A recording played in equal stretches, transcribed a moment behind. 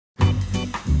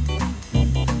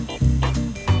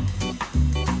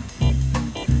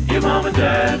Your mom and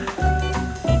dad.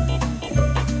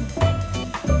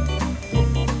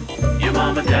 Your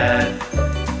mom and dad.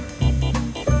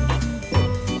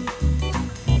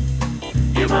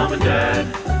 Your mom and dad.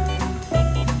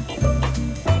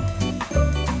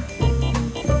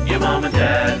 Your mom and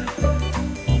dad.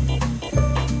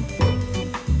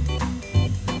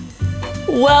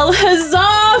 Well,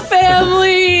 huzzah,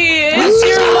 family! It's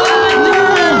your mom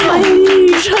and dad,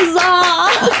 liege, huzzah!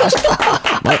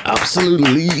 My absolute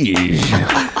liege.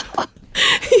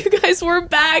 You guys, we're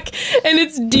back, and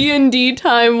it's D&D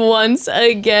time once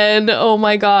again. Oh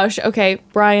my gosh. Okay,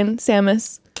 Bryan,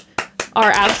 Sammis, our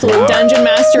absolute Dungeon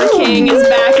Master King is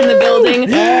back in the building.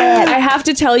 Yeah. I have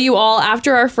to tell you all,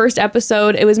 after our first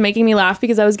episode, it was making me laugh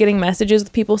because I was getting messages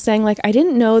with people saying, like, I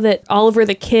didn't know that Oliver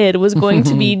the Kid was going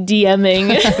to be DMing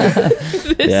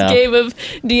this game of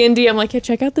D&D. I'm like, yeah,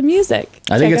 check out the music.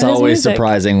 I think it's always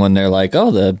surprising when they're like,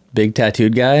 oh, the big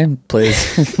tattooed guy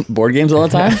plays board games all the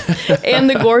time. And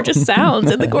the gorgeous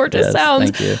sounds.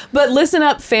 Thank you. But listen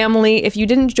up, family. If you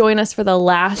didn't join us for the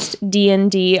last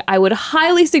D&D, I would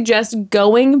highly suggest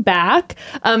going back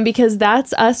because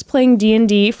that's us playing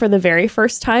D&D for the very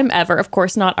first time ever. Of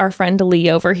course, not our friend Lee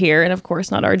over here, and of course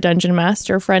not our Dungeon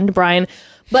Master friend Bryan.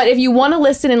 But if you want to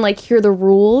listen and like hear the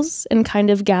rules and kind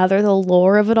of gather the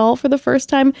lore of it all for the first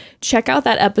time, check out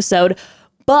that episode.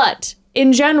 But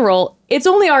in general, it's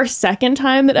only our second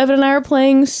time that Evan and I are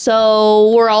playing,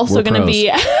 so we're also going to be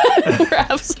we're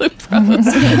absolute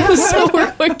pros. So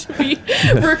we're going to be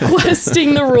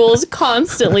requesting the rules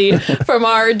constantly from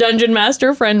our Dungeon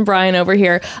Master friend Bryan over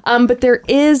here. But there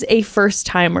is a first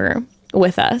timer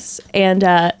with us, and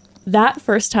that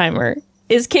first timer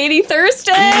is Katie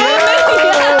Thurston.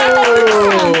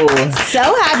 So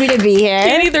happy to be here.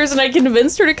 Katie Thurston, I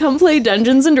convinced her to come play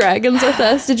Dungeons and Dragons with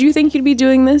us. Did you think you'd be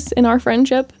doing this in our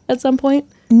friendship at some point?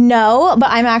 No, but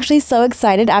I'm actually so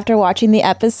excited after watching the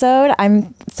episode.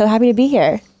 I'm so happy to be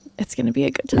here. It's going to be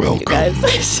a good time, you guys.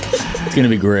 It's going to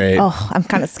be great. Oh, I'm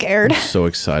kind of scared. So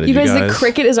excited, you guys. The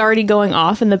cricket is already going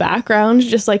off in the background,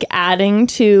 just like adding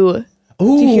to...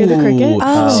 Ooh. Do you hear the cricket?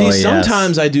 Oh. See, yes.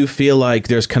 sometimes I do feel like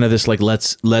there's kind of this like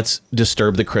let's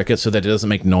disturb the cricket so that it doesn't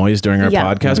make noise during our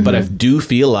podcast. But I do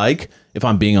feel like, if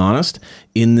I'm being honest,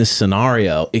 in this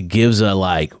scenario, it gives a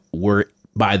like we're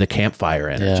by the campfire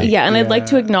energy. Yeah, and I'd like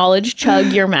to acknowledge Chug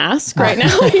your mask right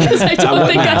now because I don't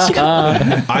think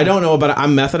I don't know about it.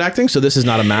 I'm method acting, so this is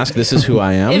not a mask. This is who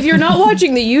I am. If you're not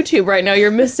watching the YouTube right now, you're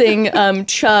missing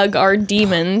Chug, our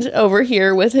demon, over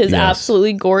here with his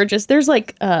absolutely gorgeous. There's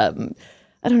like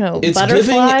I don't know,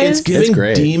 butterflies. It's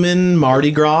giving demon Mardi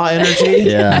Gras energy.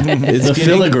 Yeah, it's the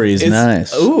filigree's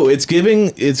nice. Ooh, it's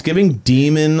giving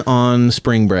demon on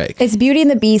spring break. It's Beauty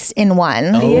and the Beast in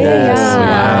one. Oh, yes.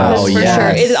 Wow. Oh, For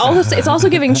sure. It's also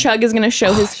giving Chug is going to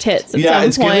show his tits at some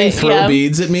it's point. giving throw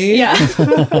beads at me. Yeah.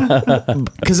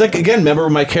 Because like again, remember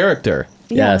my character.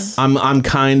 Yes. I'm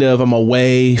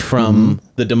away from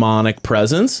the demonic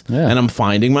presence and I'm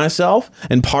finding myself.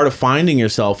 And part of finding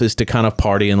yourself is to kind of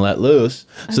party and let loose.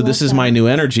 So this is my new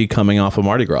energy coming off of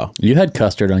Mardi Gras. You had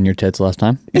custard on your tits last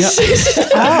time. Yeah.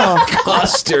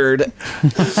 Custard.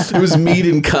 It was meat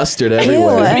and custard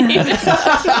everywhere.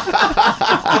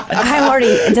 I'm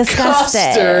already disgusted.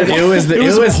 Custard. It was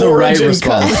the right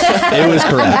response. It was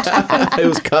correct. It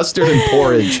was custard and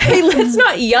porridge. Hey, let's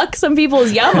not yuck some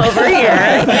people's yum over here.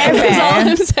 That's all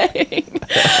I'm saying.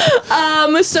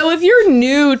 So if you're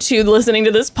new to listening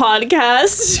to this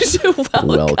podcast,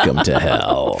 welcome to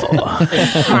hell.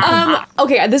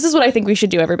 Okay, this is what I think we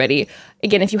should do, everybody.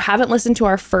 Again, if you haven't listened to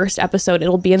our first episode,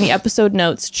 it'll be in the episode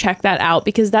notes. Check that out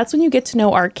because that's when you get to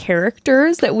know our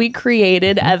characters that we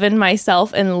created, Evan,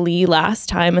 myself, and Lee last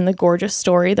time in the gorgeous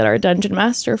story that our Dungeon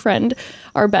Master friend,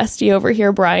 our bestie over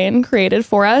here, Bryan, created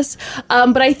for us.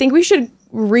 But I think we should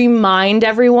remind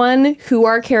everyone who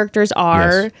our characters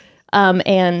are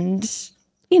and,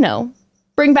 you know,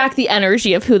 bring back the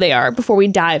energy of who they are before we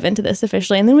dive into this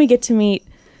officially. And then we get to meet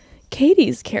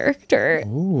Katie's character.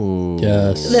 Ooh.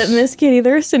 Yes. That Miss Katie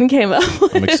Thurston came up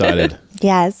with. I'm excited.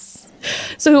 Yes.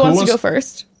 So who wants to go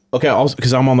first? Okay,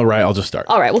 because I'm on the right, I'll just start.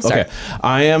 All right, we'll start. Okay,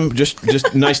 I am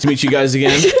just nice to meet you guys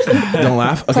again. Don't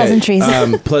laugh. Okay. Pleasantries.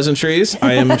 Pleasantries.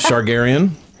 I am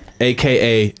Shargarian,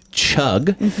 aka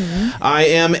Chug. I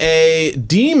am a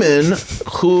demon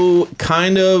who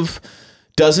kind of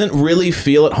doesn't really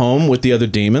feel at home with the other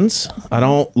demons. I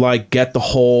don't like get the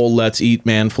whole let's eat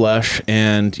man flesh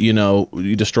and, you know,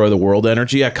 you destroy the world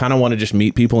energy. I kind of want to just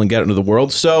meet people and get into the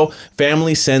world. So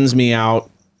family sends me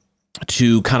out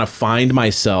to kind of find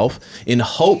myself in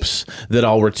hopes that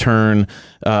I'll return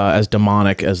as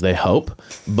demonic as they hope.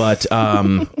 But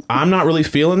I'm not really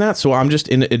feeling that. So I'm just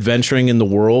adventuring in the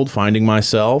world, finding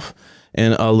myself,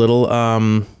 and a little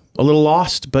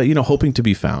lost, but, hoping to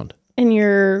be found.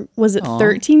 And was it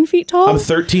 13 feet tall? I'm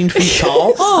 13 feet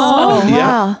tall. Oh, Yeah.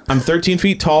 wow. I'm 13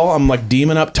 feet tall. I'm like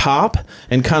demon up top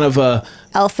and kind of a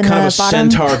Elf in kind the of a bottom.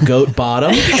 centaur goat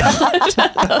bottom. Kind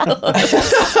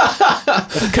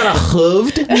of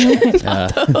hooved.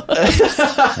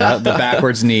 The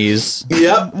backwards knees.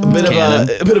 Yep. A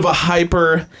bit of a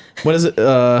hyper. What is it?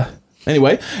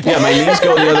 Anyway, yeah, my knees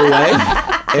go the other way,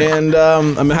 and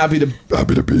I'm happy to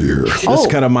be here. That's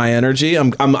kind of my energy.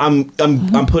 I'm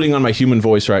putting on my human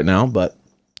voice right now, but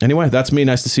anyway, that's me.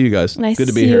 Nice to see you guys. Nice Good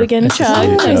to to be see here. you again, Chug.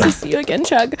 you, Nice Chug. to see you again,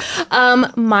 Chug.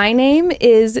 My name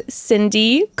is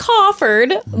Cindy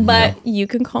Cawford, but you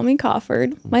can call me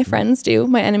Cawford. My friends do.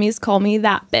 My enemies call me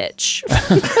that bitch.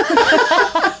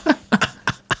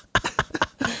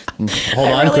 Hold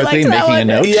on, really quickly, liked that making a one.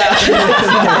 note.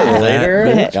 Yeah.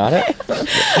 Later. Got it.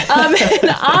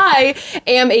 And I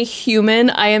am a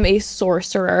human. I am a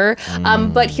sorcerer.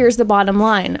 But here's the bottom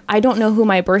line. I don't know who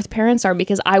my birth parents are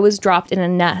because I was dropped in a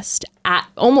nest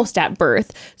almost at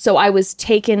birth. So I was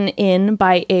taken in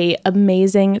by a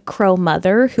amazing crow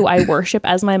mother who I worship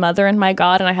as my mother and my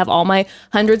God. And I have all my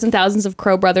hundreds and thousands of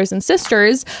crow brothers and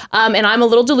sisters. And I'm a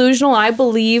little delusional. I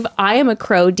believe I am a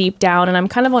crow deep down. And I'm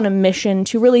kind of on a mission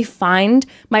to really find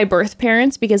my birth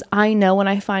parents because I know when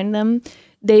I find them,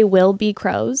 they will be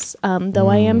crows, though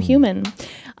I am human.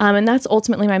 And that's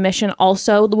ultimately my mission.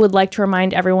 Also, would like to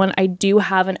remind everyone, I do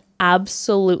have an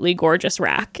absolutely gorgeous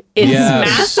rack. It's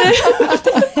massive.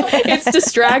 It's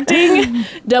distracting.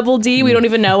 Double D, we don't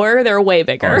even know her. They're way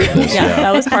bigger.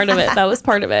 That was part of it. That was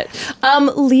part of it.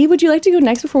 Lee, would you like to go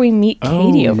next before we meet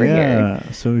Katie over here?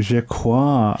 So Je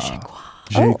Quoi.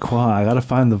 Je Quoi. I gotta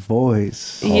find the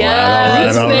voice.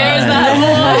 Yes, all right. there's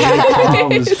that I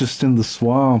was just in the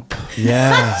swamp.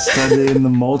 Yeah. Studying the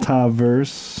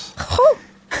multiverse.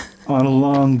 On a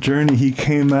long journey, he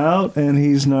came out, and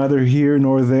he's neither here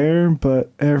nor there,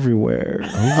 but everywhere.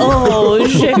 Oh,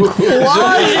 Je Quoi.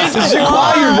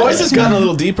 Your voice has gotten a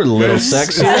little deeper, a little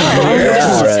sexier.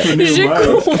 That's the new Je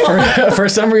life. Quoi. For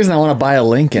some reason, I want to buy a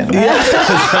Lincoln. Very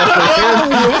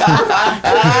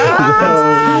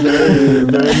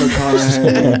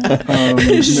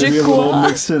McConaughey. Maybe a little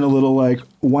mix in a little like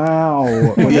wow.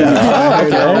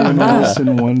 Reminisce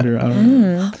and wonder. I don't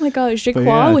know. Oh my gosh, Je But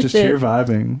Quoi yeah, with just the cheer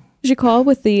vibing. Je Quoi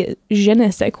with the je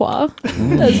ne sais quoi,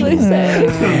 as they say.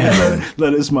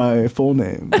 That is my full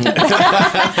name.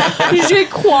 Je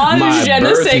Quoi My je ne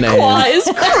birth sais name. quoi is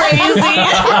crazy.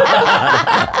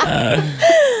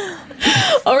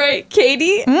 All right,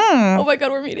 Katie. Oh my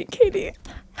God, we're meeting Katie.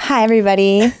 Hi,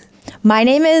 everybody. My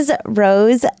name is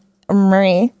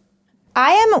Rosemarie.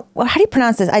 I am, how do you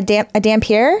pronounce this? A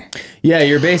dampier? Yeah,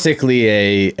 you're basically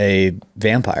a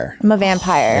vampire. I'm a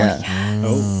vampire. Yeah.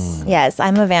 Yes,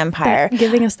 I'm a vampire.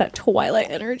 Giving us that Twilight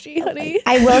energy, honey.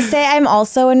 I will say I'm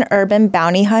also an urban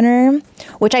bounty hunter,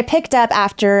 which I picked up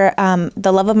after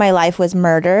the love of my life was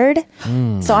murdered.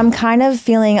 So I'm kind of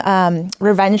feeling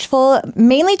revengeful,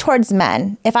 mainly towards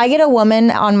men. If I get a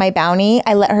woman on my bounty,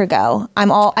 I let her go.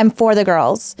 I'm for the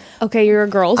girls. Okay, you're a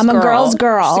girl's I'm girl. a girl's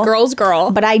girl. She's a girl's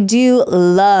girl. But I do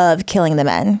love killing the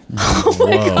men. Oh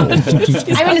my God.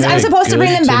 I mean, I'm supposed to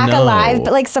bring them good to back know. alive,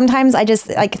 but like sometimes I just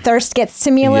like thirst gets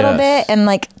to me a little bit, and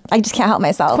like I just can't help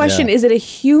myself. Question, is it a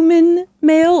human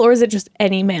male or is it just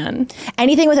any man?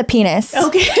 Anything with a penis.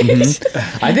 Okay.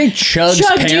 I think Chug's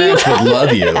Chug, do you parents would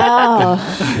love you.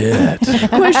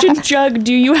 Question, Chug,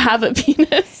 do you have a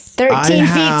penis? 13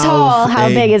 feet tall. How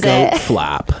big is it?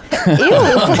 Flap.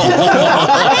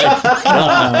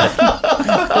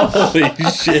 Holy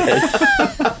shit.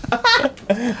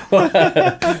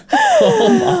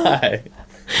 Oh my.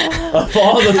 Of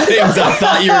all the things I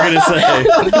thought you were going to say,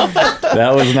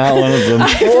 that was not one of them.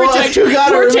 Well, you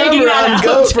gotta we're taking remember, that I'm out.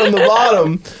 goat from the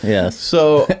bottom. Yes.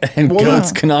 So And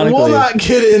goats canonically. We'll not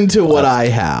get into what I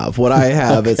have. What I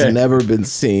have has never been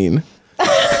seen,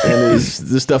 and is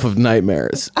the stuff of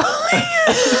nightmares.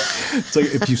 It's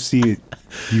like if you see it,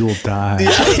 you will die.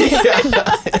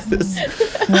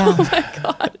 Oh my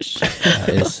gosh. That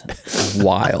is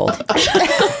wild.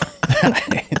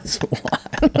 That is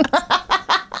wild.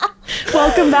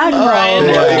 Welcome back, Oh Bryan.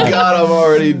 my God, I'm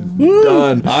already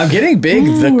done. I'm getting big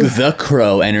the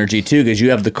crow energy too, because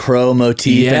you have the crow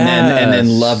motif and then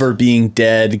Yes. lover being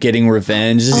dead, getting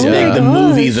revenge. This is my big. The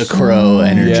movie gosh. The Crow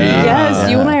energy. Yeah.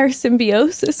 Yes, you and I are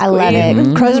symbiosis. I love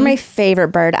queen. it. Crows are my favorite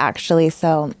bird, actually.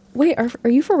 So Wait, are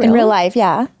you for real? In real life,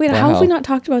 yeah. Wait, how have we not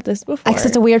talked about this before? It's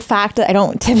such a weird fact that I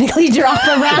don't typically drop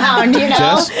around, you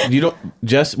know?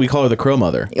 Jess, we call her the crow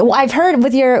mother. Well, I've heard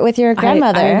with your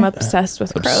grandmother. I'm obsessed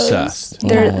with crows. Obsessed.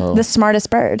 They're the smartest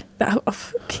bird.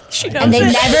 She knows And they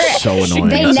it. never So annoying.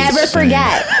 they It's never insane.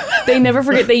 forget. They never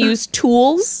forget. They use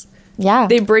tools. Yeah.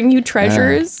 They bring you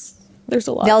treasures. There's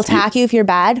a lot. They'll attack you if you're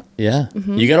bad. Yeah.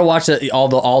 You got to watch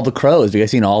all the crows. Have you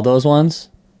guys seen all those ones?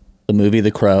 The movie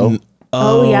The Crow.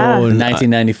 Oh, yeah.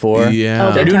 1994. Yeah.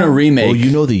 Oh, They're doing a remake. Well,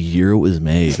 you know the year it was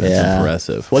made. That's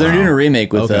impressive. Well, they're doing a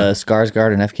remake with Okay.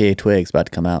 Skarsgård and FKA Twigs about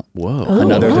to come out. Whoa.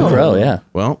 Another The Crow, yeah.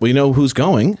 Well, we know who's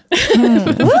going.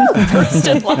 First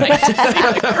in line to see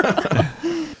the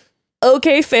crow.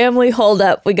 Okay, family, hold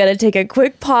up. We got to take a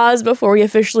quick pause before we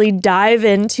officially dive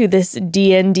into this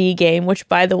D&D game, which,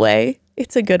 by the way,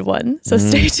 it's a good one. So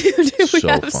stay tuned. We So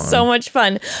have fun. so much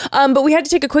fun. But we had to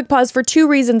take a quick pause for two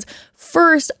reasons.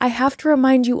 First, I have to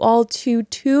remind you all to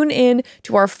tune in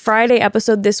to our Friday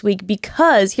episode this week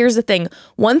because here's the thing.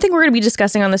 One thing we're going to be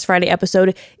discussing on this Friday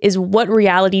episode is what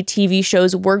reality TV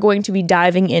shows we're going to be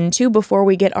diving into before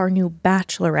we get our new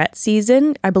Bachelorette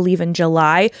season, I believe in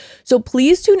July. So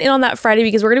please tune in on that Friday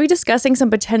because we're going to be discussing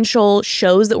some potential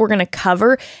shows that we're going to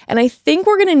cover. And I think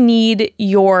we're going to need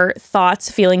your thoughts,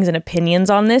 feelings, and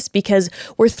opinions on this because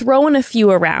we're throwing a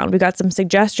few around. We got some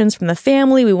suggestions from the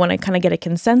family. We want to kind of get a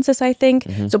consensus, I think.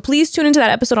 So please tune into that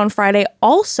episode on Friday.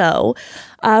 Also,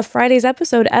 Friday's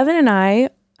episode, Evan and I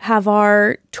have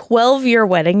our 12-year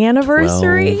wedding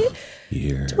anniversary.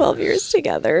 12 years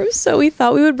together. So we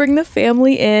thought we would bring the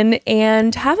family in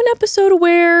and have an episode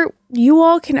where you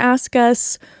all can ask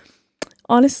us,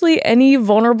 honestly, any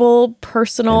vulnerable,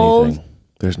 personal, Anything.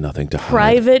 There's nothing to hide.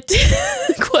 private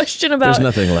question about There's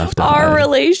nothing left to our hide.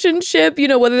 relationship, you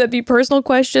know, whether that be personal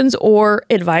questions or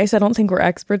advice. I don't think we're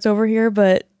experts over here,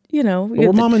 but you know,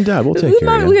 Well, mom and dad, we'll take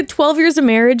care of you. We had 12 years of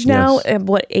marriage now, Yes. and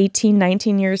 18,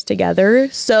 19 years together.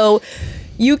 So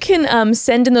you can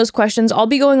send in those questions. I'll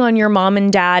be going on your mom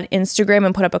and dad Instagram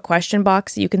and put up a question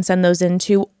box that you can send those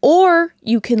into, or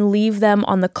you can leave them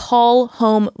on the call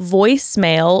home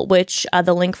voicemail, which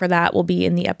the link for that will be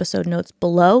in the episode notes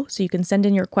below. So you can send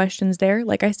in your questions there.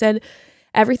 Like I said,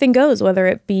 everything goes, whether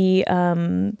it be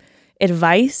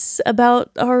advice about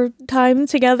our time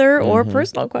together or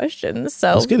personal questions.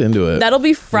 So Let's get into it. that'll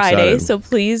be Friday. excited. So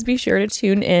please be sure to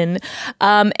tune in.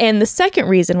 And the second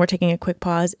reason we're taking a quick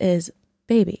pause is,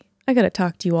 baby, I got to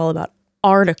talk to you all about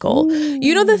Article.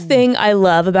 You know, the thing I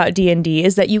love about D&D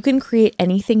is that you can create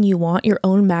anything you want, your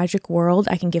own magic world.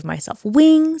 I can give myself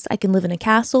wings. I can live in a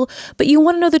castle. But you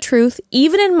want to know the truth?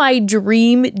 Even in my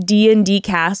dream D&D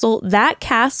castle, that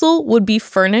castle would be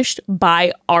furnished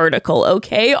by Article,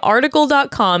 okay?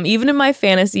 Article.com, even in my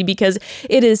fantasy, because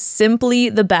it is simply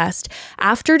the best.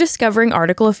 After discovering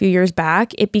Article a few years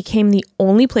back, it became the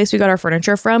only place we got our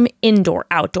furniture from, indoor,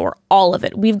 outdoor, all of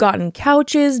it. We've gotten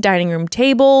couches, dining room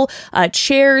table,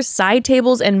 chairs, side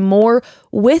tables, and more.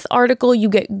 With Article, you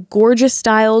get gorgeous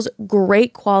styles,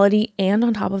 great quality, and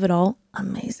on top of it all,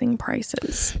 amazing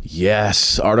prices.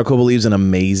 Yes, Article believes in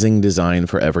amazing design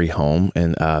for every home,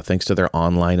 and thanks to their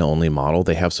online-only model,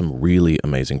 they have some really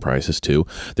amazing prices too.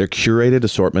 Their curated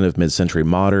assortment of mid-century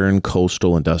modern,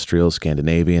 coastal, industrial,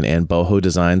 Scandinavian, and boho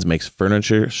designs makes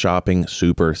furniture shopping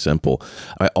super simple.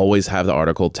 I always have the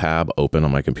Article tab open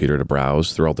on my computer to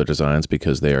browse through all the designs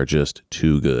because they are just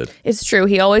too good. It's true.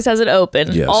 He always has it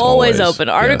open. Yes, always always. open.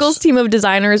 Article's Yes. team of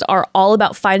designers are all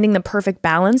about finding the perfect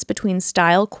balance between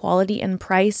style, quality, and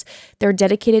price. They're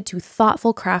dedicated to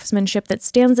thoughtful craftsmanship that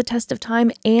stands the test of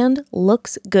time and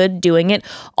looks good doing it.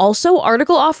 Also,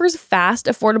 Article offers fast,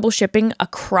 affordable shipping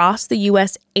across the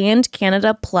US and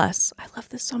Canada. Plus, I love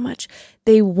this so much,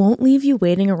 they won't leave you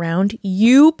waiting around.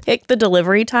 You pick the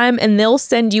delivery time and they'll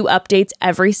send you updates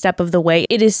every step of the way.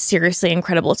 It is seriously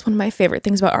incredible. It's one of my favorite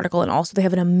things about Article. And also they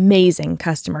have an amazing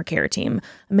customer care team.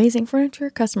 Amazing furniture,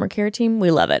 customer care team.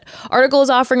 We love it. Article is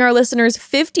offering our listeners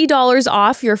 $50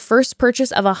 off your first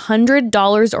purchase of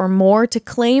 $100 or more. To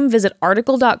claim, visit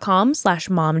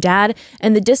article.com/momdad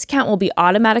and the discount will be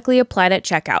automatically applied at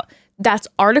checkout. That's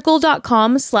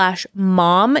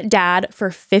article.com/momdad for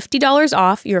 $50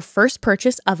 off your first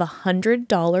purchase of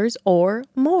 $100 or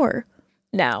more.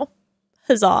 Now,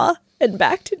 huzzah, and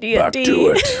back to D&D. Back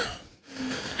to it.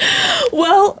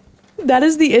 Well, that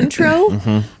is the intro.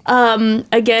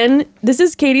 Again, this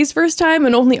is Katie's first time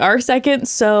and only our second,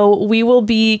 so we will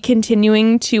be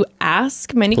continuing to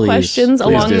ask many questions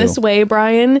along do. this way,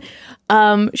 Bryan.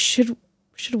 Should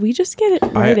we just get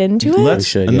right into it? Let's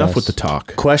should, enough yes. with the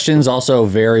talk. Questions also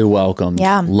very welcome.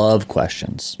 Yeah. Love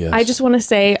questions. Yes. I just want to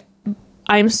say,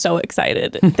 I'm so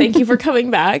excited. Thank you for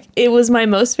coming back. It was my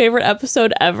most favorite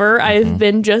episode ever. I've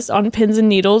been just on pins and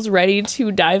needles, ready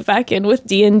to dive back in with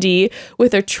D&D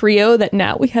with a trio that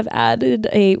now we have added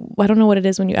I don't know what it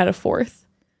is when you add a fourth.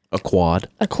 A quad.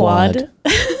 A quad.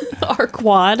 Our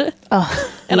quad.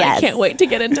 Oh, and yes. I can't wait to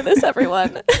get into this,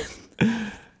 everyone.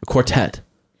 A quartet.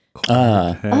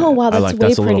 Oh, wow, that's way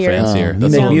that's a little prettier. fancier. You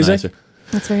That's a make little music? nicer.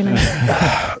 That's very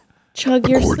nice. Chug,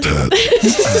 you're Quartet.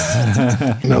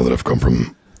 Now that I've come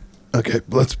from. Okay,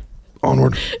 let's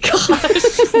onward.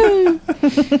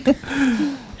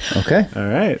 Okay. All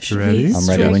right, Should ready? we I'm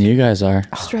ready when you guys are.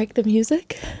 strike the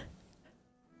music?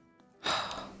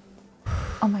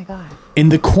 Oh my God. In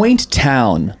the quaint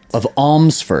town of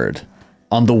Almsford,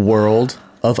 on the world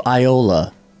of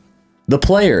Iola, the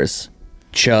players,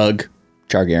 Chug,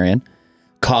 Chargarian,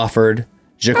 Cawford,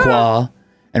 Je Quoi,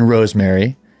 and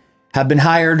Rosemarie, have been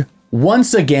hired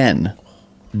once again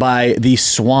by the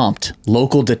swamped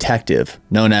local detective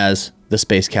known as the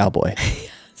Space Cowboy.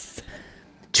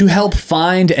 To help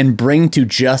find and bring to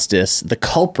justice the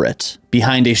culprit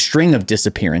behind a string of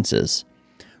disappearances.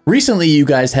 Recently, you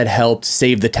guys had helped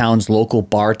save the town's local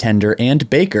bartender and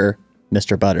baker,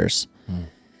 Mr. Butters.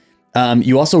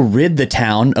 You also rid the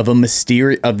town of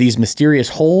these mysterious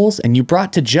holes, and you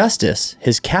brought to justice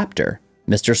his captor,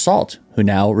 Mr. Salt, who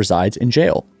now resides in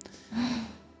jail.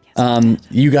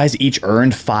 You guys each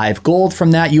earned 5 gold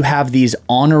from that. You have these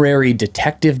honorary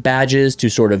detective badges to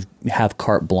sort of have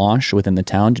carte blanche within the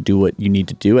town to do what you need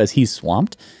to do as he's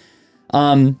swamped.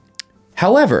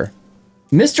 However,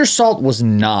 Mr. Salt was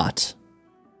not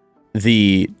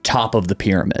the top of the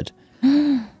pyramid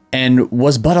and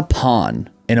was but a pawn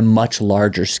in a much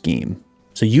larger scheme.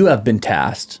 So you have been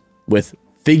tasked with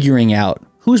figuring out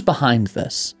who's behind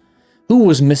this. Who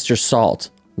was Mr.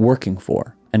 Salt working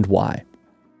for and why?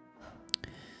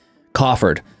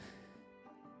 Cawford,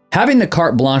 having the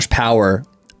carte blanche power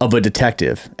of a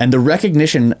detective and the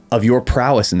recognition of your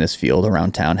prowess in this field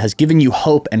around town has given you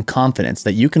hope and confidence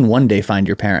that you can one day find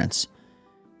your parents.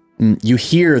 You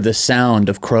hear the sound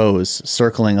of crows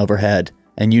circling overhead,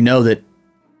 and you know that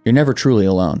you're never truly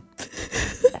alone.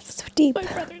 That's so deep. My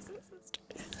brothers and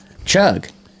sisters. Chug,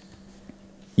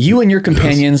 you and your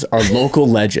companions are local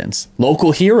legends,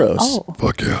 local heroes. Oh.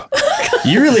 Fuck yeah.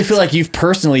 You really feel like you've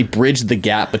personally bridged the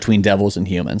gap between devils and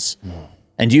humans.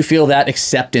 And you feel that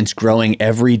acceptance growing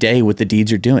every day with the deeds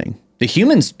you're doing. The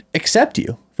humans accept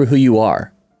you for who you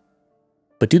are.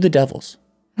 But do the devils?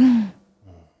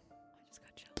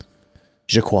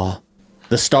 Je Quoi.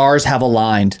 The stars have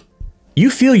aligned. You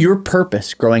feel your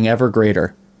purpose growing ever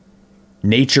greater.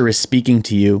 Nature is speaking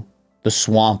to you. The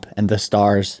swamp and the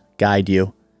stars guide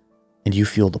you. And you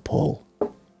feel the pull.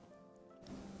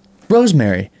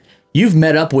 Rosemarie, you've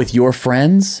met up with your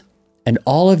friends, and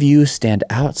all of you stand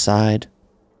outside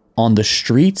on the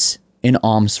streets in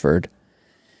Almsford.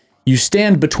 You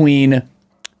stand between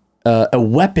a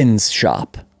weapons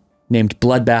shop named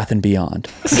Bloodbath and Beyond.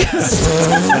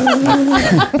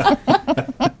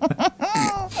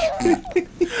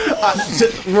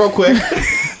 Real quick,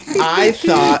 I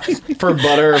thought for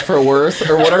better or for worse,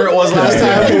 or whatever it was last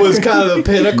time, it was kind of the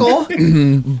pinnacle.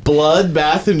 Blood,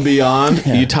 Bath, and Beyond.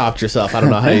 You topped yourself. I don't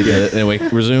know how you did it. Anyway,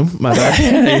 resume. My bad.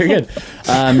 You're good.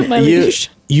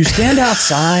 You stand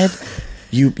outside.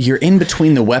 You're in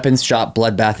between the weapons shop,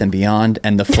 Bloodbath and Beyond,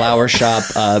 and the flower shop,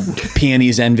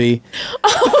 Peony's Envy.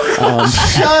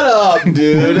 Shut up,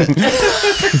 dude.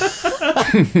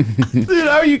 Dude,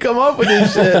 how you come up with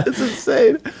this shit? It's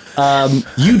insane.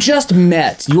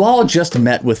 You all just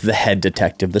met with the head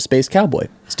detective, the Space Cowboy,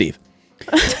 Steve.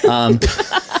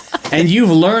 And you've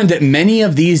learned that many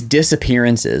of these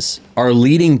disappearances are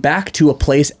leading back to a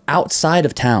place outside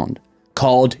of town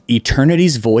called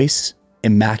Eternity's Voice,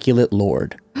 Immaculate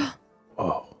Lord.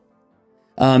 Oh.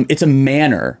 It's a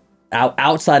manor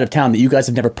outside of town that you guys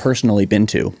have never personally been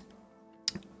to.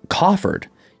 Cawford,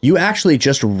 you actually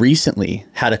just recently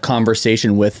had a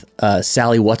conversation with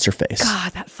Sally What's-Her-Face.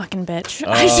 God, that fucking bitch.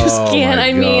 I just can't.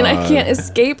 I mean, I can't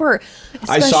escape her.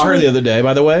 I saw her the other day,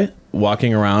 by the way,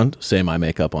 walking around, same eye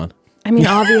makeup on. I mean,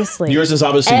 obviously. Yours is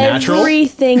obviously natural.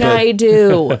 Everything I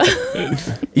do.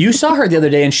 You saw her the other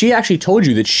day, and she actually told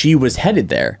you that she was headed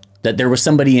there. That there was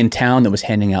somebody in town that was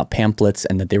handing out pamphlets,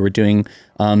 and that they were doing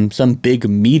some big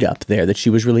meetup there that she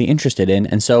was really interested in.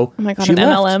 And so, oh my God, she an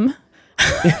left. MLM.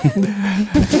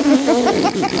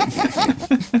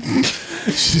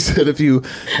 She said,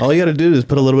 all you got to do is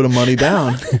put a little bit of money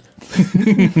down.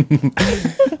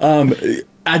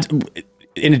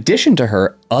 In addition to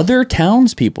her, other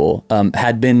townspeople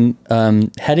had been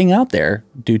heading out there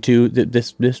due to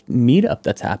this meetup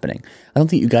that's happening. I don't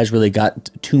think you guys really got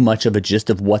too much of a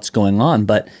gist of what's going on,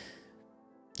 but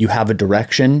You have a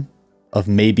direction of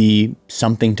maybe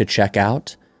something to check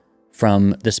out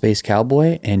from the Space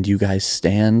Cowboy, and you guys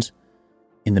stand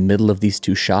in the middle of these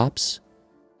two shops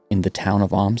in the town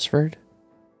of Omsford.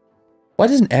 Why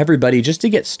doesn't everybody, just to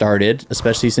get started,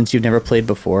 especially since you've never played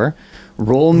before,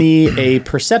 roll me a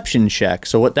perception check.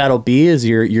 So what that'll be is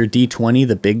your D20,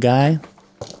 the big guy,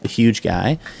 the huge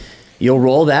guy. You'll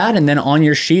roll that, and then on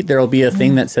your sheet there will be a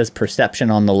thing that says perception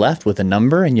on the left with a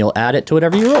number, and you'll add it to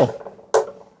whatever you roll.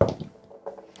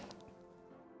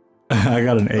 I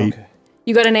got an 8. Okay.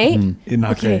 You got an 8?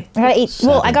 Okay. I got 8.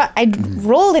 Well, I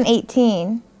rolled an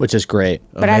 18, Which is great.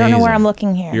 but I don't know where I'm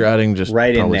looking here. You're adding just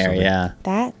Right in probably there, something. yeah.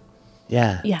 that?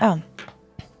 Yeah. Yeah. Oh,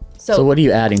 So what are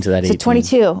you adding to that 18? so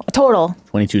 22 total.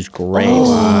 22 is great.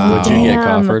 What'd you get,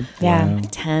 Damn. Cawford? Yeah.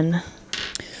 10.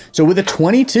 So with a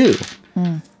 22,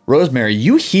 Rosemary,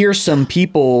 you hear some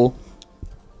people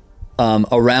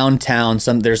around town.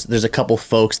 There's a couple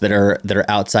folks that are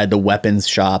outside the weapons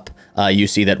shop. You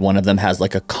see that one of them has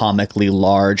like a comically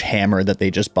large hammer that they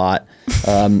just bought.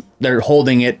 They're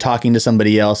holding it, talking to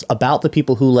somebody else about the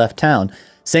people who left town,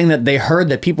 saying that they heard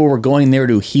that people were going there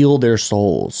to heal their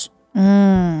souls.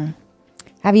 Have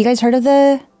you guys heard of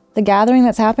the gathering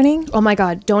that's happening? Oh my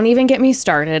God, don't even get me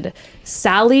started.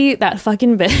 Sally, that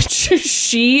fucking bitch,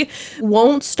 she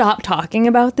won't stop talking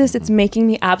about this. It's making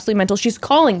me absolutely mental. She's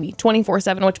calling me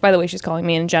 24/7, which by the way, she's calling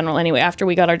me in general anyway. After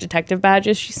we got our detective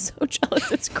badges, she's so jealous.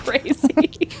 It's crazy.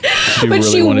 She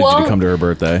really wanted you to come to her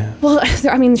birthday. Well,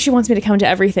 I mean, she wants me to come to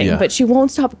everything, Yeah. but she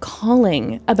won't stop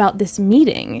calling about this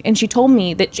meeting. And she told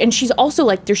me that, and she's also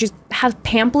like, she's have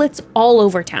pamphlets all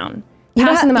over town.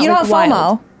 Passing them out you don't like have FOMO.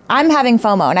 wild. I'm having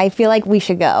FOMO, and I feel like we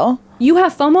should go. You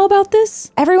have FOMO about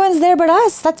this? Everyone's there but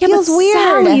us. That Yeah, feels but weird.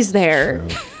 Sally's there.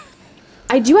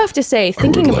 I do have to say, I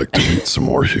thinking would of like to meet some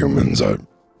more humans. I'm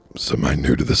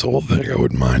semi-new to this whole thing. I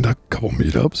wouldn't mind a couple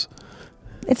meetups.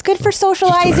 It's good for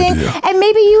socializing, idea. and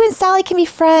maybe you and Sally can be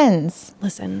friends.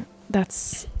 listen,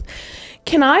 that's.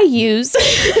 Can I use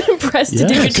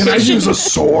prestidigitation? Can I use a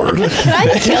sword? Can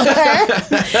I kill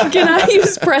her? Can I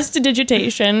use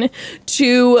prestidigitation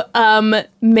to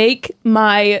make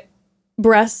my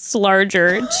breasts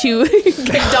larger to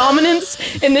get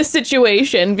dominance in this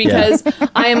situation because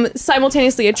I am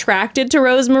simultaneously attracted to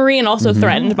Rosemarie and also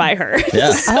threatened by her.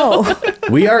 Yeah. Oh,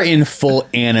 We are in full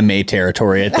anime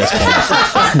territory at this point.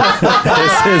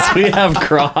 We have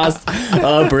crossed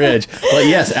a bridge. But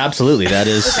yes, absolutely. That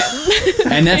is.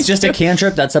 And that's just a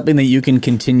cantrip. That's something that you can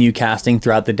continue casting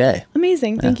throughout the day.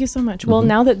 Amazing. Thank you so much. Well,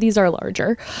 now that these are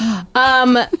larger,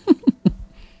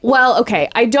 well, okay.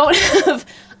 I don't have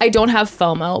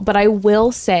FOMO, but I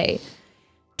will say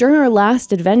during our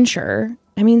last adventure,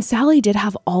 I mean, Sally did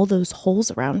have all those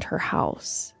holes around her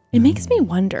house. It makes me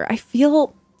wonder. I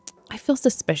feel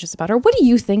suspicious about her. What do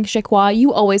you think, Je Quoi?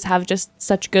 You always have just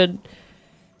such good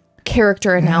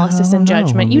character analysis and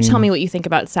judgment. You tell me what you think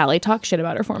about Sally. Talk shit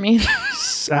about her for me.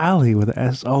 Sally with an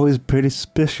S, always pretty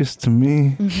suspicious to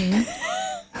me.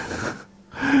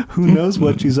 Who knows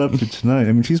what she's up to tonight?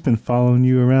 I mean, she's been following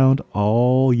you around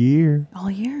all year. All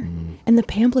year. And the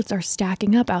pamphlets are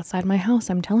stacking up outside my house.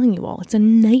 I'm telling you all. It's a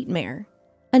nightmare.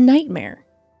 A nightmare.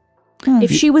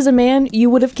 If she was a man, you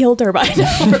would have killed her by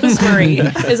now,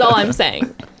 Rosemarie, is all I'm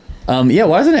saying. Yeah,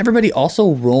 why doesn't everybody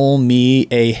also roll me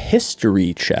a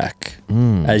history check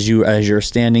as you're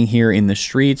standing here in the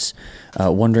streets,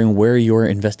 wondering where your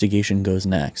investigation goes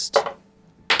next?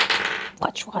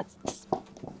 watch what? This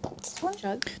one?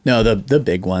 Chug. No, the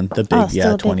big one, the big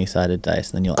still big. 20-sided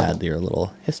dice. And then you'll add your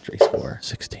little history score.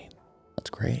 16. That's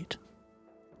great.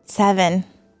 7.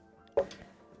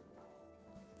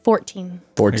 14.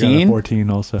 14. 14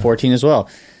 also. 14 as well.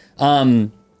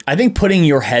 I think putting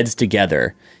your heads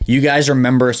together, you guys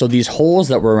remember, so these holes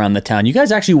that were around the town, you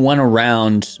guys actually went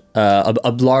around,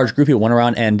 a large group of people went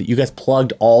around and you guys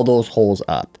plugged all those holes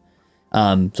up.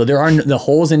 So the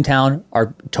holes in town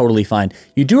are totally fine.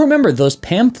 You do remember those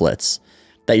pamphlets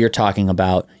that you're talking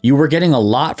about. You were getting a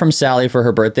lot from Sally for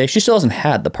her birthday. She still hasn't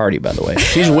had the party, by the way.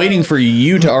 She's waiting for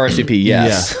you to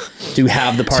RSVP, to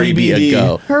have the party be a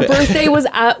go. Her birthday was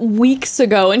weeks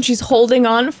ago and she's holding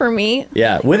on for me.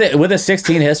 Yeah, with a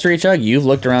 16 history, Chug, you've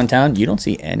looked around town. You don't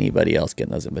see anybody else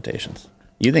getting those invitations.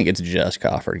 You think it's just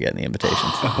Cawford getting the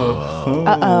invitations.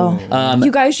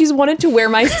 You guys, she's wanted to wear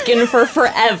my skin for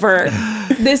forever.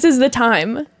 This is the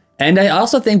time. And I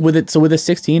also think with a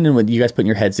 16 and when you guys putting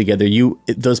your heads together,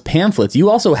 those pamphlets, you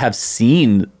also have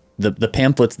seen the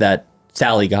pamphlets that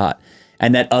Sally got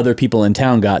and that other people in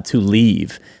town got to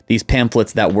leave. These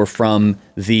pamphlets that were from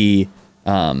the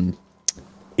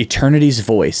Eternity's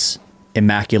Voice,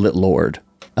 Immaculate Lord.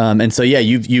 And so, yeah,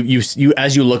 you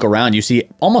as you look around, you see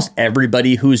almost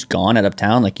everybody who's gone out of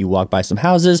town. Like you walk by some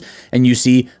houses and you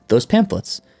see those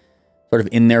pamphlets sort of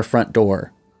in their front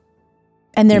door.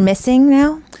 And they're missing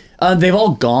now? They've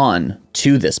all gone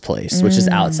to this place, which is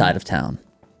outside of town,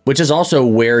 which is also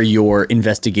where your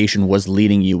investigation was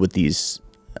leading you with these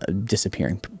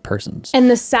disappearing persons. And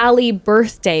the Sally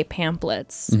birthday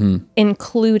pamphlets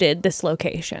included this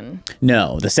location.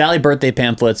 No, the Sally birthday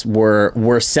pamphlets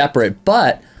were separate,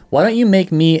 but why don't you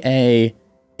make me a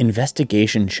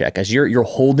investigation check as you're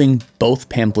holding both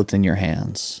pamphlets in your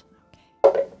hands.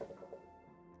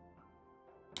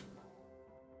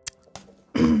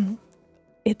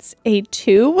 It's a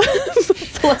 2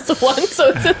 plus 1, so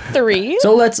it's a 3.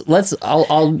 So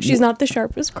I'll She's not the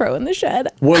sharpest crow in the shed.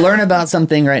 We'll learn about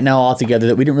something right now all together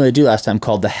that we didn't really do last time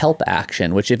called the help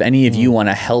action, which if any of you want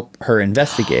to help her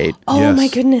investigate, Oh my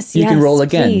goodness, you yes, can roll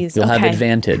again. please. You'll have Okay.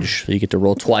 advantage. So you get to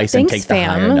roll twice Thanks, and take the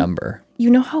higher fam. number. You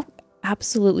know how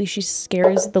absolutely she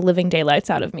scares the living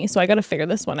daylights out of me, so I got to figure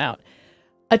this one out.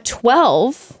 A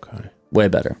 12. Okay. Way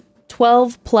better.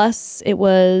 12 plus it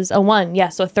was a 1. Yeah,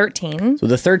 so a 13. So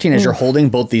the 13 is you're holding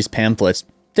both these pamphlets.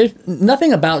 There's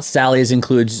nothing about Sally's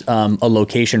includes a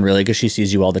location really because she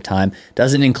sees you all the time.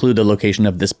 Doesn't include the location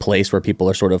of this place where people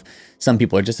are some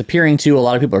people are disappearing to. A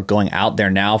lot of people are going out there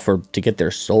now to get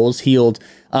their souls healed.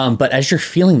 But as you're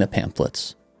feeling the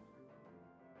pamphlets,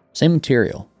 same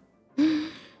material.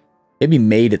 Maybe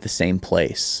made at the same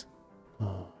place.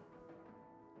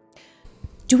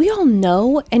 Do we all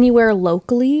know anywhere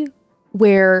locally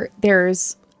where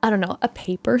there's, I don't know, a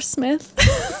papersmith?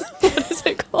 What is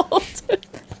it called?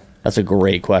 That's a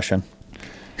great question.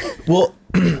 Well,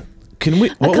 can we?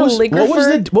 What was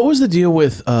the deal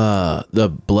with the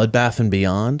Bloodbath and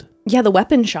Beyond? Yeah, the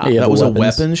weapon shop. Yeah, That was a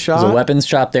weapon shop? There's a weapons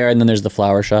shop there, and then there's the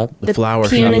flower shop. The flower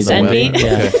shop. Pianist and the Envy.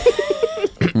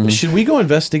 weapon? Okay. Should we go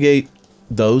investigate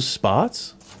those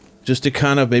spots? Just to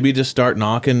kind of maybe just start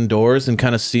knocking doors and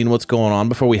kind of seeing what's going on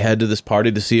before we head to this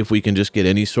party to see if we can just get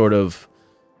any sort of,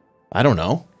 I don't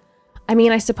know. I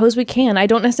mean, I suppose we can. I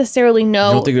don't necessarily know.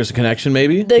 You don't think there's a connection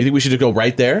maybe? You think we should just go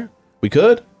right there? We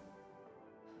could.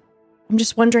 I'm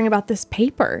just wondering about this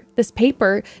paper. This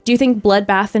paper, do you think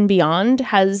Bloodbath and Beyond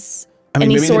has any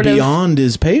maybe sort the of... Beyond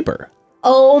is paper.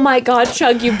 Oh my God,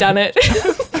 Chug, you've done it.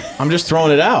 I'm just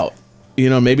throwing it out. You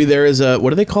know, maybe there is a, what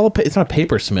do they call it? It's not a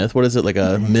papersmith. What is it, like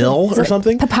a mill or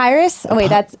something? Papyrus? Oh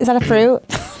wait, is that a fruit?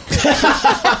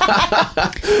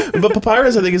 But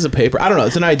papyrus, I think, is a paper. I don't know.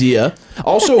 It's an idea.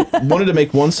 Also, wanted to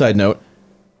make one side note.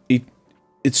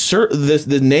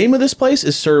 The name of this place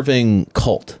is serving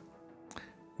cult,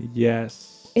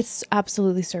 Yes. It's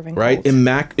absolutely serving right?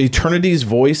 cult. Eternity's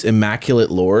voice,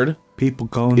 Immaculate Lord. People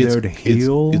going there to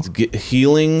heal. It's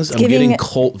healings. I'm giving getting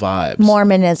cult vibes.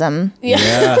 Mormonism. Yeah.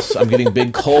 Yes, I'm getting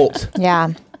big cult.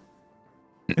 Yeah.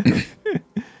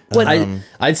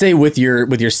 I'd say with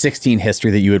your 16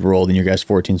 history that you had rolled and your guys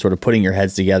 14 sort of putting your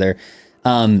heads together,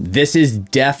 this is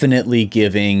definitely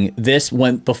giving this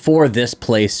went before this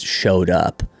place showed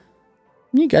up.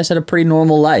 You guys had a pretty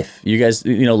normal life. You guys,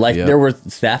 life. Yep. There were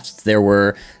thefts, there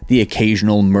were the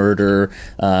occasional murder,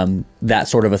 that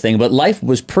sort of a thing. But life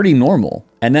was pretty normal.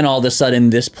 And then all of a sudden,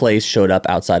 this place showed up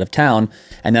outside of town.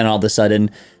 And then all of a sudden,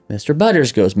 Mr.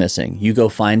 Butters goes missing. You go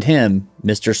find him.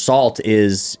 Mr. Salt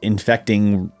is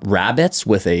infecting rabbits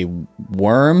with a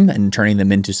worm and turning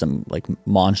them into some like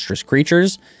monstrous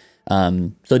creatures.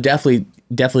 So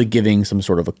definitely giving some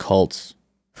sort of occult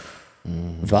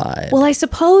vibe. Well, I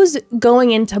suppose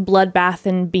going into Bloodbath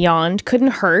and Beyond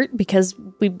couldn't hurt because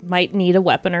we might need a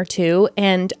weapon or two.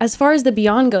 And as far as the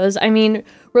Beyond goes, I mean,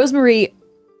 Rosemarie,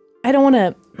 I don't want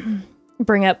to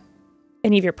bring up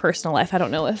any of your personal life. I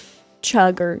don't know if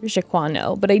Chug or Je Quoi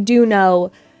know, but I do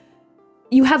know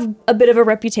you have a bit of a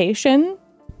reputation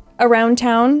around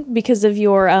town because of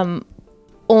your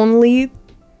only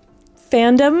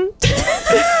fandom.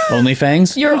 Only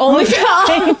fangs? Your only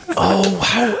fangs.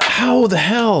 Oh, how the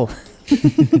hell?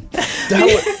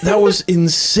 that was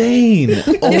insane.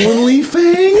 Only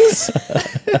fangs?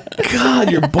 God,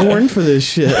 you're born for this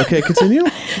shit. Okay, continue.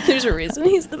 There's a reason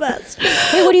he's the best.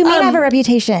 Wait, what do you mean I have a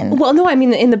reputation? Well, no, I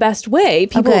mean in the best way.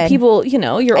 People,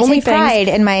 your I only take pride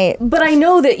in my But I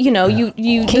know that you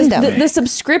Kingdom. the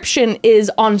subscription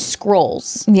is on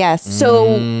scrolls. yes.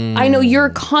 So I know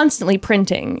you're constantly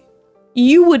printing.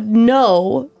 You would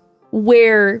know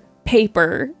where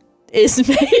paper is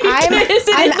made. I'm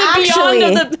actually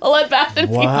beyond of the Bloodbath and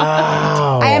Beyond.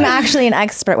 Wow. I am actually an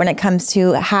expert when it comes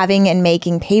to having and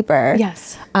making paper.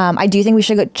 Yes. I do think we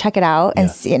should go check it out and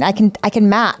see. And I can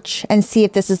match and see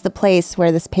if this is the place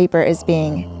where this paper is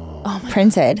being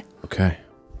printed. Okay.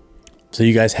 So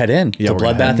you guys head in to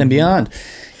Bloodbath and Beyond.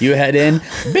 You head in,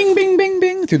 bing, bing, bing,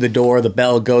 bing, through the door. The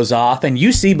bell goes off, and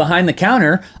you see behind the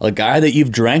counter a guy that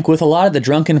you've drank with a lot of the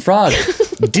Drunken Frog,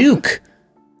 Duke.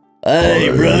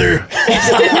 Hey, brother.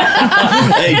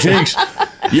 Hey, Jinx.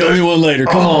 You owe me one later.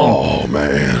 Come on. Oh,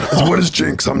 man. What is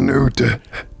Jinx? I'm new to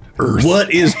Earth.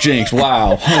 What is Jinx?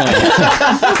 Wow.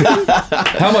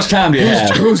 How much time do you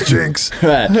have? Who's Jinx?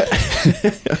 Right.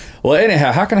 Well,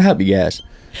 anyhow, how can I help you guys?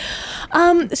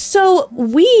 So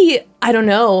I don't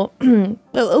know.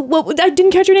 What, I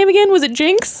didn't catch your name again. Was it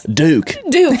Jinx? Duke.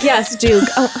 Duke, yes, Duke.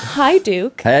 Oh, hi,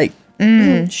 Duke. Hey.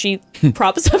 She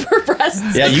props up her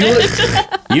breasts. Yeah,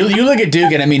 you look at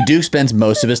Duke, and I mean, Duke spends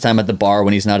most of his time at the bar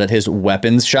when he's not at his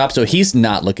weapons shop, so he's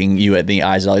not looking you at the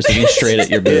eyes at all. He's looking straight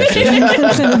at your boobs.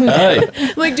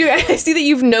 Hey. Like, Duke, I see that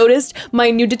you've noticed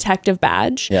my new detective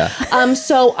badge. Yeah.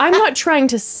 So I'm not trying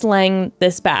to slang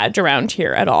this badge around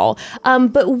here at all.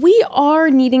 But we are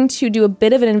needing to do a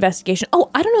bit of an investigation. Oh,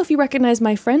 I don't know if you recognize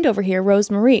my friend over here,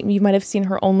 Rosemarie. You might have seen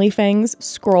her OnlyFans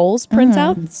scrolls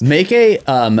printouts. Make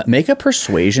a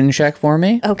persuasion check for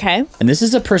me. Okay. And this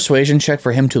is a persuasion check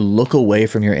for him to look away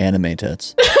from your anime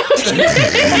tits.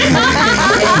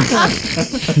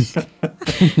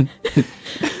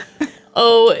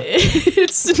 Oh,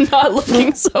 it's not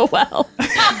looking so well.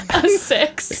 A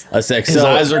 6. A 6. His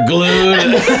eyes are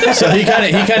glued. So he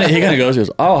kind of goes,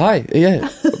 oh, hi, yeah,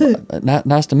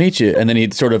 nice to meet you. And then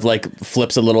he sort of like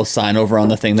flips a little sign over on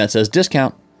the thing that says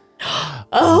discount.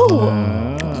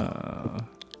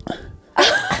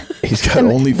 He's got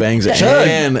OnlyFans at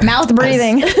hand. Mouth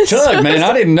breathing. Chug, man,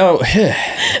 I didn't know.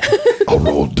 I'll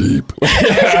roll deep.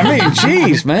 I mean,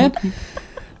 jeez, man.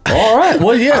 All right,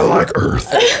 well, yeah. I like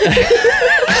Earth.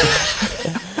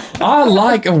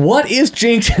 What is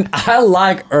Jinx? I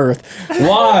like Earth.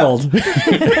 Wild.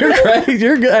 You're great.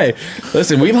 You're good. Hey,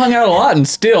 listen, we've hung out a lot, and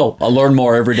still, I learn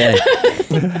more every day.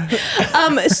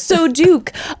 So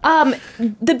Duke,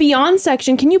 the Beyond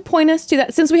section, can you point us to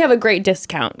that? Since we have a great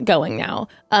discount going now,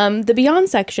 the Beyond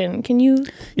section, can you?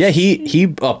 Yeah, he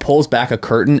pulls back a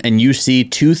curtain, and you see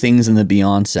two things in the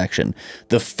Beyond section.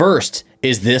 The first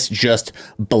is this just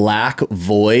black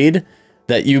void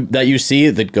that you see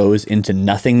that goes into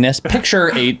nothingness.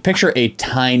 Picture a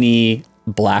tiny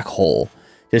black hole.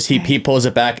 Just he pulls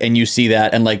it back, and you see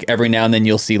that, and like every now and then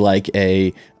you'll see like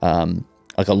a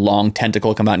long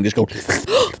tentacle come out and just go,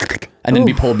 and then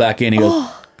be pulled back in. He goes,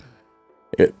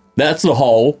 "That's the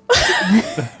hole."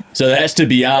 So that's to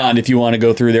Beyond if you want to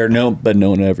go through there. No, but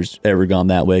no one ever gone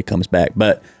that way. Comes back,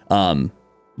 but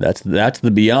that's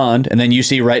the Beyond. And then you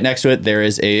see right next to it there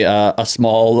is a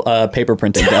small paper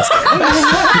printing desk.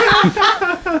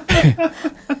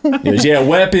 Yeah,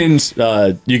 weapons.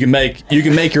 You can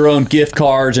make your own gift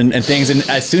cards and things. And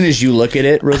as soon as you look at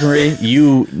it, Rosemarie,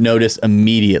 you notice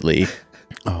immediately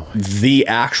the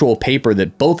actual paper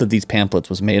that both of these pamphlets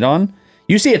was made on.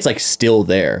 You see it's like still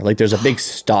there. Like there's a big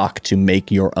stock to make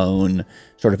your own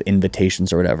sort of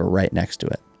invitations or whatever right next to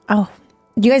it. Oh,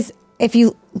 you guys, if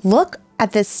you look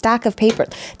at this stack of paper,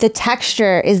 the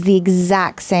texture is the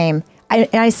exact same.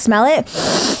 I smell it.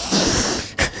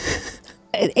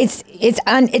 It's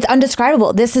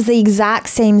undescribable. This is the exact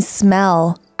same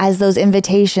smell as those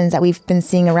invitations that we've been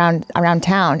seeing around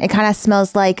town. It kind of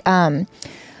smells like what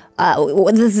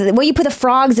you put the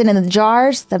frogs in the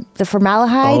jars, the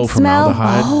formaldehyde smell.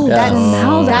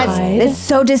 Formaldehyde. It's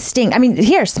so distinct. I mean,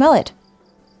 here, smell it.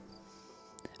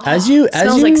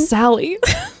 Smells like Sally.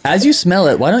 As you smell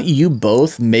it, why don't you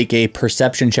both make a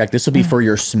perception check? This will be for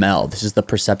your smell. This is the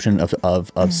perception of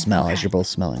smell as you're both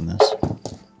smelling this.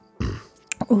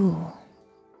 Ooh.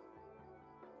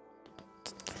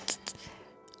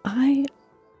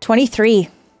 23.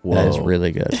 Whoa. That is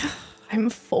really good.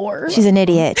 I'm 4. She's an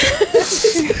idiot.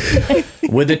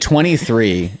 With the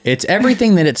 23, it's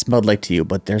everything that it smelled like to you,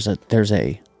 but there's a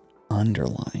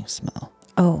underlying smell.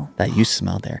 That you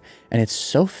smell there. And it's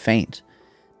so faint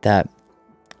that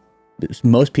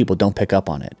most people don't pick up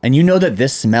on it. And you know that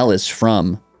this smell is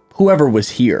from whoever was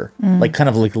here, like kind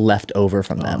of like left over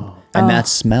from them. And that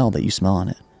smell that you smell on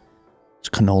it, it's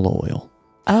canola oil.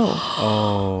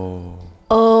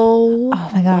 Oh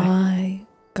my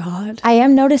God. I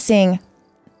am noticing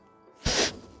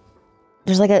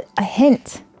there's like a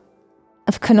hint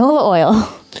of canola oil.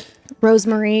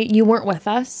 Rosemarie, you weren't with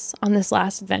us on this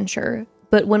last adventure,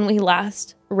 but when we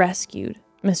last rescued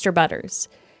Mr. Butters,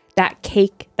 that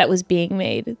cake that was being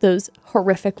made, those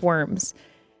horrific worms,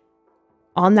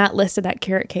 on that list of that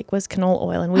carrot cake was canola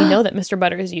oil. And we know that Mr.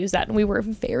 Butters used that, and we were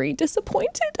very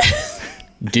disappointed.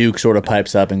 Duke sort of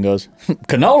pipes up and goes,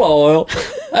 canola oil?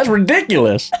 That's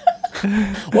ridiculous.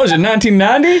 What is it,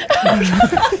 1990?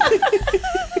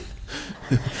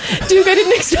 Duke, I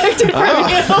didn't expect it from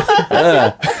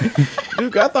you.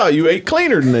 Duke, I thought you ate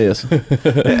cleaner than this.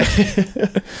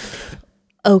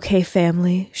 Okay,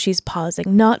 family, she's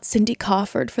pausing. Not Cindy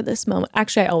Cawford for this moment.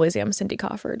 Actually, I always am Cindy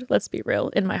Cawford. Let's be real,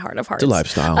 in my heart of hearts. It's a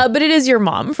lifestyle. But it is your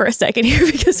mom for a second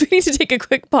here because we need to take a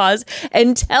quick pause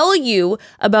and tell you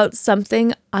about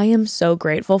something I am so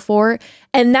grateful for.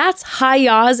 And that's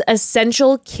Huzzah's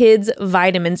Essential Kids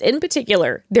Vitamins. In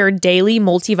particular, their daily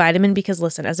multivitamin because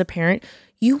listen, as a parent,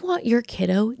 you want your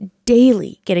kiddo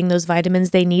daily getting those vitamins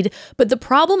they need. But the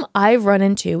problem I've run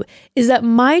into is that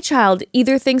my child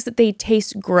either thinks that they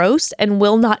taste gross and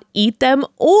will not eat them,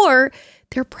 or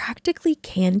they're practically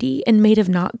candy and made of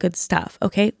not good stuff.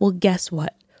 Okay, well, guess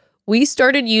what? We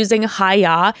started using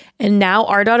Huzzah, and now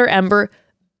our daughter Ember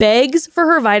begs for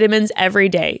her vitamins every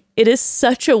day. It is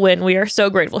such a win. We are so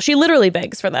grateful. She literally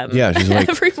begs for them. Yeah, she's like,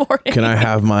 every morning. Can I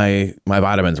have my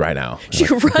vitamins right now? She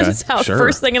runs out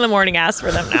first thing in the morning, asks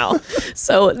for them now.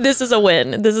 So this is a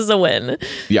win. This is a win.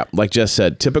 Yeah, like Jess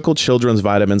said, typical children's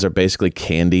vitamins are basically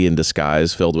candy in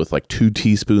disguise, filled with like 2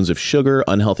 teaspoons of sugar,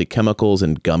 unhealthy chemicals,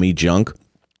 and gummy junk.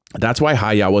 That's why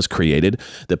Huzzah was created,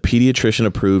 the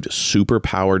pediatrician-approved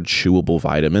super-powered chewable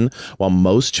vitamin. While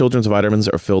most children's vitamins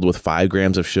are filled with 5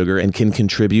 grams of sugar and can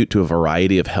contribute to a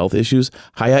variety of health issues,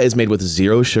 Huzzah is made with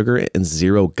 0 sugar and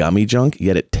 0 gummy junk,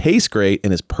 yet it tastes great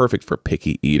and is perfect for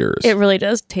picky eaters. It really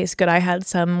does taste good. I had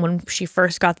some when she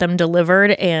first got them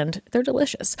delivered, and they're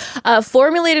delicious.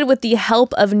 Formulated with the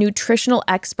help of nutritional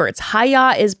experts,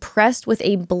 Huzzah is pressed with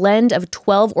a blend of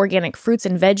 12 organic fruits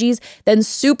and veggies, then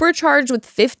supercharged with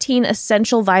 15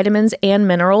 essential vitamins and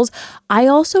minerals. I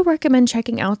also recommend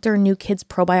checking out their new kids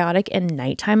probiotic and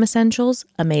nighttime essentials.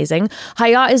 Amazing.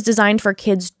 Huzzah is designed for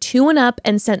kids 2 and up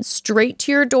and sent straight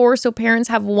to your door so parents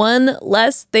have one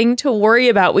less thing to worry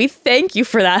about. We thank you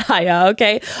for that, Huzzah,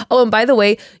 okay? Oh, and by the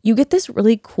way, you get this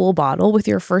really cool bottle with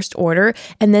your first order,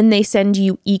 and then they send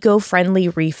you eco-friendly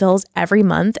refills every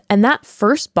month. And that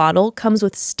first bottle comes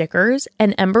with stickers,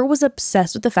 and Ember was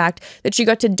obsessed with the fact that she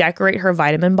got to decorate her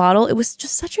vitamin bottle. It was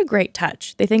just such a great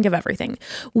touch. They think of everything.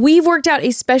 We've worked out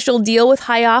a special deal with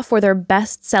Huzzah for their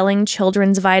best-selling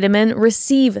children's vitamin.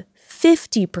 Receive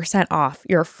 50% off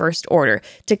your first order.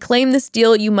 To claim this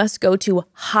deal, you must go to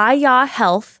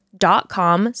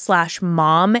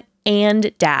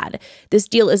HuzzahHealth.com/mom-and-dad. This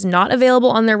deal is not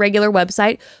available on their regular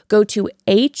website. Go to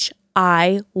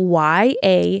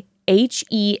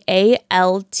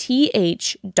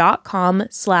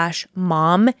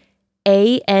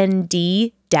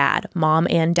HIYAHEalth.com/mom-and-dad, mom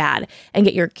and dad, and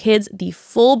get your kids the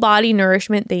full body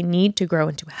nourishment they need to grow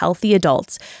into healthy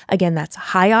adults. Again, that's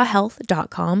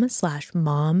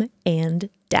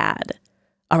HuzzahHealth.com/mom-and-dad.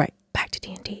 All right, back to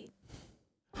D&D.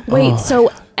 Wait, so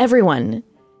everyone,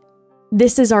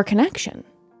 this is our connection.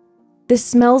 This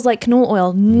smells like canola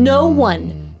oil. No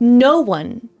one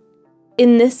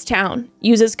in this town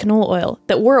uses canola oil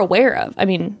that we're aware of. I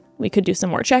mean, we could do some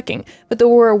more checking, but that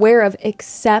we're aware of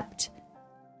except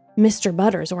Mr.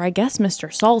 Butters, or I guess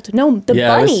Mr. Salt. No, the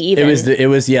bunny It was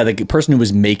the person who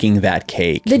was making that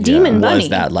cake. The demon bunny. Was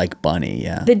that like bunny,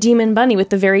 yeah. The demon bunny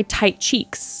with the very tight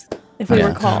cheeks, if we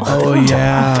recall. Oh,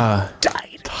 yeah.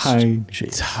 Tight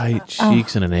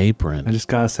cheeks and an apron. I just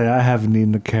gotta say, I haven't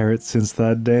eaten a carrot since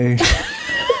that day.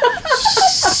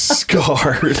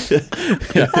 Scarred.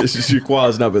 Je Quoi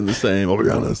has not been the same, I'll be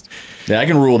honest. Yeah, I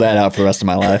can rule that out for the rest of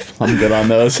my life. I'm good on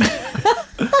those.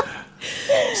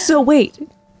 So wait,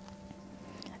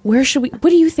 what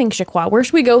do you think, Je Quoi? Where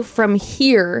should we go from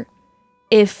here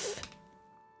if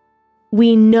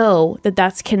we know that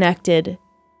that's connected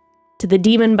to the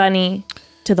demon bunny,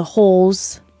 to the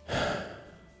holes?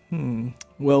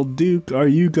 Well, Duke, are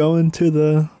you going to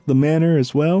the manor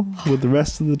as well with the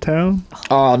rest of the town?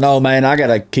 Oh no, man! I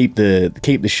gotta keep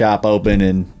the shop open,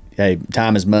 and hey,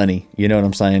 time is money. You know what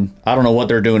I'm saying? I don't know what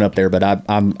they're doing up there, but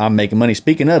I'm making money.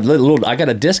 Speaking of, I got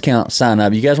a discount sign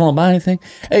up. You guys want to buy anything?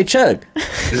 Hey, Chug.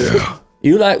 Yeah.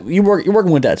 You're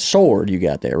working with that sword you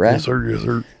got there, right? Yes, sir. Yes,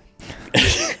 sir.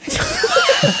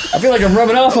 I feel like I'm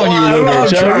rubbing off on you a little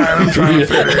bit, Chug. I'm trying to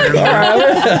fit it in.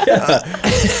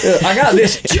 I got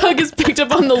this. Chug has picked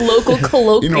up on the local You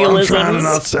colloquialisms. know, I'm trying to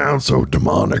not sound so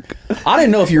demonic. I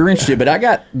didn't know if you were interested, but I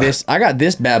got this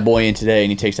bad boy in today,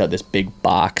 and he takes out this big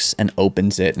box and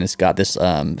opens it, and it's got this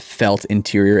felt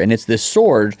interior, and it's this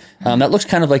sword that looks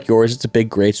kind of like yours. It's a big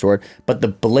great sword, but the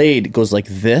blade goes like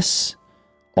this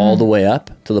all the way up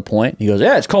to the point. He goes,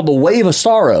 yeah, it's called the Wave of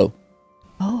Sorrow.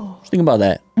 Oh. Just think about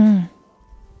that.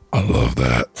 I love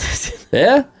that.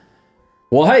 Yeah?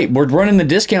 Well, hey, we're running the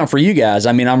discount for you guys.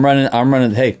 I mean, I'm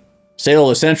running, hey, sale of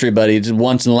the century, buddy. It's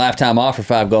once in a lifetime offer,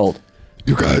 5 gold.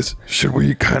 You guys, should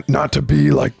we not to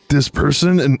be like this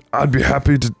person? And I'd be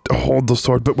happy to hold the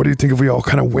sword. But what do you think if we all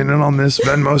kind of win in on this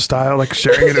Venmo style, like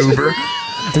sharing an Uber?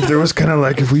 If there was kind of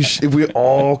like if we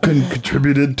all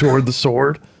contributed toward the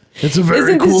sword. It's a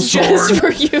very cool sword. Just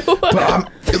for you? But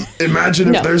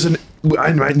imagine if there's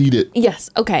I might need it. Yes.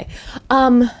 Okay.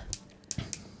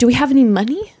 Do we have any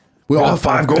money? We all have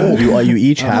 5 gold. You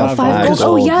each have 5 gold.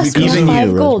 Oh yes, we have Even 5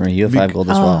 you, gold. Rosemary, you have 5 gold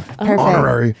as well. Perfect.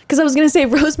 Honorary. Because I was gonna say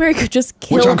Rosemary could just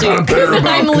kill Which I'm kind of Duke. bitter about.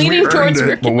 I'm 'Cause we leaning earned towards it,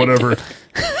 her. but whatever.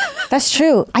 That's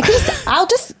true.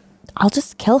 I'll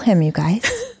just kill him, you guys.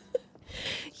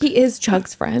 He is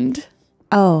Chug's friend.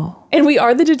 Oh. And we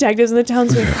are the detectives in the town,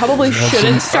 so we probably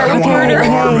shouldn't I start don't with want to murder.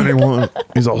 harm anyone.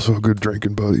 He's also a good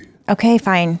drinking buddy. Okay,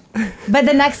 fine. But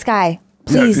the next guy,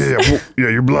 please. Yeah,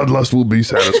 your bloodlust will be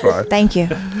satisfied. Thank you.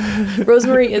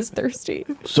 Rosemary is thirsty.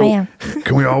 So, I am.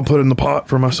 can we all put in the pot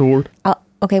for my sword?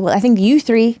 Okay, well, I think you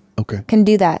 3 Okay. can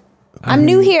do that. I'm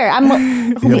new here. Oh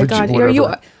my but god, you- are you,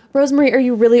 whatever. Rosemary? Are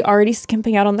you really already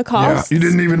skimping out on the Yeah, cost? you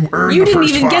didn't even earn You the didn't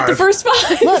first even get the 5. first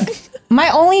 5. Look, my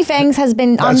OnlyFans has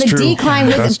been on That's the true. decline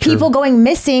with That's people true. going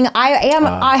missing.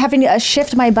 I having to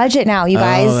shift my budget now, you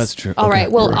guys. Oh, that's true. All Okay.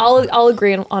 right. Well, I'll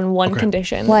agree on one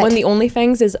condition. What? When the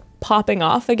OnlyFans is popping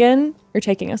off again, you're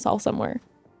taking us all somewhere.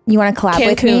 You want to collab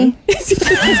with Cancun. me?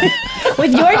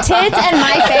 With your tits and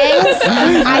my fangs?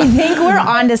 I think we're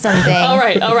onto something. All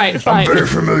right, I'm fine. very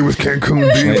familiar with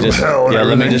Cancun being from hell and let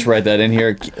me everything. just write that in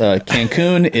here.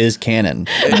 Cancun is canon.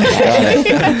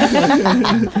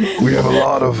 We have a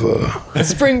lot of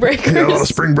Spring breakers. a lot of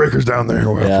spring breakers down there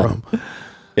where Yeah. I'm from.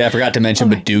 Yeah, I forgot to mention,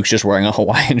 but Duke's just wearing a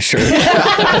Hawaiian shirt.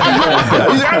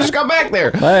 I just got back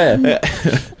there. Hey.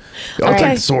 I'll right.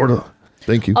 take the sword.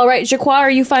 Thank you. All right, Je Quoi,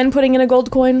 are you fine putting in a gold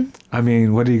coin? I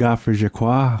mean, what do you got for Je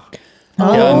Quoi?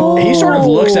 He sort of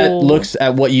looks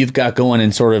at what you've got going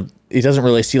and sort of he doesn't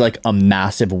really see like a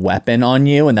massive weapon on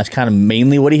you, and that's kind of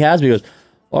mainly what he has. But he goes,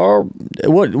 "Oh,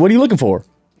 what are you looking for?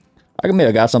 I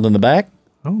got something in the back."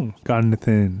 Oh, got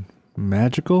anything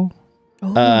magical?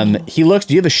 He looks.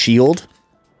 Do you have a shield?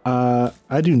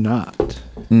 I do not.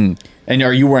 And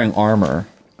are you wearing armor?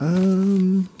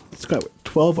 It's got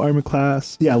 12 armor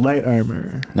class. Yeah, light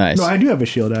armor. Nice. No, I do have a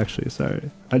shield actually. Sorry,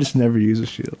 I just never use a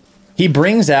shield. He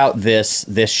brings out this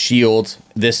shield,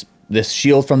 this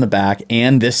shield from the back,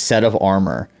 and this set of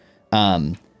armor.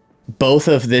 Both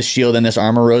of this shield and this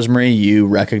armor, Rosemary, you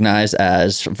recognize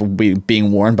as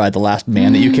being worn by the last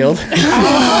man that you killed.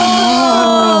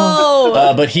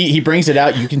 But he brings it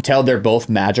out. You can tell they're both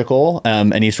magical.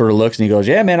 And he sort of looks and he goes,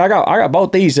 "Yeah, man, I got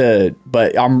both these.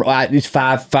 But it's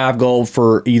five gold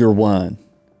for either one,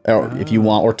 or if you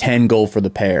want, or 10 gold for the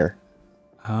pair."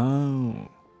 Oh,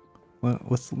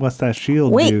 what's that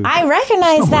shield Wait, do? I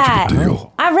recognize that.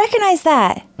 Deal. I recognize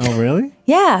that. Oh, really?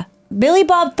 Yeah. Billy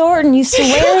Bob Thornton used to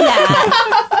wear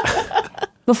that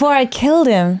before I killed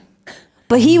him.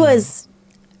 But he was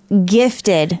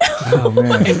gifted. Oh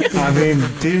man. I mean,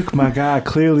 Duke, my guy,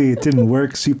 clearly it didn't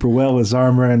work super well as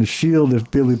armor and a shield if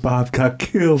Billy Bob got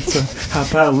killed. So how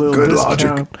about a little Good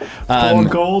discount? 4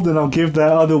 gold, and I'll give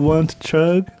that other one to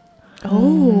Chug.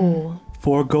 Oh.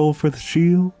 4 gold for the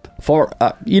shield.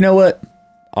 You know what?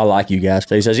 I like you guys.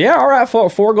 So he says, "Yeah, all right,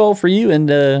 4 gold for you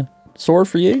and sword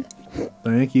for you."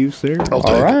 Thank you, sir. I'll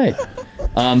take All right.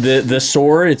 The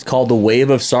sword, it's called the Wave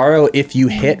of Sorrow. If you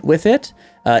hit with it,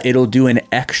 it'll do an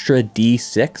extra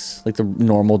D6, like the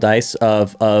normal dice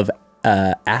of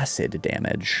acid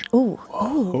damage. Ooh.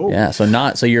 Yeah,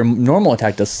 so your normal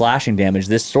attack does slashing damage.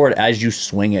 This sword, as you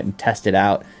swing it and test it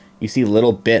out, you see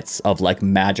little bits of like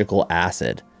magical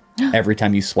acid every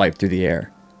time you swipe through the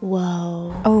air.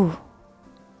 Whoa. Oh.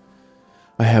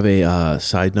 I have a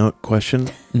side note question.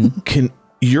 Can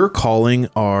your calling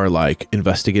are like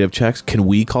investigative checks? Can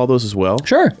we call those as well?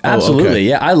 Sure, absolutely. okay.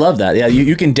 Yeah, I love that. Yeah,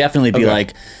 you can definitely be Okay.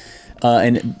 like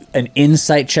an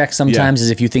insight check sometimes is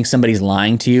if you think somebody's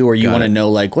lying to you or you Got want to it. know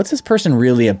like what's this person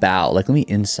really about. Like let me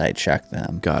insight check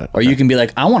them. Got it. Or you can be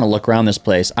like I want to look around this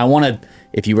place. I want to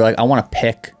if you were like I want to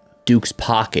pick Duke's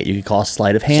pocket. You could call a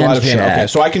sleight of hand Sleight of hand. check. Okay,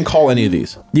 so I can call any of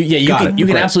these. You Got can it. you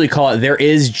can Great. absolutely call it. There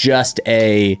is just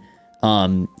a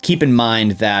keep in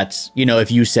mind that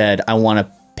if you said I want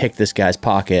to pick this guy's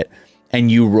pocket and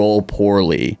you roll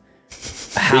poorly,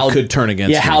 how It could turn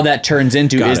against me. how that turns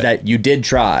into Got is it. that you did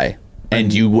try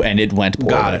and it went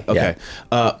poorly. Got it. Okay.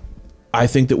 I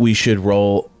think that we should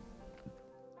roll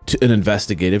an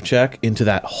investigative check into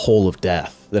that hole of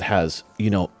death. that has,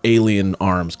 alien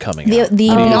arms coming The out? the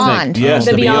What do you think? beyond. Yes,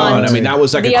 The the beyond. Beyond. I mean, that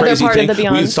was like The a other crazy part of thing. the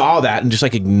Beyond. We saw that and just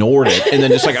like ignored it, and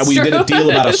then just like we did a deal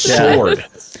about a sword.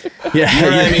 Yeah, You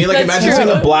know what I mean? Like That's imagine true.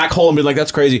 seeing a black hole and being like,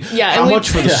 "That's crazy." Yeah, How and much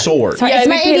for the sword? Sorry, Yeah, it's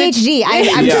we my paid ADHD.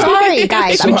 I'm Yeah. sorry,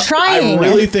 guys. I'm trying. I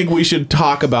really think we should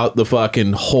talk about the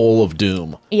fucking hole of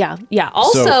doom. Yeah, yeah.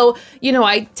 Also,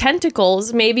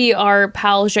 tentacles. Maybe our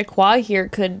pal Je Quoi here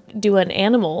could do an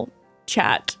animal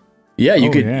chat. Yeah, you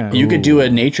Oh, could yeah. you could do a Ooh.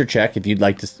 nature check if you'd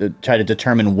like to try to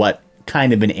determine what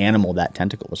kind of an animal that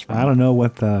tentacle was from. I don't know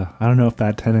if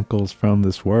that tentacle's from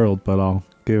this world, but I'll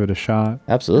give it a shot.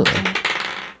 Absolutely.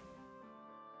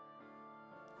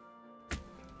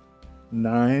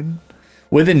 9.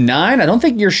 With a 9, I don't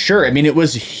think you're sure. I mean, it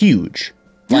was huge.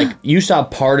 Like, you saw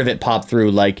part of it pop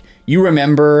through. Like, you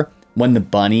remember when the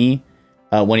bunny,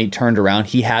 when he turned around,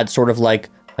 he had sort of like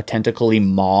a tentacly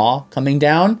maw coming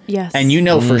down. Yes. And you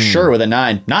know for sure with a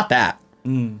 9, not that.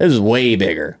 This is way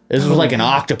bigger. This was like an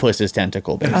octopus's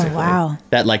tentacle, basically. Oh, wow.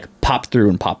 That like popped through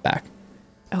and popped back.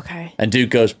 Okay. And Duke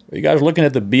goes, "Are you guys looking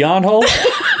at the beyond hole?"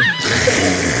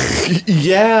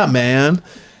 Yeah, man.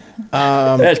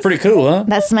 That's pretty cool, huh?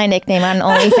 That's my nickname on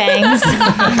OnlyFans.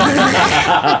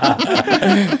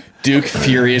 Duke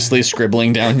furiously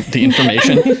scribbling down the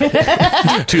information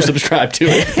to subscribe to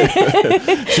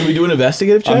it. Should we do an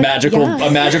investigative check? A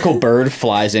magical bird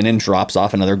flies in and drops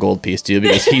off another gold piece to you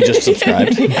because he just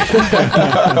subscribed. Oh,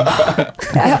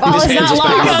 it's not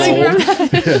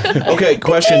lost. Okay,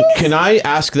 question. Can I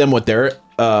ask them what their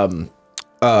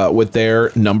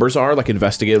numbers are? Like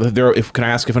investigate. Can I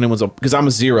ask if anyone's because I'm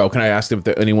a 0. Can I ask if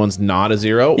anyone's not a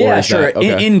 0? Yeah, or is sure. that-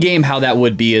 okay. In game, how that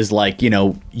would be is like,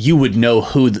 you would know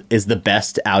who is the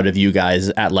best out of you guys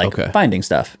at like finding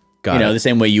stuff. Got it. The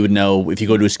same way you would know if you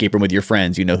go to escape room with your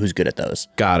friends, you know who's good at those.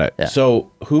 Got it. Yeah.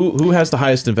 So who has the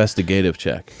highest investigative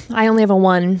check? I only have a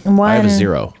 1. I have a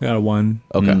 0. Got a 1.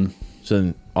 Okay. So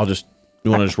then I'll just. You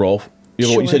want to just roll?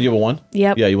 You said you have a 1?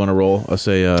 Yep. Yeah, you want to roll? I'll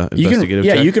say You investigative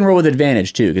can, check? you can roll with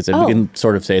advantage too, because we can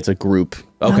sort of say it's a group.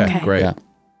 Okay, great. Yeah.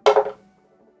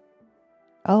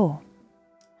 Oh.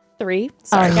 3.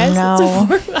 Sorry, Oh, guys. no.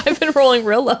 It's a 4. I've been rolling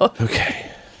real low. Okay.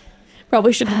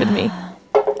 Probably shouldn't have been me.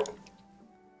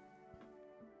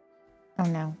 Oh,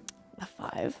 no. A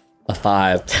 5. A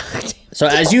 5. So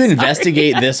as you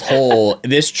investigate this hole,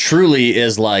 this truly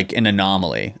is like an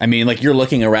anomaly. I mean, like you're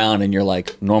looking around and you're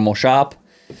like, normal shop,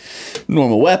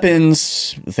 normal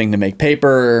weapons, the thing to make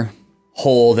paper,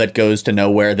 hole that goes to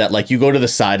nowhere, that like you go to the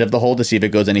side of the hole to see if it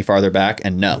goes any farther back,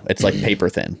 and no, it's like paper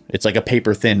thin. It's like a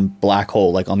paper thin black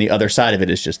hole. Like on the other side of it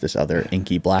is just this other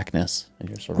inky blackness. And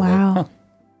you're sort of Wow. like,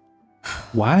 huh.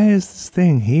 Why is this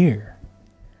thing here?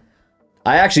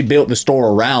 I actually built the store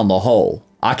around the hole.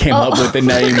 I came up with the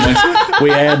name when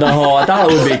we had the hole. I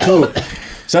thought it would be cool.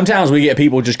 Sometimes we get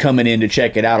people just coming in to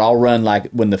check it out. I'll run like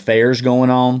when the fair's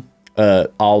going on.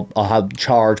 I'll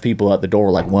charge people at the door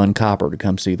like 1 copper to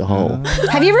come see the hole.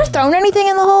 Have you ever thrown anything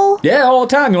in the hole? Yeah, all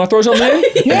the time. You want to throw something in?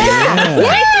 Yeah.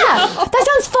 That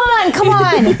sounds fun. Come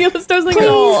on. Let's throw something in the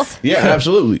hole. Please. Yeah,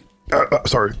 absolutely.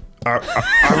 Sorry. I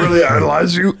really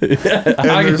idolize you.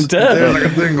 I can tell. There's like a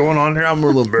thing going on here. I'm a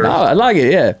little embarrassed. I like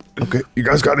it, yeah. Okay, you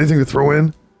guys got anything to throw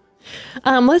in?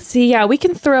 Let's see. Yeah, we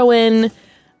can throw in.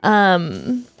 What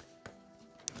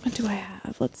do I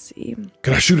have? Let's see.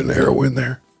 Can I shoot an arrow in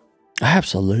there?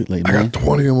 Absolutely, I man. got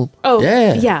 20 of them. Oh,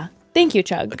 Yeah. yeah. Thank you,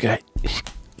 Chug. Okay.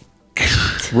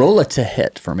 Roll it to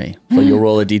hit for me. So you'll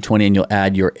roll a d20 and you'll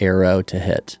add your arrow to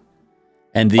hit.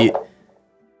 And the...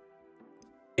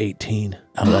 18.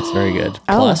 Oh, that's very good.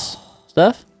 Plus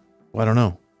stuff? Well, I don't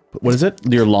know. What is it?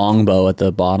 Your longbow at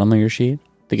the bottom of your sheet.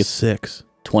 I think it's 6.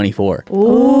 24.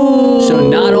 Ooh. So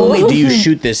not only do you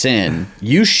shoot this in,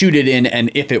 you shoot it in, and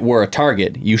if it were a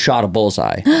target, you shot a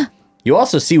bullseye. You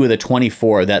also see with a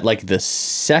 24 that like the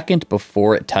second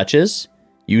before it touches,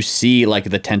 you see like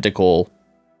the tentacle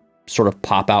sort of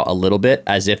pop out a little bit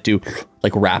as if to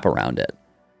like wrap around it.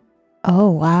 Oh,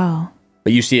 wow.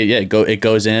 But you see it, yeah, it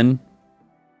goes in.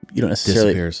 You don't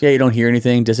necessarily, Disappears. yeah, you don't hear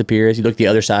anything, disappears. You look the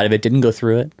other side of it, didn't go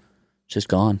through it. It's just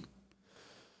gone.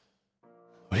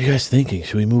 What are you guys thinking?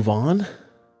 Should we move on?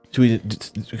 Should we?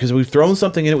 Because we've thrown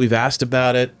something in it. We've asked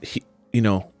about it.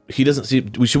 He doesn't see.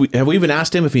 Have we even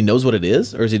asked him if he knows what it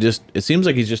is, or is he just? It seems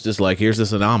like he's just like, here's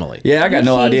this anomaly. Yeah, I got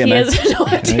no idea, He man. has no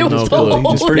idea No what the clue.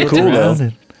 hole It's pretty is. cool, though. Around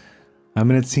it. I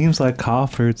mean, it seems like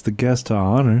Cawford's the guest to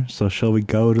honor, so shall we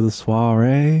go to the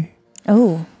soiree?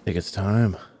 Oh. I think it's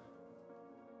time.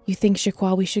 You think, Je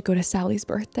Quoi, we should go to Sally's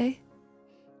birthday?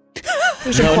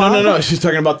 No. She's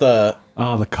talking about the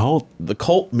Oh, the cult.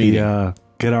 cult meeting. The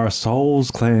get our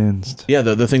souls cleansed. Yeah,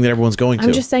 the thing that everyone's going to.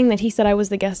 I'm just saying that he said I was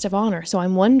the guest of honor. So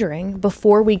I'm wondering,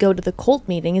 before we go to the cult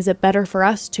meeting, is it better for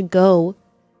us to go?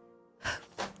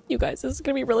 You guys, this is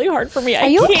going to be really hard for me. Are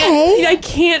you okay? I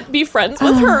can't be friends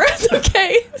with her. It's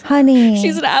okay. Honey.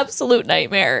 She's an absolute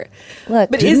nightmare.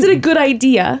 Look. But is it a good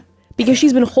idea? Because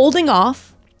she's been holding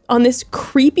off on this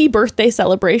creepy birthday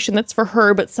celebration that's for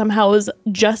her, but somehow is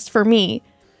just for me.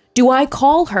 Do I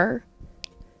call her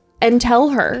and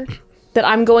tell her that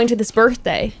I'm going to this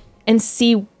birthday and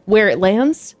see where it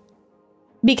lands?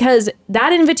 Because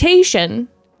that invitation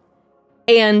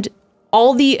and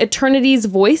all the Eternity's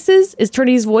voices, is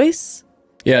Eternity's voice?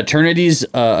 Yeah, Eternity's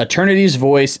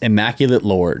voice, Immaculate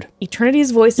Lord.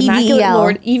 Eternity's voice, Immaculate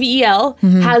Lord, EVEL,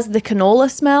 has the canola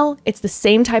smell. It's the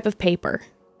same type of paper.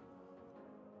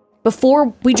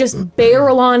 Before we just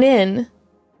barrel on in,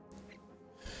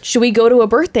 should we go to a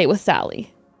birthday with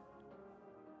Sally?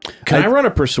 Can I run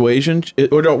a persuasion?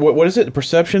 Or no, what is it?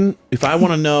 Perception? If I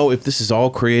want to know if this is all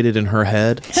created in her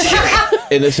head.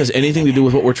 And this has anything to do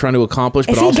with what we're trying to accomplish,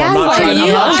 but also I'm not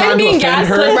trying to offend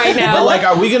her right now. But like,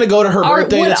 are we going to go to her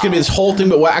birthday? And it's going to be this whole thing.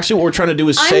 But actually, what we're trying to do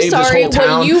is save this whole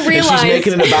town. You and she's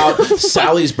making it about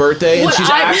Sally's birthday, and she's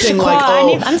acting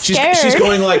like, I'm she's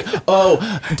going like, oh,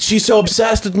 she's so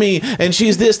obsessed with me, and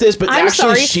she's this. But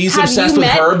actually, she's obsessed with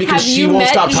her because she won't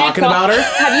stop talking about her.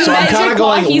 Have you so met I'm kind of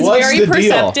going, He's what's very the deal?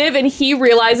 perceptive, and he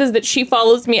realizes that she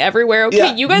follows me everywhere. Okay,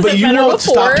 Yeah, you guys but have you met her won't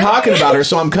before. stop talking about her,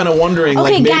 so I'm kind of wondering,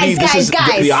 like, maybe this is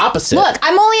the opposite. Look,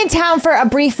 I'm only in town for a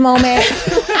brief moment.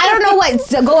 I don't know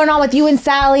what's going on with you and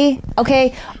Sally,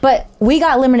 okay? But we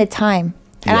got limited time.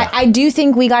 And I do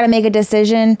think we got to make a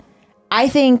decision. I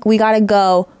think we got to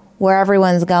go where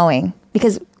everyone's going.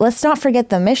 Because let's not forget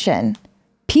the mission.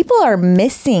 People are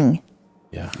missing.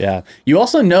 Yeah. You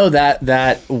also know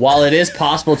that while it is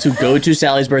possible to go to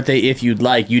Sally's birthday if you'd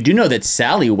like, you do know that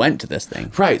Sally went to this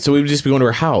thing. Right. So we would just be going to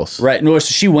her house. Right. No, so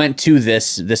she went to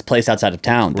this place outside of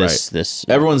town. This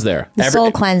everyone's there. Soul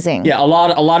cleansing. Yeah, a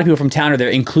lot of people from town are there,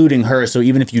 including her. So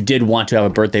even if you did want to have a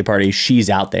birthday party, she's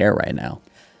out there right now.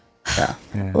 Yeah.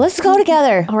 Let's go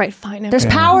together. All right, fine. There's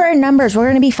power in numbers. We're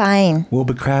going to be fine. We'll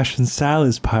be crashing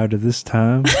Sally's party this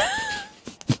time.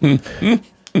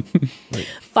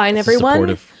 Fine,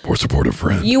 everyone. More supportive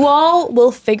friend. You all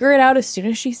will figure it out as soon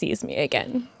as she sees me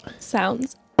again.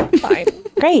 Sounds fine.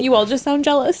 Great. You all just sound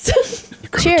jealous. You're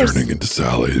kind Cheers. of turning into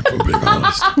Sally, if I'm being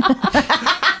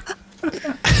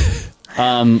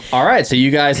honest. All right, so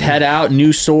you guys head out.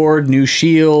 New sword, new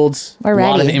shields. We're a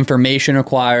lot of ready. information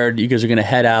acquired. You guys are going to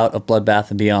head out of Bloodbath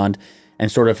and Beyond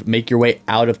and sort of make your way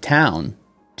out of town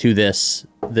to this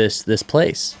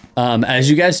place. As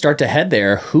you guys start to head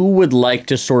there, who would like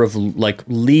to sort of like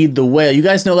lead the way? You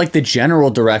guys know like the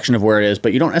general direction of where it is,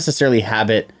 but you don't necessarily have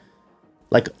it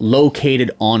like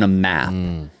located on a map.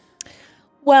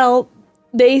 Well,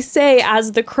 they say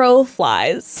as the crow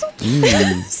flies.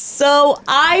 So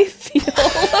I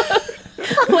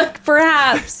feel like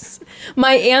perhaps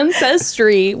my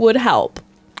ancestry would help.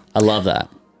 I love that.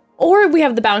 Or we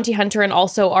have the bounty hunter and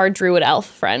also our druid elf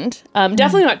friend.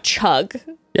 Definitely not Chug.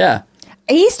 Yeah.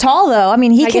 He's tall, though. I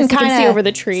mean, he I can guess he kind of see over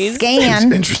the trees. scan.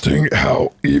 It's interesting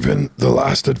how even the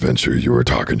last adventure you were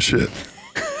talking shit.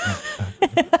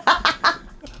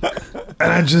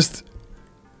 And I just,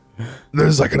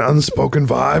 there's like an unspoken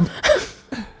vibe.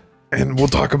 And we'll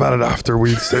talk about it after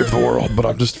we save the world, but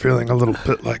I'm just feeling a little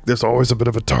bit like there's always a bit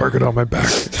of a target on my back.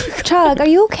 Chug, are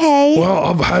you okay? Well,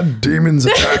 I've had demons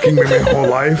attacking me my whole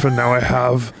life, and now I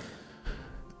have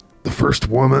the first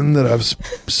woman that I've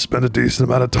spent a decent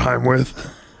amount of time with.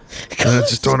 And I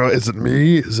just don't know, is it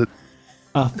me? Is it...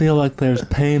 I feel like there's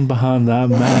pain behind that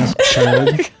mask,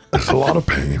 Chug. There's a lot of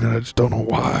pain, and I just don't know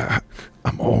why.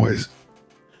 I'm always...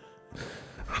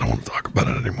 I don't want to talk about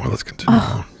it anymore. Let's continue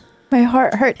on. My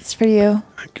heart hurts for you.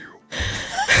 Thank you.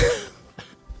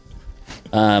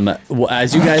 Well,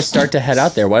 as you guys start to head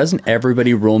out there, why doesn't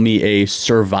everybody roll me a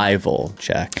survival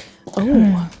check?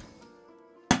 Oh.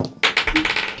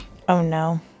 Oh,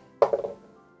 no.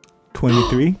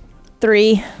 23.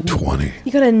 3. 20.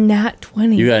 You got a nat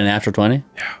 20. You got a natural 20?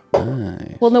 Yeah.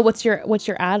 Nice. Well, no, what's your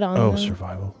add-on? Oh, though?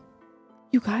 survival.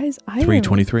 You guys, I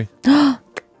 323.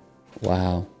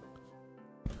 Wow.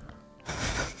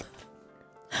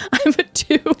 I'm a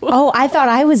 2. Oh, I thought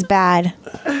I was bad.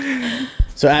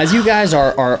 So as you guys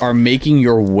are making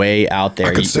your way out there,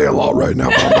 I could say a lot right now,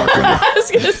 but I'm not gonna. I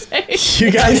was going to say.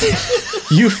 you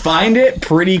guys, you find it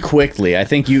pretty quickly. I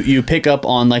think you pick up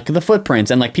on like the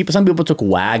footprints and like some people took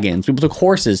wagons, people took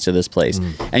horses to this place,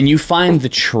 and you find the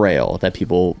trail that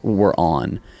people were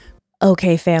on.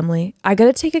 Okay, family, I got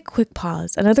to take a quick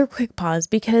pause, another quick pause,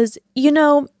 because,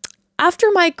 After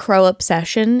my crow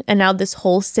obsession and now this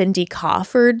whole Cindy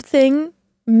Cawford thing,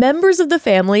 members of the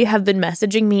family have been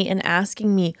messaging me and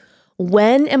asking me,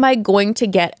 when am I going to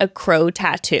get a crow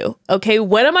tattoo? Okay,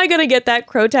 when am I going to get that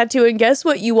crow tattoo? And guess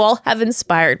what? You all have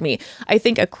inspired me. I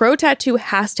think a crow tattoo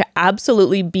has to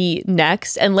absolutely be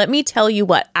next. And let me tell you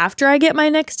what, after I get my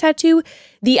next tattoo,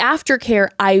 the aftercare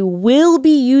I will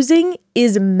be using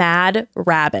is Mad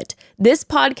Rabbit. This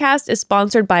podcast is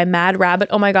sponsored by Mad Rabbit.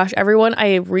 Oh my gosh, everyone,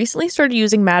 I recently started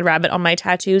using Mad Rabbit on my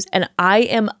tattoos and I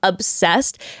am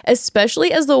obsessed,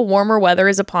 especially as the warmer weather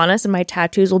is upon us and my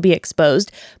tattoos will be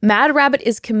exposed. Mad Rabbit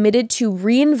is committed to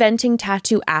reinventing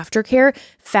tattoo aftercare.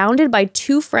 Founded by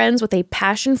two friends with a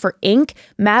passion for ink,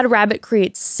 Mad Rabbit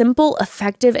creates simple,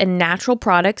 effective, and natural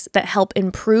products that help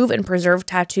improve and preserve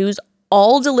tattoos,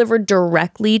 all delivered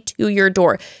directly to your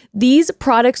door. These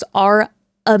products are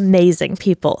amazing,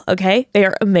 people, okay? They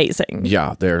are amazing.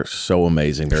 Yeah, they're so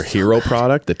amazing. Their hero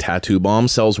product, the Tattoo Bomb,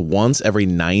 sells once every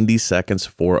 90 seconds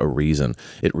for a reason.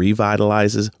 It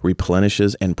revitalizes,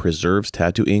 replenishes, and preserves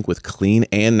tattoo ink with clean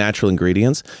and natural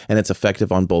ingredients, and it's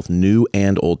effective on both new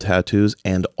and old tattoos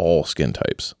and all skin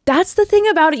types. That's the thing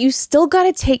about it. You still got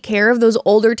to take care of those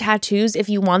older tattoos if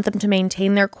you want them to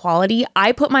maintain their quality.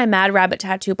 I put my Mad Rabbit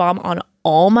Tattoo Bomb on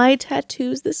all my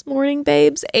tattoos this morning,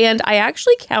 babes, and I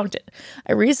actually counted.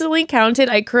 I recently counted.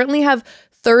 I currently have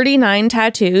 39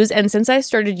 tattoos, and since I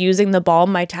started using the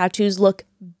balm, my tattoos look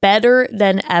better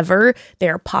than ever.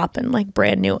 They're popping like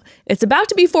brand new. It's about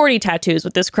to be 40 tattoos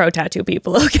with this crow tattoo,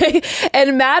 people, okay?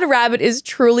 And Mad Rabbit is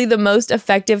truly the most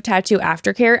effective tattoo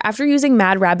aftercare. After using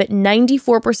Mad Rabbit,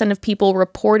 94% of people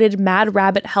reported Mad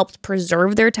Rabbit helped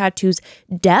preserve their tattoos'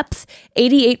 depth,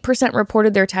 88%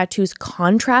 reported their tattoos'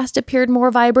 contrast appeared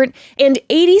more vibrant, and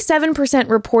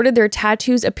 87% reported their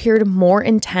tattoos appeared more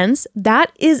intense.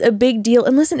 That is a big deal.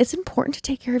 And listen, it's important to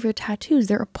take care of your tattoos.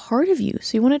 They're a part of you,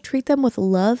 so you want to treat them with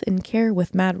love and care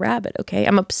with Mad Rabbit, okay?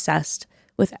 I'm obsessed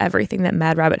with everything that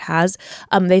Mad Rabbit has.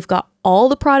 They've got all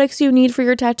the products you need for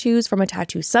your tattoos, from a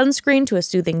tattoo sunscreen to a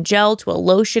soothing gel to a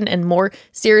lotion and more.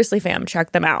 Seriously, fam,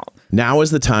 check them out. Now is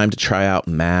the time to try out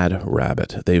Mad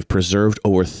Rabbit. They've preserved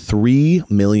over 3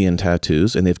 million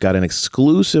tattoos, and they've got an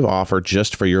exclusive offer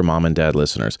just for your mom and dad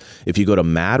listeners. If you go to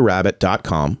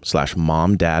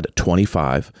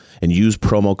madrabbit.com/momdad25 and use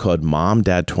promo code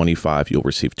MOMDAD25, you'll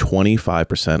receive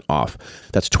 25% off.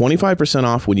 That's 25%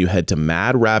 off when you head to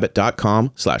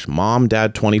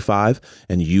madrabbit.com/momdad25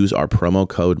 and use our promo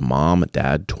code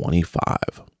MOMDAD25.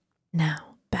 Now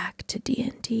back to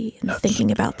D&D and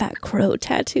thinking about that crow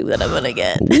tattoo that I'm gonna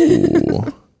get.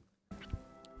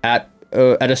 At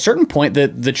a certain point,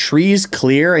 the trees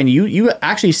clear and you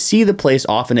actually see the place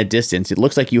off in a distance. It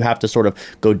looks like you have to sort of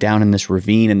go down in this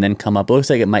ravine and then come up. It looks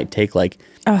like it might take like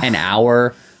an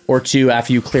hour or two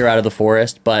after you clear out of the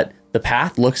forest, but the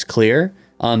path looks clear.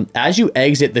 As you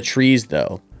exit the trees,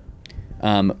 though,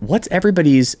 what's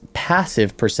everybody's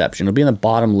passive perception? It'll be in the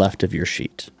bottom left of your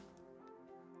sheet.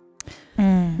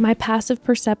 My passive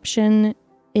perception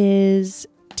is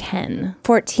 10.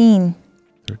 14.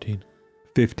 13.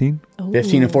 15.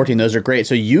 15 and 14, those are great.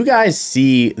 So you guys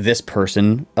see this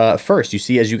person first. You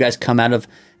see, as you guys come out of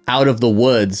the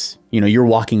woods, you know, you're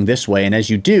walking this way, and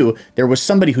as you do, there was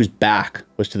somebody whose back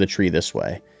was to the tree this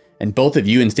way. And both of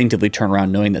you instinctively turn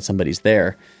around knowing that somebody's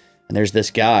there. And there's this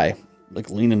guy, like,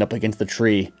 leaning up against the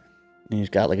tree, and he's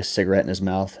got like a cigarette in his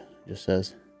mouth. He just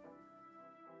says,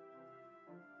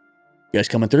 "You guys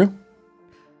coming through?"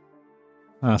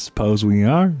 I suppose we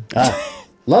are.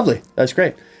 Lovely. That's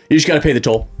great. You just got to pay the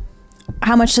toll.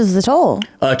 How much is the toll?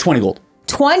 20 gold.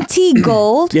 20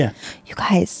 gold? Yeah. You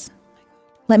guys,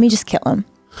 let me just kill him.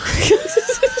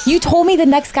 You told me the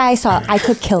next guy I saw, I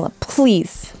could kill him.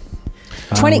 Please.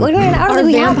 20. Wait, Our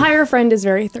vampire friend is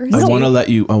very thirsty. I want to let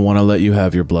you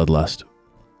have your bloodlust.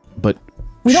 But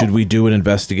should we do an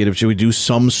investigative? Should we do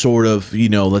some sort of,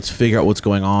 let's figure out what's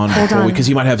going on because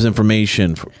he might have some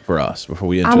information for us before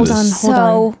we enter this Hold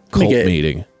on. cult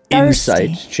meeting.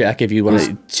 Insight check if you want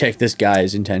to check this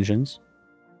guy's intentions.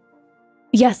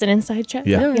 Yes, an inside check.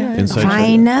 Yeah. Inside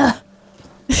Fine. check.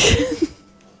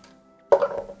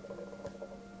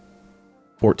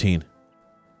 14.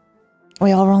 Are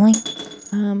we all rolling?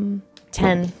 10.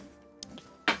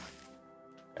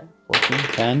 14,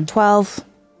 10, 12.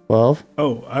 12.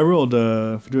 Oh, I rolled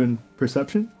for doing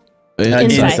perception.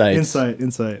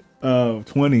 Insight. Oh,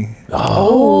 20.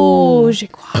 Oh, Je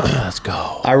Quoi. Let's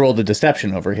go. I rolled a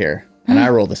deception over here, and I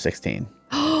rolled a 16.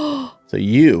 So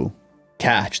you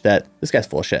catch that this guy's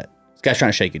full of shit. This guy's trying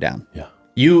to shake you down. Yeah.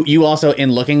 You also,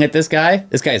 in looking at this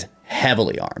guy's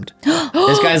heavily armed.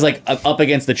 This guy's like up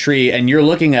against the tree, and you're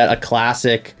looking at a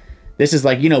classic This is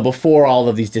like, you know, before all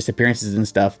of these disappearances and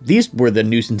stuff, these were the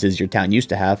nuisances your town used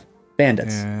to have.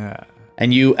 Bandits. Yeah.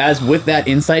 And you, as with that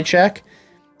insight check,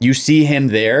 you see him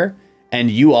there, and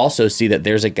you also see that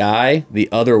there's a guy the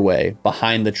other way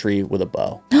behind the tree with a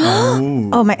bow.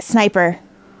 Oh, my sniper.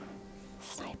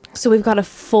 So we've got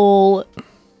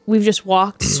we've just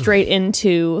walked straight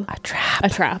into a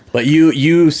trap. But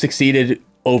you succeeded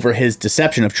over his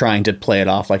deception of trying to play it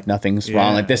off like nothing's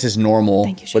wrong. Like this is normal.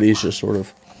 Thank you, but he's just sort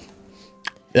of,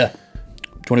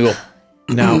 20 gold.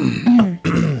 Now,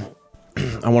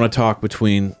 I want to talk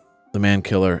between the man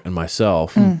killer and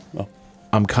myself.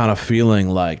 I'm kind of feeling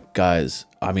like, guys,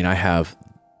 I mean, I have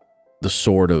the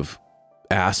sword of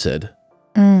acid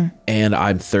and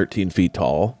I'm 13 feet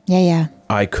tall. Yeah.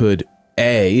 I could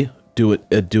do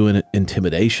an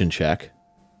intimidation check,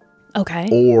 Okay.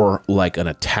 or like an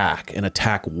attack, and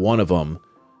attack one of them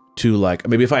to like,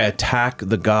 maybe if I attack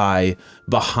the guy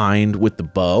behind with the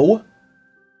bow,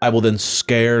 I will then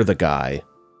scare the guy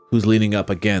who's leaning up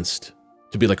against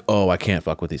to be like, oh, I can't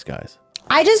fuck with these guys.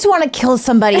 I just want to kill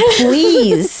somebody,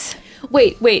 please.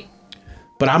 Wait.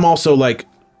 But I'm also like,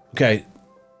 okay,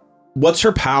 what's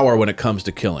her power when it comes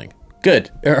to killing?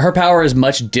 Good. Her power is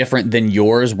much different than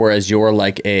yours, whereas you're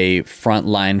like a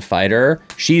frontline fighter.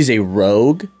 She's a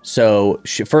rogue. So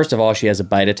first of all, she has a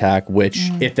bite attack, which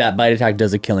if that bite attack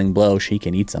does a killing blow, she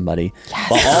can eat somebody. Yes.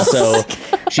 But also,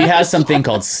 she has something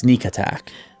called sneak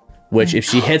attack, which if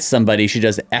she hits somebody, she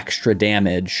does extra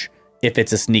damage if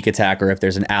it's a sneak attack or if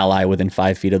there's an ally within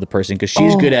 5 feet of the person. Because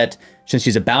she's good at, since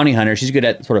she's a bounty hunter, she's good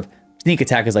at sort of sneak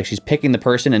attack is like she's picking the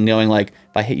person and knowing like,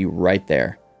 if I hit you right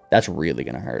there, that's really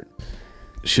going to hurt.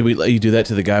 Should we let you do that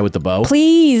to the guy with the bow?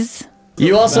 Please.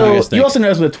 You also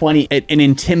notice with 20, an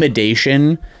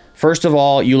intimidation. First of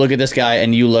all, you look at this guy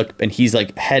and you look, and he's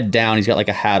like head down. He's got like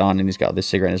a hat on and he's got this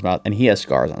cigarette in his mouth and he has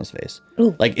scars on his face.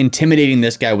 Ooh. Like intimidating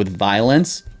this guy with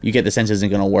violence, you get the sense isn't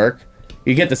going to work.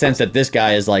 You get the sense that this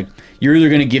guy is like, you're either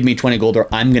going to give me 20 gold or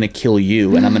I'm going to kill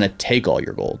you and I'm going to take all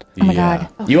your gold. Oh my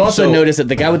God. Okay. You also notice that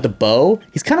the guy with the bow,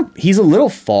 he's a little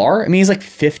far. I mean, he's like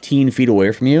 15 feet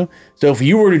away from you. So if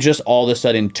you were to just all of a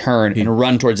sudden turn and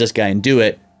run towards this guy and do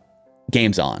it,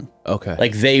 game's on. Okay.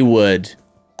 Like they would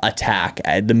attack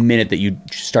at the minute that you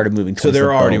started moving towards so they're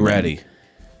the already bow. ready.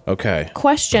 Okay.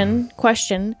 Question.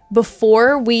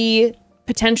 Before we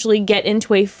potentially get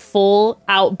into a full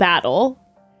out battle,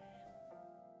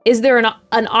 is there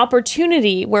an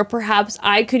opportunity where perhaps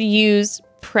I could use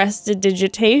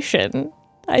prestidigitation?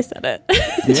 I said it.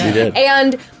 Yeah. You did.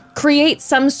 And create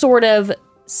some sort of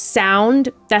sound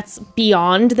that's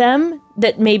beyond them,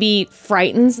 that maybe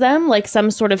frightens them, like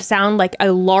some sort of sound like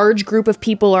a large group of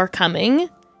people are coming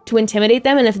to intimidate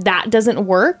them. And if that doesn't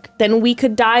work, then we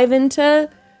could dive into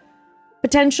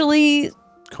potentially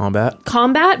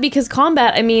combat, because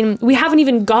combat, I mean, we haven't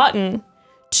even gotten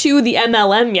to the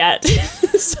MLM yet.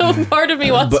 So part of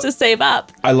me wants to save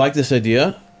up. I like this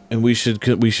idea, and we should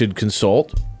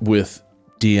consult with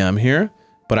DM here.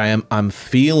 But I'm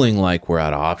feeling like we're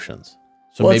out of options.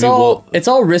 So well, maybe it's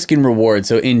all risk and reward.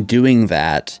 So in doing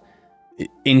that,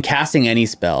 in casting any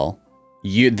spell,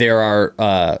 there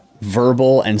are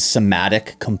verbal and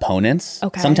somatic components.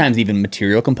 Okay. Sometimes even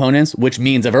material components, which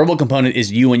means a verbal component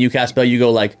is you when you cast spell, you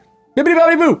go like bibbidi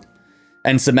bobbidi boo,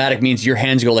 and somatic means your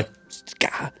hands go like.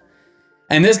 Ska.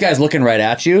 And this guy's looking right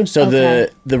at you. So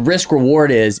the risk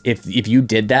reward is if you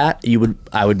did that,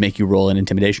 I would make you roll an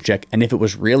intimidation check. And if it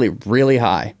was really, really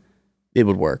high, it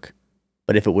would work.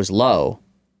 But if it was low,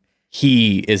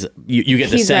 you get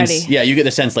the sense. Ready. Yeah, you get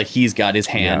the sense like he's got his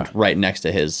hand right next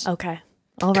to his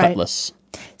cutlass.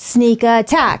 Sneak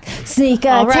attack. Sneak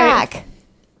attack.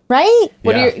 Right?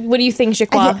 What do you think, Je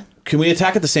Quoi? Can we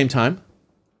attack at the same time?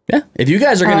 Yeah. If you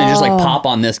guys are gonna just like pop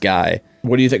on this guy.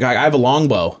 What do you think? I have a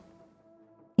longbow.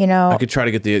 You know, I could try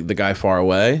to get the guy far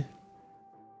away.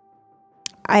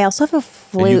 I also have a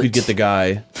flute. And you could get the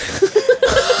guy.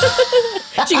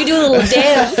 She could do a little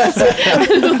dance.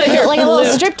 like a little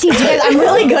striptease. You guys, I'm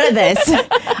really good at this.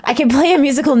 I can play a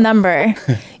musical number.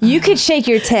 You could shake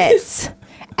your tits.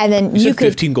 And then you could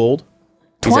 15 gold?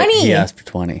 20. He asked for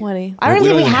 20. I don't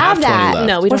think we have that.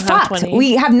 No, we don't have 20.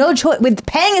 We have no choice. With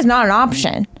paying is not an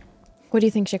option. What do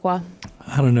you think, Je Quoi?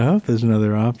 I don't know if there's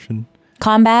another option.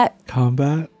 Combat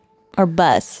or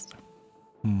bust.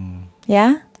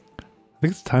 Yeah? I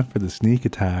think it's time for the sneak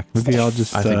attack. Maybe I'll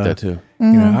just I think that too.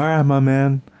 You know, all right, my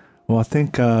man. Well, I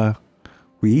think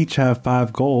we each have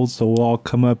 5 gold, so we'll all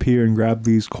come up here and grab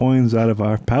these coins out of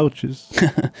our pouches.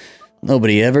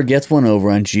 Nobody ever gets one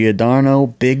over on Giordano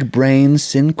Big Brain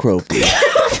Syncropy.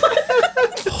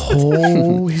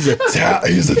 Oh, he's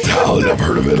Italian. I've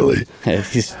heard of Italy.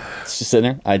 It's just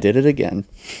sitting there. I did it again.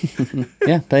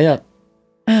 Yeah, pay up.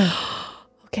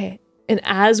 Okay. And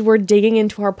as we're digging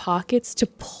into our pockets to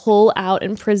pull out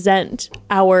and present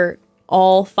our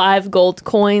all 5 gold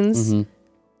coins,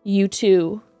 you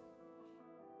two.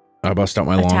 I bust out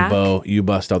my longbow. You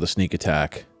bust out the sneak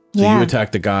attack. So you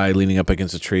attack the guy leaning up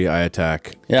against a tree. I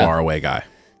attack far away guy.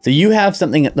 So you have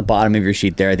something at the bottom of your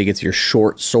sheet there. I think it's your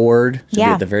short sword. Should be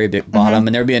at the very bottom.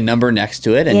 And there'll be a number next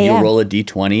to it. And you'll roll a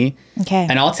d20. Okay.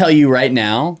 And I'll tell you right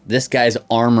now, this guy's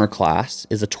armor class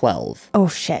is a 12. Oh,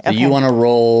 shit. So Okay. you want to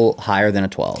roll higher than a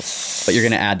 12. But you're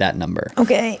going to add that number.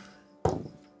 Okay.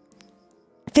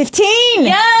 15.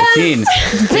 Yes! 15.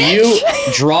 So you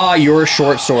draw your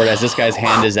short sword as this guy's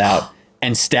hand is out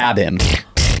and stab him.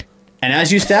 And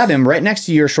as you stab him, right next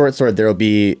to your short sword, there will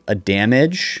be a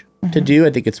damage to do.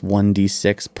 I think it's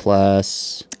 1d6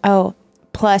 plus... Oh,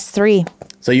 plus 3.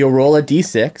 So you'll roll a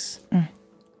d6.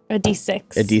 A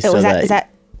d6. A d6. So is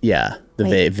that yeah,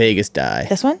 the Vegas die.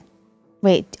 this one?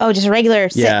 Wait. Oh, just a regular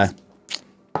 6. Yeah.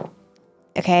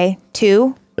 Okay.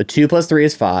 2. The 2 plus 3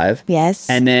 is 5. Yes.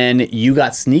 And then you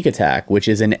got sneak attack, which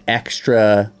is an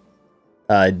extra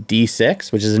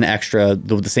d6, which is an extra,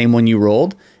 the same one you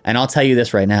rolled. And I'll tell you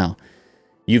this right now.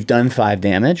 You've done 5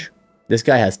 damage. This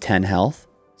guy has 10 health.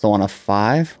 So on a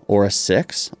 5 or a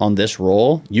 6 on this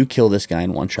roll, you kill this guy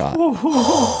in one shot.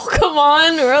 Oh, come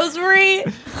on, Rosemarie.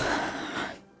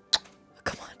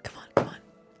 Come on.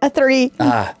 a 3.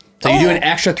 So you do an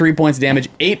extra 3 points of damage,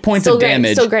 8 points Still of great,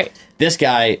 damage. still great. This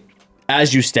guy,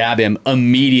 as you stab him,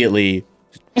 immediately...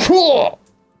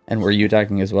 And were you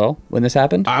attacking as well when this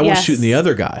happened? I was shooting the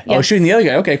other guy. Oh, shooting the other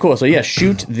guy. Okay, cool. So yeah,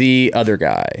 shoot the other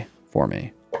guy for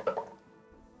me.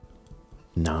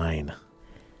 9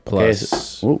 Okay,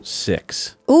 plus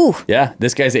 6. Ooh. Yeah,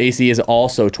 this guy's AC is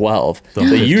also 12. So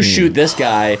 15. you shoot this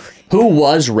guy who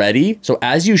was ready. So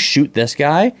as you shoot this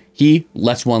guy, he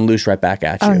lets one loose right back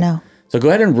at you. Oh, no. So go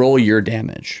ahead and roll your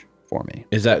damage for me.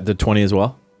 Is that the 20 as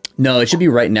well? No, it should be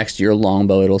right next to your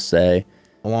longbow. It'll say.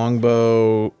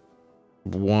 Longbow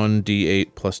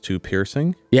 1d8 plus 2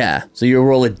 piercing. Yeah, so you'll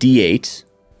roll a d8,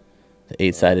 the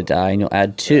 8-sided die, and you'll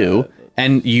add 2.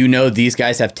 And you know these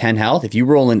guys have 10 health. If you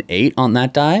roll an 8 on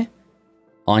that die,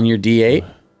 on your d8,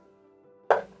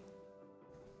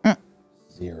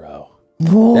 0.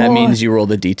 that means you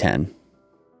rolled a d10.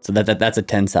 So that's a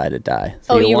 10-sided die.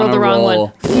 So Oh, you rolled the wrong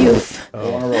one.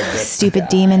 Stupid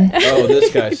demon. Oh,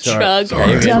 this guy. Sorry.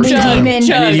 Chug. Dummy demon.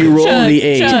 And if you roll the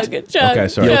 8, Chug. Okay,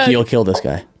 sorry. you'll kill this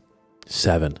guy.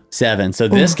 7. 7. So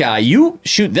this guy, you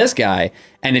shoot this guy,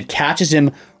 and it catches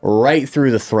him right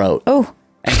through the throat. Oh.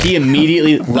 And he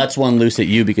immediately lets one loose at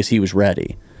you because he was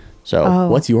ready. So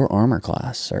what's your armor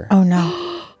class, sir? Oh,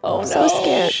 no. Oh, So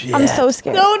scared. I'm so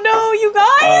scared. No, you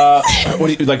guys. What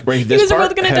do you like? Right, this guys are part?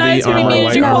 both gonna Heavy die, so we armor, need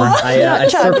light you armor. all. I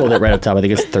circled it right up top. I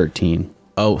think it's 13.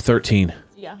 Oh, 13.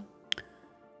 Yeah.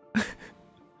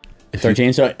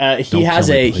 13. So he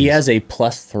has a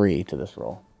plus 3 to this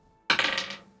roll.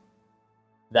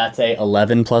 That's a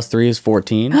 11 plus 3 is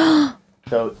 14.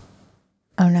 So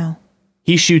Oh, no.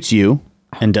 he shoots you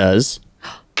and does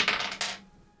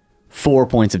 4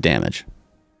 points of damage.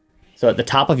 So at the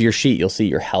top of your sheet, you'll see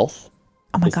your health.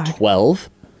 Oh, my is God. 12.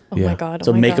 Oh my god.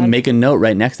 So make a note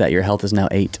right next to that. Your health is now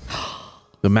 8.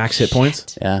 The max hit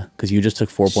points? Yeah, because you just took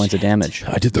 4 points of damage.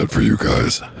 I did that for you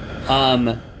guys.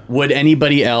 Would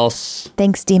anybody else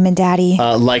Thanks, demon daddy.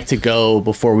 like to go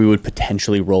before we would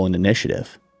potentially roll an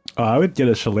initiative? Oh, I would get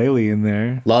a shillelagh in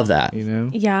there. Love that. You know.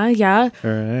 Yeah. All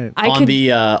right.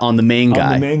 On the main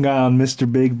guy. I'm the main guy on Mr.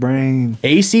 Big Brain.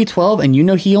 AC 12, and you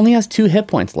know he only has 2 hit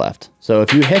points left. So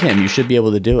if you hit him, you should be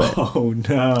able to do it. Oh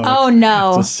no. Oh,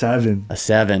 no. It's a 7. A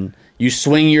 7. You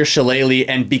swing your shillelagh,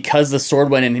 and because the sword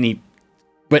went in and he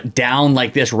went down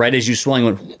like this, right as you swung,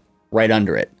 went right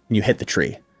under it, and you hit the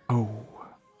tree.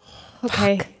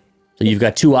 Okay. So you've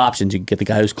got 2 options. You can get the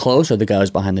guy who's close or the guy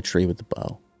who's behind the tree with the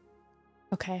bow.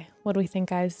 Okay. What do we think,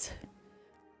 guys?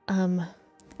 I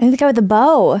think the guy with the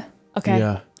bow. Okay.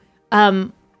 Yeah.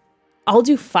 I'll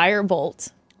do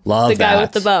firebolt. Love The that. guy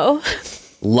with the bow.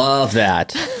 Love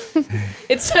that.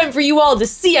 It's time for you all to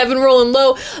see Evan rolling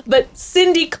low, but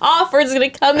Cindy Cawford's gonna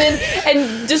come in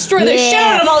and destroy the shit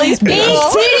out of all these people. Big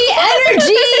titty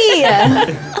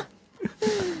energy.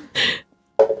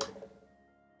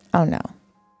 Oh, no.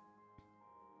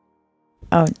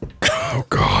 Oh, Oh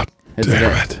God. Is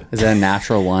Damn it. Is it a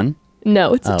natural 1?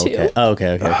 No, it's a 2. Okay. Oh,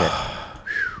 okay.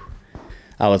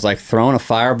 I was like throwing a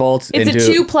firebolt It's into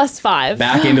a 2 plus 5.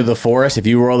 back into the forest. If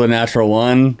you rolled a natural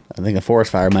 1, I think a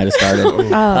forest fire might have started.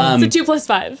 It's a 2 plus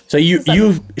 5. So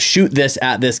you shoot this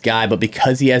at this guy, but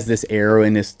because he has this arrow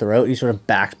in his throat, he sort of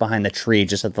backs behind the tree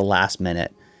just at the last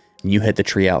minute. and you hit the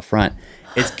tree out front.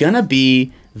 It's gonna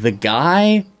be the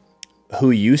guy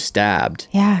who you stabbed.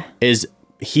 Yeah.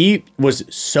 He was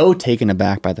so taken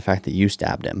aback by the fact that you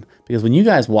stabbed him, because when you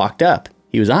guys walked up,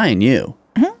 he was eyeing you,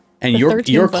 and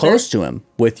you're close to him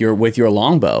with your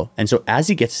longbow. And so as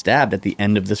he gets stabbed at the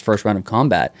end of this first round of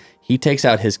combat, he takes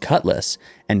out his cutlass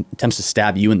and attempts to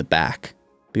stab you in the back,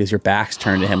 because your back's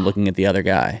turned to him looking at the other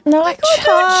guy. No,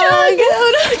 Chug.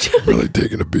 Really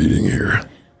taking a beating here.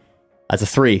 That's a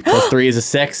 3. Plus 3 is a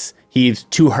 6. He's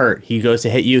too hurt. He goes to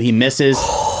hit you. He misses.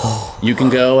 You can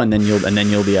go, and then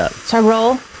you'll be up. So I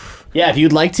roll? Yeah, if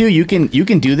you'd like to, you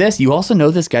can do this. You also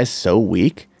know this guy's so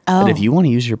weak that if you want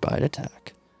to use your bite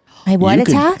attack. My what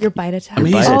attack? Your bite attack. I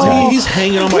mean, he's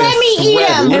hanging on by Let me eat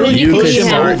him. Literally, And then you push can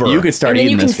him over. You could start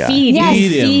eating this guy. Feed. Yes.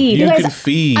 Feed him. Feed. You Guys, can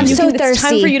feed. I'm so It's thirsty.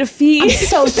 time for you to feed. I'm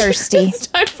so thirsty. It's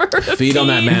time for her to Feed on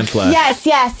that man flesh. Yes.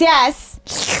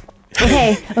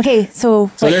 Okay.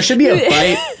 So there should be a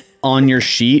bite on your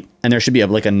sheet, and there should be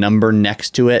a number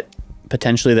next to it,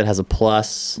 potentially, that has a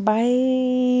plus. by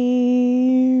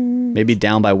Maybe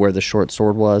down by where the short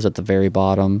sword was at the very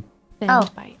bottom.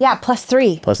 bite. yeah,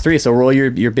 +3. Plus 3. So roll your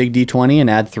big D20 and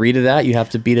add 3 to that. You have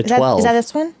to beat a 12. Is that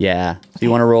this one? Yeah. So you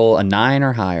want to roll a 9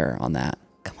 or higher on that.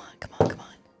 Come on.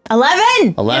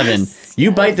 11. 11.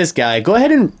 You bite this guy. Go ahead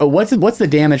and what's the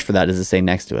damage for that? Does it say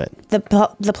next to it? The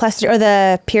 +3 or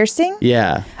the piercing?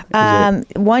 Yeah.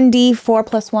 1d4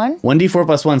 plus 1. 1d4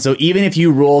 plus 1. So even if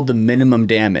you rolled the minimum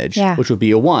damage, which would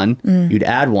be a 1, you'd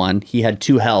add 1. He had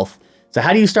 2 health. So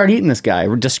how do you start eating this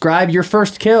guy? Describe your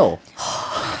first kill.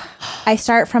 I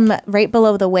start from right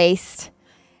below the waist,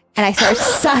 and I start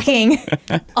sucking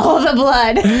all the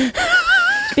blood.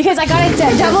 Because I got to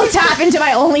double tap into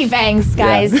my OnlyFans,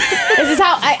 guys. This is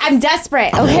how I'm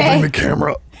desperate, I'm okay? holding the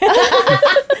camera.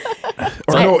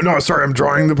 No, sorry, I'm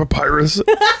drawing the papyrus.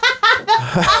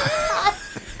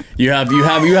 You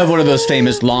have one of those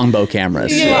famous longbow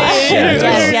cameras. Yes.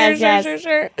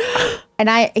 And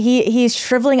he's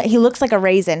shriveling. He looks like a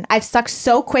raisin. I've sucked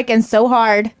so quick and so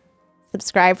hard.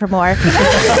 Subscribe for more. That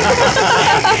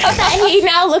he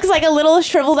now looks like a little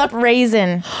shriveled up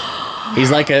raisin. He's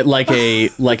like a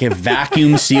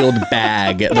vacuum sealed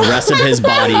bag. The rest of his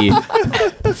body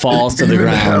falls to the Even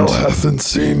ground. hell hasn't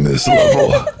seen this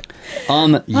level.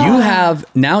 You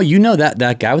know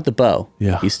that guy with the bow.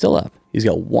 Yeah. He's still up. He's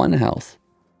got 1 health.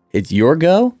 It's your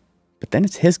go, but then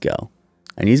it's his go.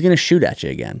 And he's gonna shoot at you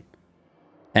again.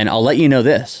 And I'll let you know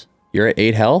this. You're at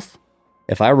 8 health.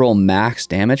 If I roll max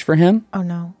damage for him, Oh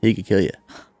no. he could kill you.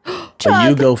 So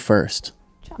you go first.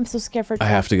 I'm so scared for I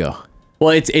have to go.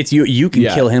 Well, it's you. You can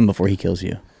Yeah. kill him before he kills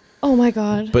you. Oh my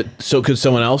god. But so could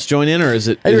someone else join in, or is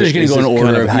it? I think we're just gonna is go in it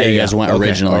order kind of how you guys went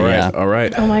originally, All right. yeah. All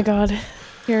right. Oh my god.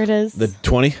 Here it is. The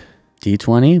 20.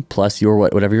 D20 plus your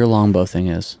whatever your longbow thing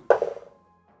is.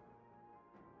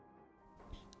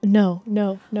 No.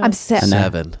 I'm sick.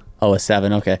 7. Oh, a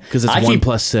 7. Okay. Because it's 1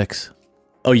 plus 6.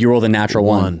 Oh, you rolled a natural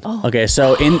 1. Oh. Okay,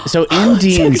 so in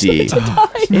D&D,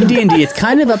 it's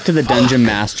kind of up to the dungeon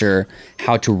master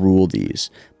how to rule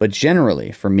these. But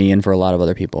generally, for me and for a lot of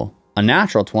other people, a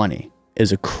natural 20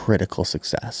 is a critical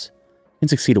success. You can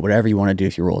succeed at whatever you want to do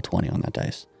if you roll a 20 on that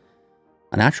dice.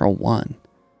 A natural 1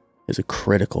 is a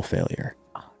critical failure.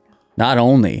 Not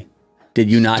only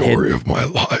did you not Story hit... of my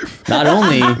life. Not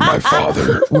only... My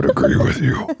father would agree with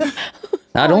you.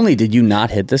 Not only did you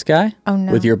not hit this guy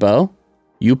with your bow,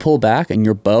 you pull back and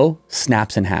your bow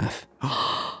snaps in half.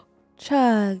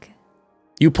 Chug.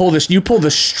 You pull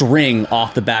the string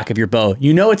off the back of your bow.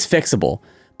 You know it's fixable,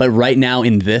 but right now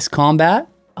in this combat,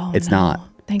 it's not.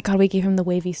 Thank God we gave him the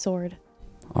wavy sword.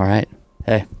 All right.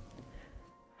 Hey.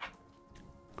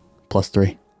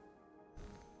 +3.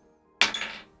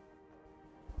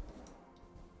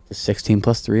 The 16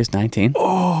 plus 3 is 19.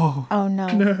 Oh no.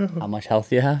 How much health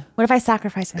do you have? What if I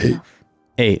sacrifice myself?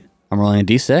 8. I'm rolling a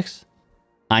d6.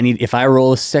 If I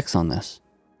roll a 6 on this,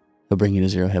 it'll bring you to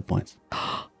 0 hit points.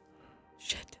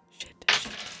 Shit.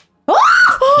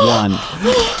 1.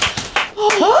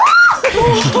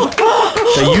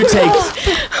 So you take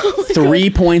 3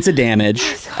 points of damage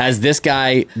as this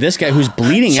guy who's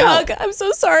bleeding out. Chug, I'm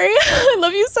so sorry. I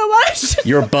love you so much.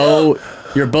 Your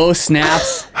bow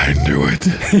snaps. I knew it.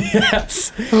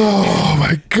 Yes. Oh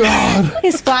my god.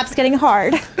 His flap's getting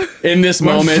hard. In this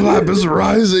My moment, flap is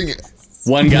rising.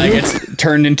 one guy gets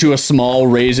turned into a small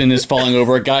raisin, is falling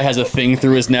over. A guy has a thing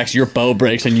through his neck. Your bow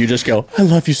breaks, and you just go, "I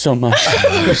love you so much."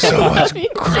 So much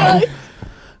crap.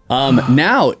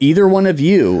 Now, either one of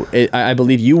you, I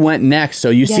believe you went next. So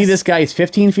you see Yes. this guy is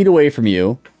 15 feet away from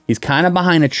you. He's kind of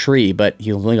behind a tree, but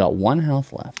he's only got 1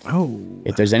 health left. Oh.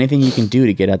 If there's anything you can do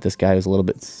to get at this guy who's a little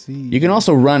bit... You can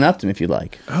also run up to him if you'd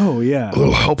like. Oh, yeah. A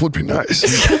little help would be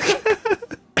nice.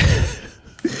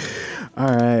 All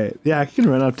right. Yeah, I can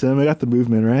run up to him. I got the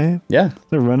movement, right? Yeah.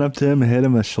 I run up to him and hit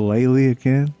him a shillelagh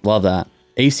again. Love that.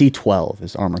 AC 12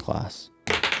 is armor class.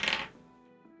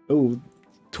 Oh,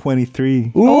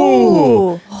 23.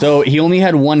 Ooh. So he only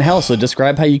had 1 health, so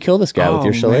describe how you kill this guy with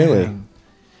your shillelagh. Man.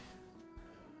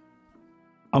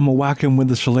 I'm going to whack him with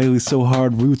the shillelagh so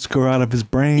hard roots grow out of his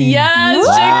brain. Yes, Je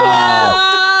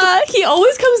Quoi! He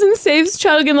always comes and saves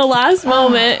Chug in the last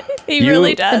moment. He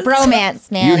really does. The bromance,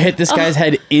 man. You hit this guy's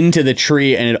head into the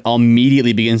tree, and it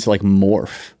immediately begins to like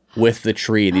morph with the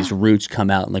tree. These roots come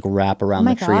out and like wrap around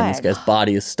the tree, and this guy's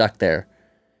body is stuck there.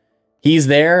 He's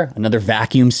there. Another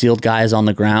vacuum sealed guy is on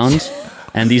the ground,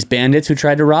 and these bandits who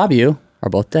tried to rob you are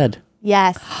both dead.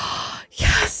 Yes.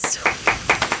 Yes.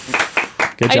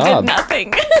 Good job. I did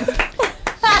nothing.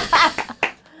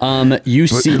 You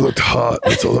But see, you looked hot.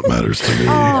 That's all that matters to me.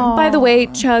 By the way,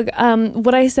 Chug,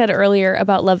 what I said earlier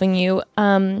about loving you,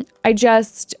 I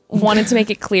just wanted to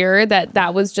make it clear that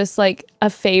that was just like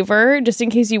a favor, just in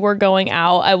case you were going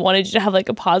out. I wanted you to have like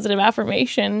a positive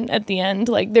affirmation at the end.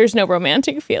 Like, there's no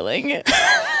romantic feeling.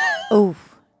 Oh,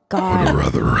 I would God. have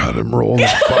rather had him roll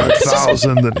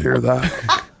 5,000 than hear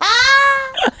that.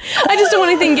 I just don't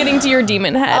want anything getting to your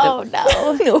demon head. Oh,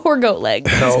 no. Or goat leg.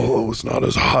 Hell was not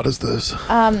as hot as this.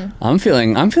 I'm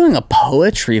feeling a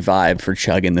poetry vibe for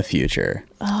Chug in the future.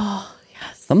 Oh,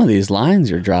 yes. Some of these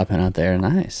lines you're dropping out there are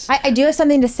nice. I do have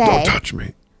something to say. Don't touch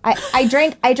me. I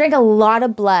drank a lot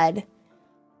of blood.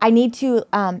 I need to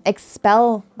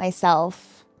expel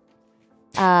myself.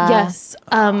 Yes.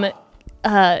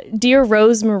 Dear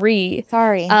Rosemarie.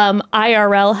 Sorry.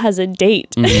 IRL has a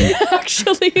date.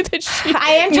 Actually, that she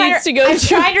I am needs to go I'm to.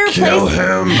 trying to Kill replace.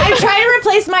 him. I'm trying to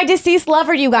replace my deceased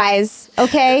lover, you guys.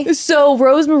 Okay. So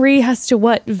Rosemarie has to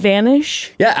what?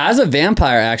 Vanish? Yeah, as a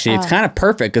vampire, actually, it's kind of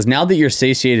perfect because now that you're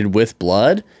satiated with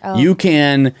blood, you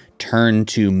can turn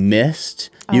to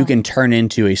mist. You can turn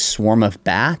into a swarm of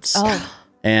bats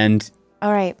and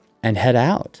All right. head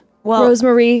out. Well,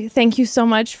 Rosemarie, thank you so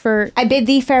much for. I bid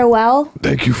thee farewell.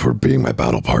 Thank you for being my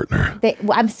battle partner.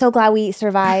 I'm so glad we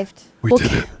survived. We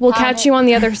did it. We'll catch you on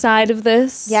the other side of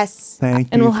this. Yes. Thank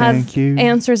you. And we'll have thank you.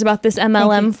 answers about this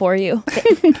MLM for you.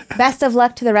 Best of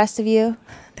luck to the rest of you.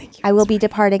 Thank you. I will be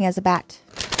departing as a bat.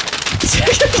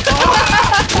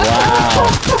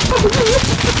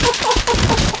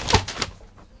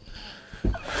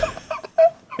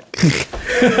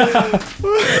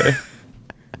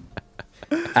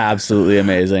 Absolutely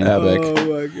amazing. Epic.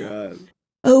 Oh, my God.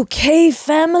 Okay,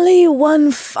 family,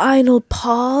 one final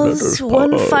pause.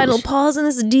 One final pause in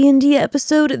this D&D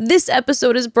episode. This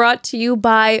episode is brought to you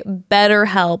by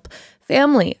BetterHelp.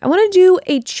 Family, I want to do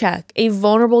a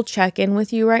vulnerable check-in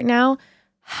with you right now.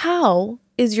 How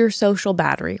is your social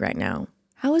battery right now?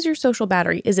 How is your social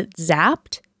battery? Is it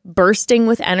zapped? Bursting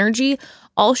with energy?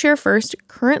 I'll share first.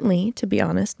 Currently, to be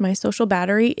honest, my social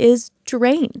battery is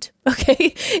drained.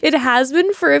 Okay. It has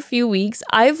been for a few weeks.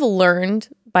 I've learned,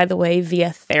 by the way,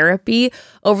 via therapy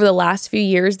over the last few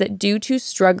years that due to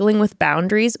struggling with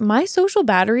boundaries, my social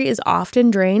battery is often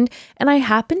drained, and I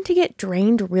happen to get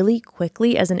drained really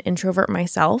quickly as an introvert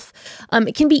myself.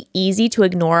 It can be easy to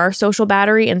ignore our social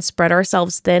battery and spread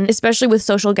ourselves thin, especially with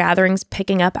social gatherings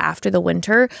picking up after the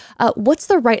winter. What's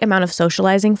the right amount of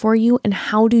socializing for you, and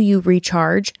how do you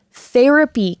recharge?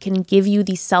 Therapy can give you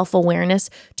the self-awareness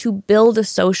to build a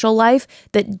social life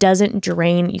that doesn't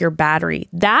drain your battery.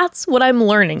 That's what I'm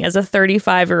learning as a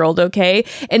 35-year-old, okay?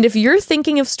 And if you're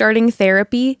thinking of starting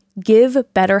therapy, give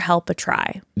BetterHelp a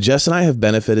try. Jess and I have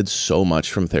benefited so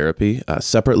much from therapy,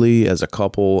 separately, as a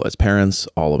couple, as parents,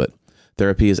 all of it.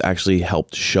 Therapy has actually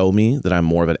helped show me that I'm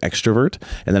more of an extrovert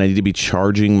and that I need to be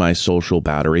charging my social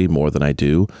battery more than I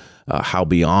do, how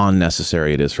beyond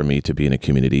necessary it is for me to be in a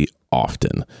community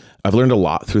often. I've learned a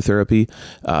lot through therapy.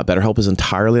 BetterHelp is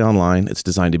entirely online. It's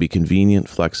designed to be convenient,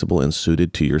 flexible, and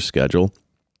suited to your schedule.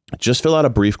 Just fill out a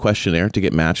brief questionnaire to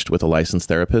get matched with a licensed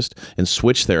therapist and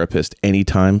switch therapist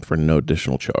anytime for no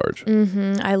additional charge.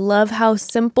 I love how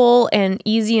simple and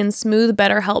easy and smooth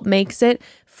BetterHelp makes it.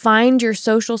 Find your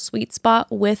social sweet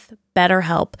spot with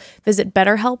BetterHelp. Visit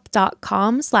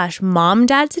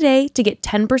betterhelp.com/momdad today to get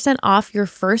 10% off your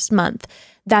first month.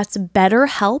 That's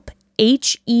BetterHelp,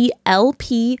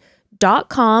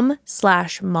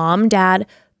 HELP.com/momdad,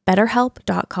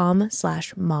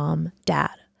 betterhelp.com/momdad.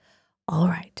 All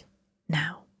right,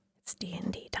 now it's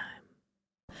D&D time.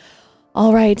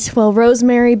 All right. Well,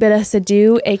 Rosemarie bid us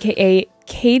adieu, aka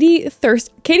Katie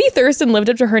Thurston. Katie Thurston lived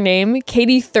up to her name,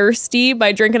 Katie Thirsty,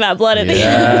 by drinking that blood at the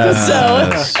end.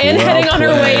 So, and heading on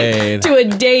her way to a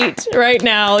date right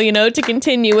now, to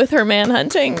continue with her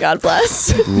manhunting. God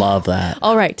bless. Love that.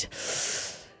 All right.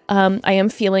 I am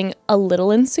feeling a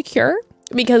little insecure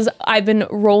because I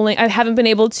haven't been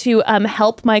able to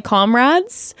help my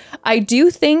comrades. I do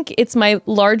think it's my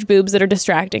large boobs that are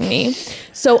distracting me.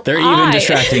 So they're even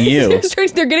distracting you.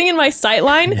 They're getting in my sight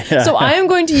line. Yeah. So I am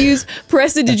going to use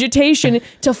prestidigitation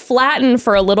to flatten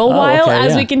for a little while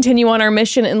as we continue on our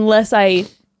mission, unless I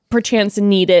perchance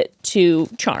need it to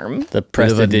charm. The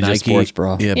prestidigit sports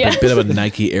bra. Yeah, a bit of a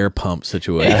Nike air pump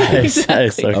situation.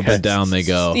 Exactly. Up and down they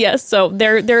go. Yes, so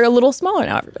they're a little smaller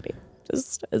now, everybody.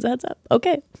 Just as a heads up.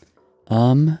 Okay.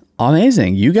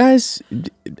 Amazing. You guys,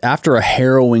 after a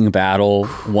harrowing battle,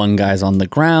 one guy's on the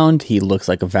ground. He looks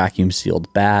like a vacuum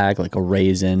sealed bag, like a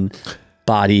raisin,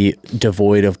 body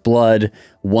devoid of blood.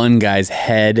 One guy's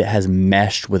head has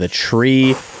meshed with a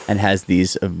tree and has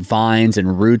these vines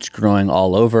and roots growing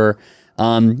all over.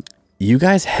 You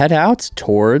guys head out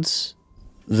towards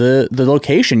the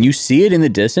location. You see it in the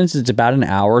distance. It's about an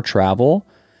hour travel.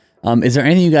 Is there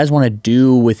anything you guys want to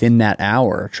do within that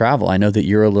hour travel? I know that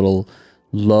you're a little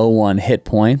low on hit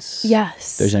points.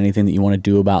 Yes. If there's anything that you want to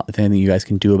do if anything you guys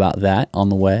can do about that on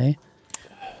the way?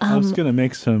 I was going to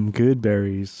make some good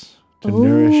berries to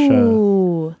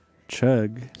nourish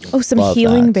Chug. Oh, some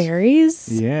healing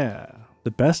berries? Yeah, the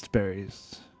best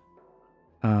berries.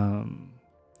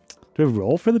 Do we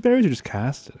roll for the berries or just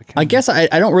cast it? I guess I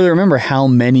don't really remember how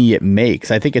many it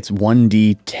makes. I think it's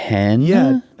 1d10.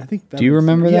 Yeah, I think that do you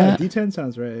remember that? Yeah, d10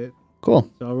 sounds right. Cool.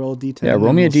 So I'll roll d10. Yeah,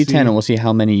 roll me a d10 and we'll see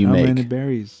how many you make. How many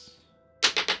berries?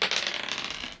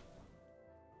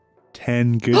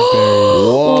 10 good berries.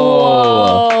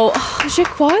 Whoa. Je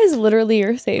Quoi is literally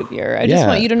your savior. I just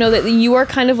want you to know that you are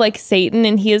kind of like Satan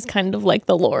and he is kind of like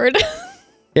the Lord.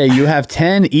 Yeah, you have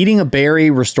 10. Eating a berry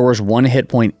restores 1 hit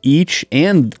point each,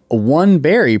 and 1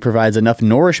 berry provides enough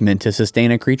nourishment to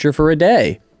sustain a creature for a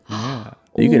day. Yeah.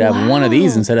 So you could have one of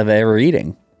these instead of ever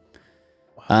eating.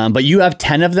 But you have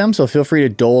 10 of them, so feel free to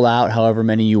dole out however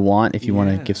many you want if you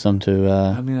want to give some to...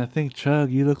 I think, Chug,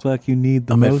 you look like you need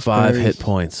the I'm most at 5 berries. hit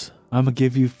points. I'm going to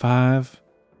give you 5.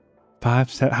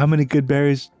 7. How many good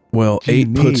berries? Well,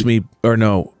 8 puts me... Or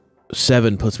no,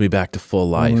 7 puts me back to full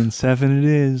life. Well, and 7 it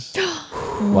is.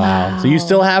 Wow. So you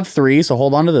still have 3, so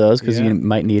hold on to those because you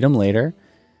might need them later.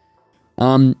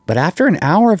 But after an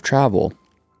hour of travel,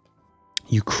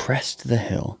 you crest the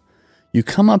hill. You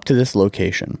come up to this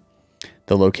location.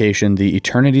 The location, the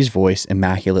Eternity's Voice,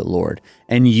 Immaculate Lord.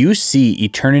 And you see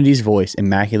Eternity's Voice,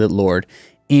 Immaculate Lord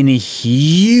in a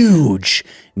huge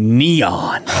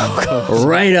neon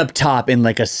right up top in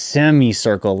like a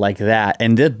semicircle like that.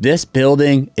 And this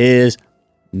building is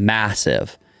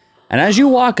massive. And as you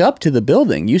walk up to the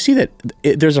building, you see that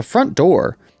there's a front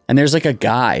door and there's like a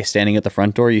guy standing at the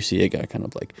front door. You see a guy kind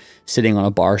of like sitting on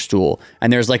a bar stool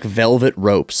and there's like velvet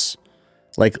ropes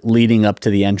like leading up to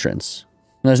the entrance.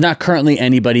 And there's not currently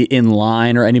anybody in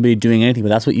line or anybody doing anything, but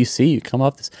that's what you see. You come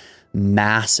up this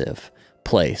massive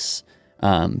place,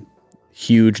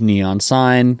 huge neon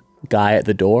sign, guy at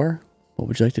the door. What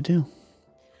would you like to do?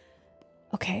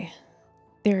 Okay.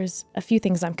 There's a few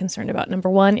things I'm concerned about. Number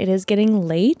 1, it is getting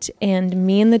late, and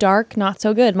me in the dark, not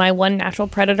so good. My one natural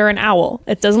predator, an owl.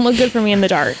 It doesn't look good for me in the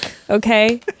dark,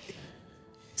 okay?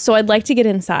 So I'd like to get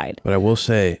inside. But I will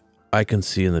say, I can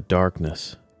see in the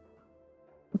darkness.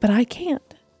 But I can't.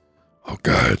 Oh,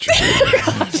 God.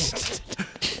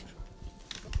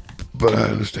 But I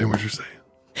understand what you're saying.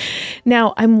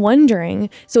 Now, I'm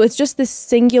wondering, so it's just this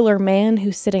singular man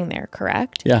who's sitting there,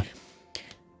 correct? Yeah.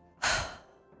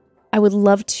 I would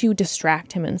love to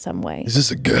distract him in some way. Is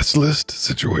this a guest list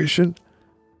situation?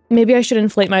 Maybe I should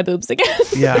inflate my boobs again.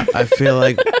 Yeah, I feel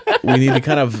like we need to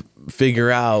kind of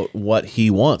figure out what he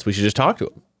wants. We should just talk to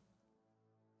him.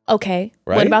 Okay,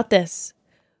 right? What about this?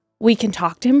 We can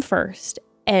talk to him first,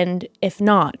 and if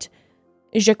not,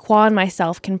 Je Quoi and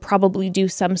myself can probably do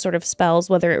some sort of spells,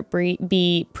 whether it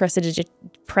be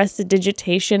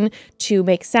prestidigitation to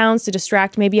make sounds, to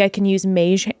distract. Maybe I can use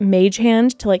mage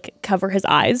hand to like cover his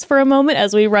eyes for a moment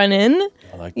as we run in.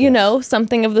 I like you know,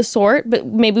 something of the sort. But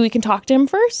maybe we can talk to him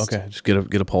first. Okay, just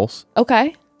get a pulse.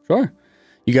 Okay. Sure.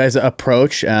 You guys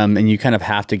approach, and you kind of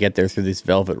have to get there through these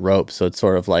velvet ropes. So it's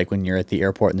sort of like when you're at the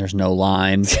airport and there's no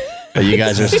line, but you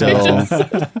guys are still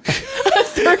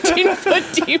 13-foot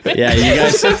demon. Yeah, you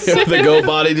guys. The go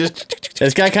body just.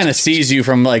 This guy kind of sees you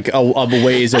from like a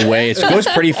ways away. It goes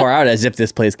pretty far out, as if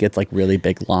this place gets like really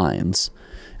big lines,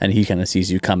 and he kind of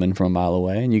sees you coming from a mile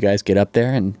away. And you guys get up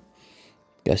there, and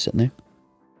you guys sitting there.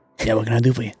 Yeah, what can I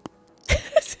do for you?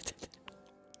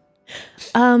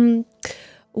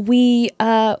 We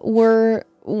were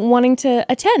wanting to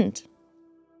attend.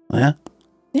 Oh, yeah?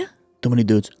 Yeah. Too many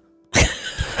dudes.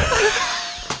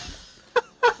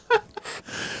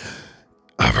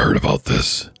 I've heard about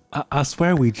this. I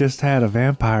swear we just had a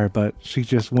vampire, but she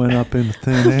just went up in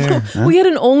thin air. Huh? We had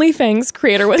an OnlyFans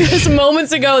creator with us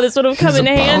moments ago. This would have come in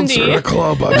handy. He's a bouncer at a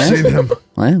club. I've seen him.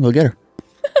 Oh, yeah, we'll get her.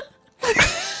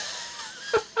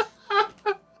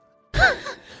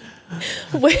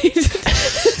 Wait.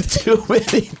 Too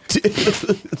many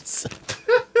dudes.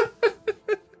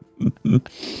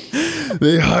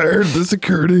 They hired the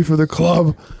security for the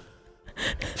club.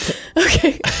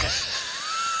 Okay.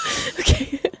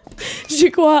 Okay. Je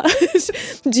Quoi,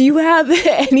 do you have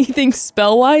anything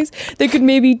spell-wise that could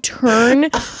maybe turn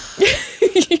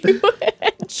you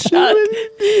and Chug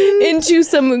into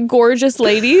some gorgeous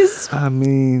ladies? I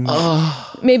mean,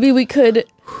 Maybe we could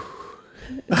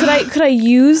I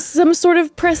use some sort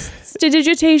of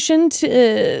prestidigitation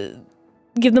to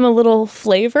give them a little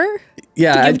flavor?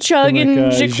 Yeah, To give Chug like and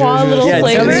a Je Quoi a little yeah.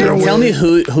 flavor? Tell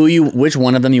me which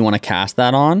one of them you want to cast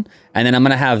that on, and then I'm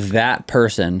gonna have that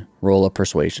person roll a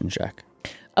persuasion check.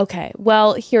 Okay,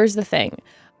 well, here's the thing.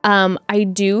 I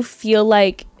do feel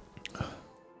like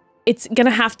it's gonna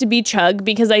have to be Chug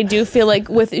because I do feel like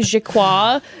with Je Quoi,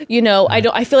 I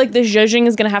feel like the zhuzhing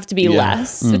is gonna have to be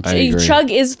less. I agree.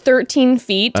 Chug is 13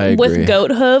 feet I with agree.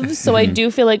 goat hooves, so I do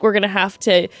feel like we're gonna have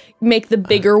to make the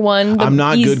bigger one. I'm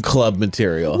not good club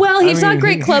material. Well, he's not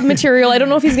great club material. I don't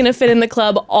know if he's going to fit in the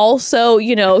club. Also,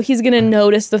 he's going to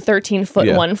notice the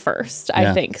 13-foot one first,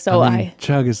 I think. So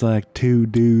Chug is like two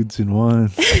dudes in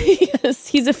one. yes,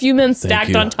 he's a few men stacked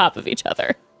you. on top of each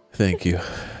other. Thank you.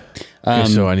 Okay,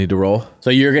 so I need to roll. So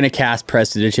you're gonna cast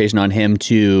prestidigitation on him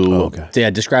to. Oh, okay. So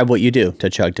yeah, describe what you do to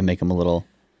Chug to make him a little.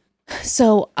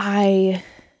 So I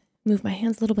move my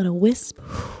hands, a little bit of wisp.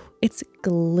 It's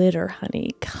glitter,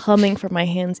 honey, coming from my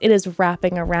hands. It is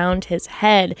wrapping around his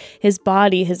head, his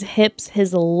body, his hips,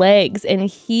 his legs, and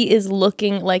he is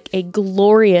looking like a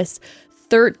glorious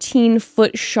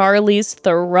 13-foot Charlize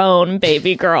Theron,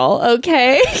 baby girl,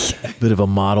 okay? Bit of a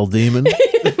model demon.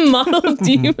 Model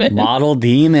demon. Model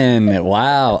demon.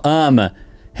 Wow.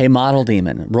 Hey, model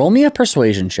demon, roll me a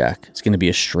persuasion check. It's gonna be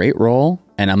a straight roll,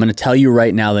 and I'm gonna tell you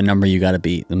right now the number you gotta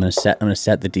beat. I'm gonna set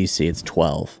the DC. It's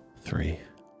 12. 3.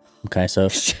 Okay, so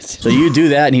you do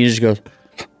that, and he just goes,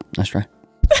 "Nice try."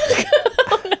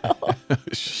 Oh no.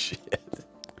 Shit.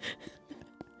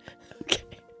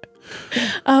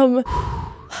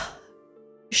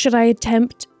 Should I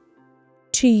attempt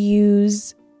to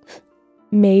use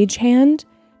Mage Hand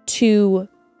to...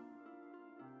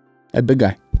 Hey, big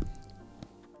guy.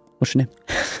 What's your name?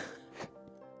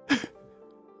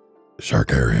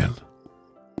 Sharkarian.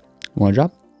 Want a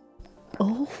job?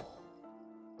 Oh.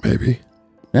 Maybe.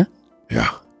 Yeah? Yeah.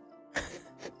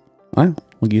 All right,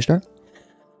 will you start?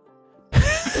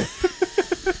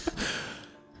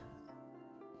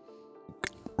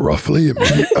 Roughly,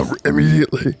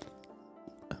 immediately.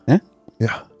 Yeah?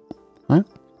 Yeah. All right.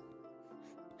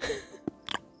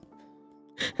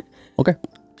 Okay,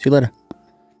 see you later.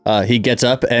 He gets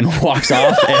up and walks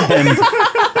off, and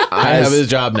I have his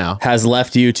job now. has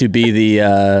left you to be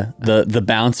the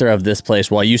bouncer of this place.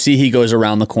 While you see he goes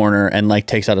around the corner and like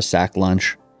takes out a sack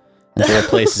lunch, and so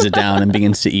places it down and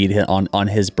begins to eat it on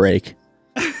his break.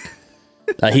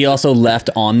 He also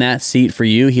left on that seat for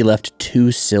you. He left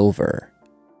 2 silver,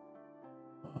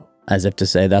 as if to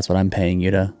say, "That's what I'm paying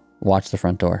you to watch the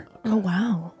front door." Oh,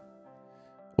 wow.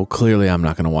 Well, clearly I'm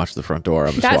not going to watch the front door.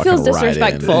 I'm just That walking feels right in.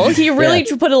 disrespectful. He really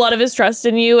put a lot of his trust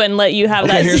in you and let you have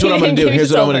that Here's seat what I'm going and to do. give you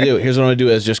Here's what I'm going to silver. do. Here's what I'm going to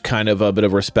do as just kind of a bit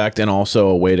of respect and also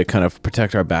a way to kind of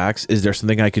protect our backs. Is there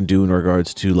something I can do in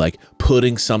regards to like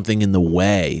putting something in the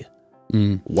way?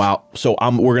 Wow. So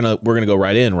we're gonna go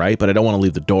right in, right? But I don't want to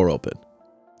leave the door open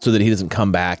so that he doesn't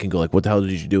come back and go like, "What the hell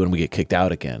did you do?" and we get kicked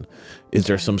out again. Is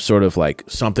there some sort of like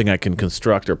something I can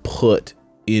construct or put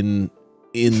in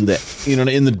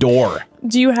the door?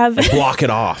 Do you have... Block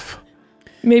it off.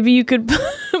 Maybe you could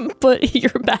put your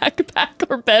backpack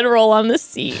or bedroll on the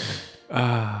seat.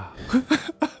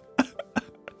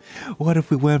 What if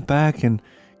we went back and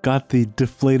got the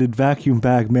deflated vacuum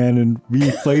bag man and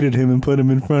reflated him and put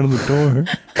him in front of the door?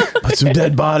 Put some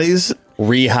dead bodies.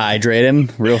 Rehydrate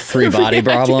him. Real 3-body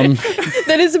problem.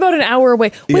 That is about an hour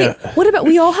away. Wait, Yeah. what about...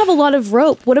 We all have a lot of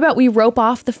rope. What about we rope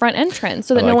off the front entrance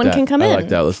so that no one can come in? I like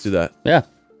that. Let's do that. Yeah.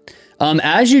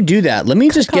 As you do that, let me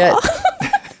just get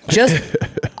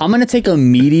I'm going to take a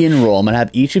median roll. I'm going to have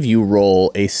each of you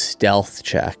roll a stealth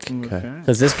check. Okay.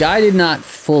 Because this guy did not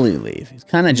fully leave. He's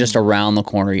kind of just around the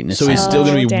corner eating his So he's still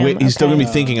gonna be damn, he's still okay. gonna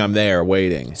be thinking I'm there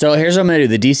waiting. So here's what I'm going to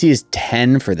do. The DC is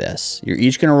 10 for this. You're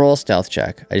each going to roll a stealth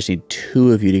check. I just need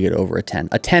 2 of you to get over a 10.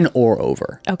 A 10 or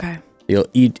over. Okay. You'll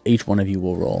each one of you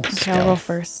will roll. Okay, I'll roll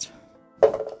first.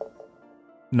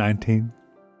 19.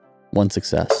 1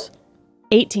 success.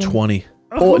 18. 20.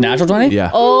 Oh, natural 20? Yeah.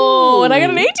 Oh, and I got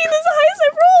an 18. This is the highest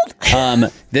I've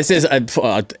rolled. This is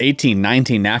a 18,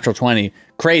 19, natural 20.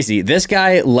 Crazy. This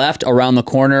guy left around the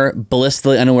corner,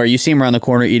 blissfully unaware. You see him around the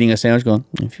corner eating a sandwich going,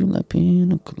 if you let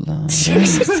pina colada,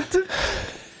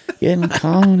 getting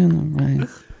caught in the rain.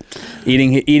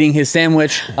 Eating his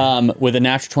sandwich with a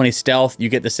natural 20 stealth. You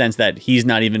get the sense that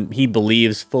he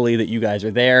believes fully that you guys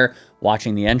are there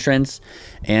watching the entrance.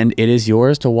 And it is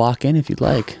yours to walk in if you'd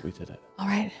like. We did it. All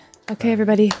right. Okay,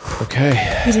 everybody.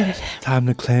 Okay. We did it. Time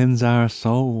to cleanse our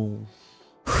souls.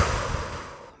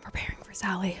 Preparing for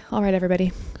Sally. All right,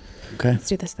 everybody. Okay. Let's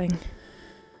do this thing.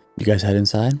 You guys head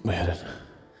inside? We had it.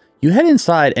 You head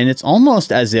inside, and it's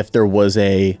almost as if there was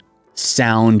a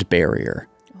sound barrier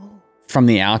from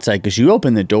the outside, because you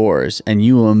open the doors and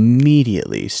you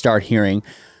immediately start hearing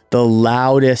the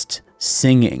loudest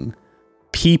singing.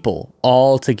 People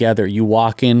all together. You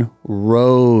walk in,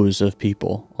 rows of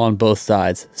people on both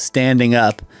sides, standing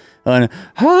up on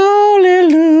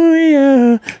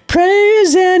hallelujah,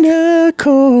 praise and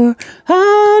accord,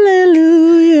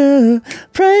 hallelujah,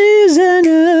 praise and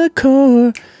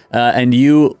accord. And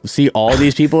you see all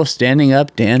these people standing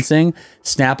up, dancing,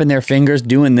 snapping their fingers,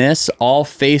 doing this, all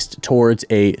faced towards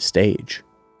a stage.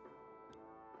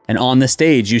 And on the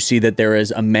stage, you see that there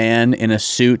is a man in a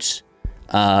suit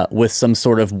with some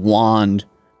sort of wand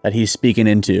that he's speaking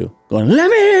into, going, let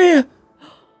me hear you.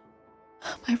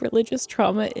 My religious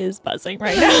trauma is buzzing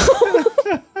right now.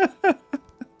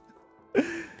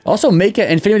 Also, and if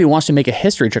anybody wants to make a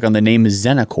history check on the name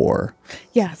Zenacor.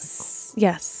 Yes.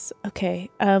 Okay.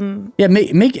 Yeah,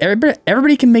 make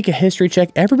everybody can make a history check.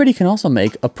 Everybody can also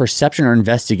make a perception or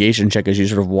investigation check as you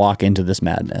sort of walk into this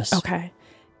madness. Okay.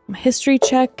 My history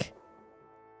check.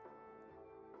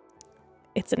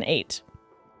 It's an 8.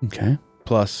 Okay.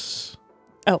 Plus.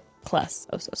 Oh, plus.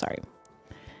 Oh, so sorry.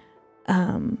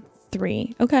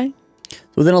 3. Okay. So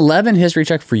with an 11 history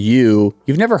check for you,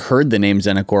 you've never heard the name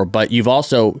Zenacor, but you've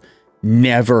also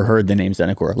never heard the name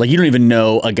Zenacor. Like, you don't even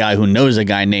know a guy who knows a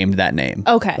guy named that name.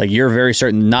 Okay. Like, you're very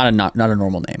certain not a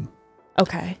normal name.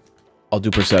 Okay. I'll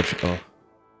do perception.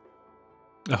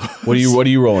 Oh. What are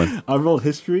you rolling? I rolled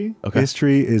history. Okay.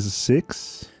 History is a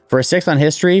 6. For a 6 on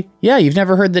history, yeah, you've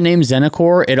never heard the name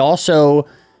Zenacor. It also,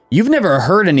 you've never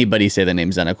heard anybody say the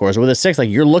name Zenacor. So with a 6, like,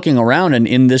 you're looking around, and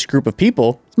in this group of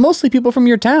people, it's mostly people from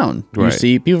your town. You Right.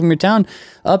 see people from your town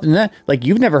up in that. Like,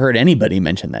 you've never heard anybody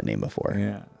mention that name before.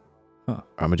 Yeah.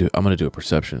 I'm gonna do a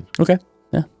perception. Okay.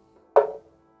 Yeah.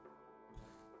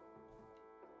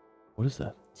 What is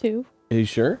that? 2. Are you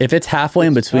sure? If it's halfway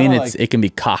in between, kinda like- it can be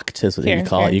cocked, is what Here, you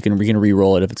call it. here. You can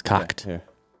re-roll it if it's cocked. Here.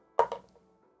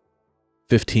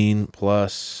 15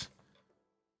 plus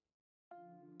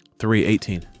 3,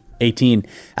 18. 18.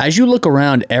 As you look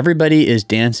around, everybody is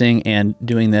dancing and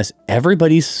doing this.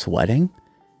 Everybody's sweating.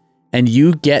 And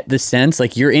you get the sense,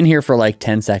 like, you're in here for like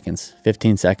 10 seconds,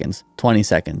 15 seconds, 20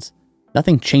 seconds.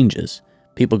 Nothing changes.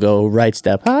 People go right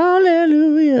step,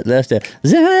 hallelujah. Left step,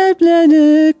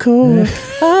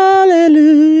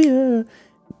 hallelujah.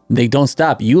 They don't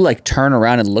stop. You like turn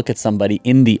around and look at somebody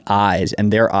in the eyes,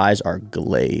 and their eyes are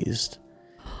glazed.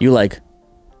 You like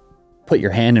put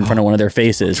your hand in front of one of their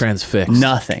faces. Transfixed.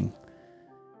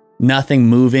 Nothing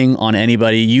moving on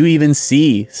anybody. You even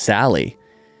see Sally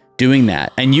doing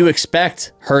that, and you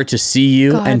expect her to see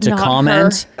you God, and to not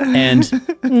comment. And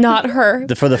Not her.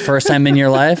 for the first time in your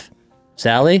life,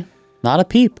 Sally, not a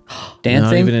peep,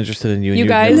 dancing. Not even interested in you. And You you've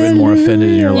guys- never been more offended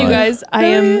in your life. You guys, I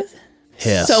am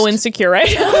Pissed. so insecure right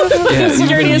now. Yeah, you've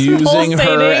Insecurity been is using pulsating.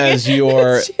 her as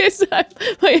your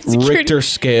My insecurity. Richter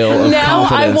scale of Now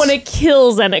confidence. I want to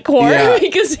kill Zenacor Yeah.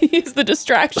 because he's the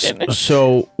distraction.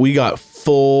 So we got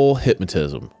full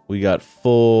hypnotism. We got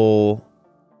full.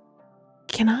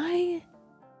 Can I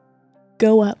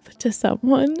go up to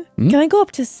someone? Can I go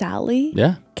up to Sally?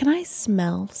 Yeah. Can I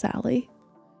smell Sally?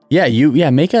 Yeah,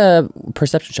 make a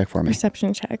perception check for me.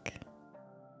 Perception check.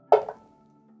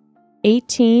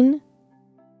 18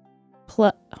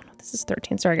 plus. Oh no, this is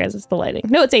 13. Sorry guys, it's the lighting.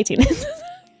 No, it's 18.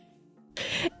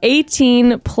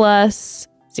 18 plus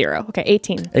 0. Okay,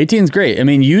 18. 18's great. I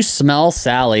mean, you smell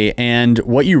Sally, and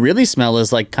what you really smell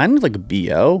is like kind of like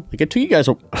BO. Like, it took you guys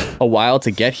a while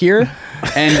to get here,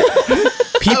 and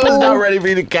People I was not ready for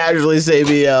you to casually say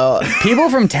BL. People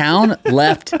from town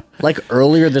left like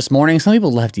earlier this morning. Some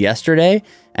people left yesterday.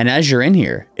 And as you're in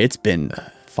here, it's been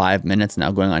 5 minutes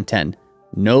now, going on 10.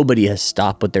 Nobody has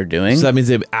stopped what they're doing. So that means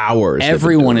they have hours.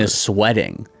 Everyone is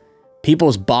sweating.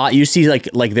 People's you see like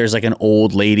there's like an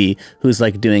old lady who's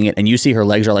like doing it, and you see her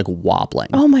legs are like wobbling.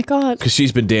 Oh my God. Because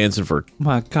she's been dancing for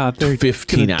My God, they're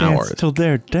 15 gonna dance hours. till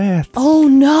their death. Oh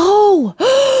no.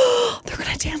 They're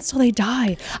going to dance till they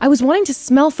die. I was wanting to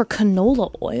smell for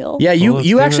canola oil. Yeah,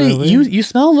 you actually you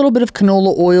smell a little bit of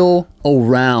canola oil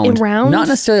around. Not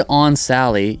necessarily on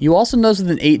Sally. You also notice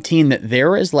with an 18 that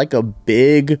there is like a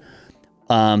big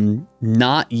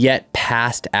not yet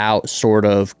passed out sort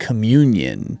of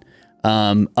communion.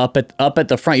 Up at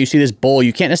the front, you see this bowl.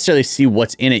 You can't necessarily see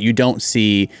what's in it. You don't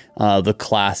see the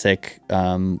classic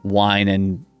wine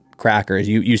and crackers.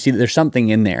 You see that there's something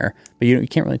in there, but you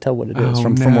can't really tell what it is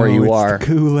from where you are. It's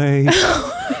the Kool-Aid.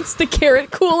 It's the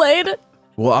carrot Kool-Aid.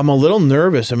 Well, I'm a little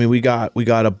nervous. I mean, we got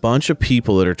a bunch of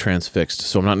people that are transfixed,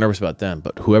 so I'm not nervous about them.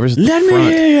 But whoever's at the front, Let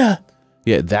me hear ya.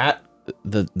 Yeah, that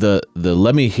the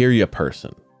let me hear you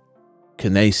person.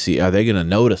 Can they see? Are they gonna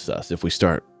notice us if we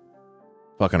start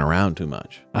fucking around too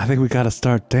much? I think we got to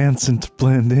start dancing to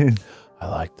blend in. I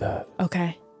like that.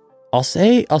 Okay. I'll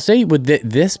say with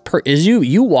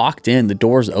you walked in, the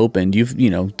doors opened, you've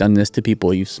done this to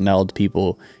people, you've smelled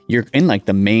people, you're in like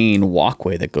the main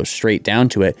walkway that goes straight down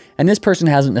to it, and this person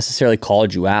hasn't necessarily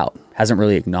called you out, hasn't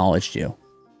really acknowledged you.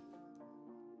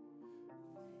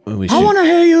 I want to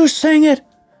hear you sing it.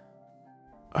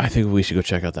 I think we should go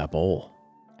check out that bowl.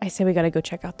 I say we got to go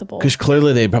check out the bowl. Because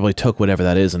clearly they probably took whatever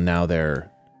that is and now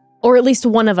they're... Or at least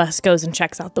one of us goes and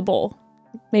checks out the bowl.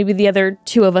 Maybe the other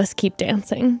two of us keep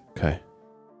dancing. Okay.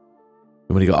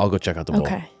 I'll go check out the bowl.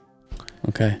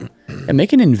 Okay. And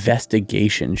make an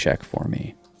investigation check for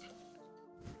me.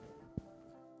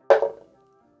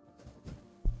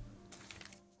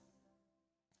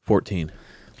 14.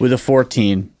 With a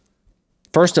 14,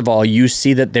 first of all, you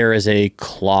see that there is a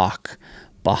clock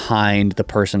behind the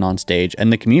person on stage,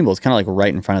 and the communion bowl is kind of like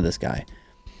right in front of this guy.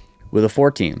 With a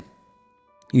 14,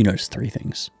 you notice 3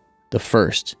 things. The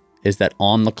first is that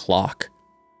on the clock,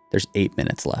 there's 8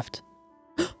 minutes left.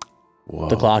 Whoa.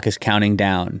 The clock is counting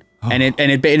down, and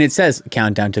it says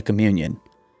countdown to communion.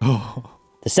 The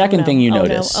second thing you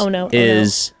notice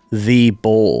is the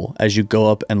bowl. As you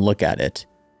go up and look at it,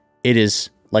 it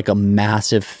is like a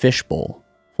massive fish bowl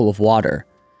full of water,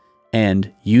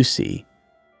 and you see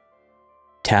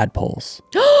tadpoles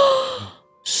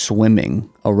swimming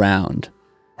around,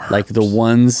 like the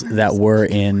ones that were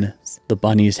in the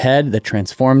bunny's head that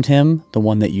transformed him, the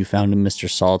one that you found in Mr.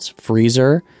 Salt's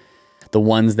freezer, the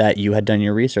ones that you had done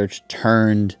your research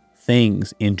turned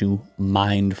things into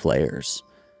mind flayers.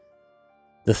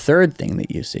 The third thing that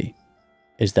you see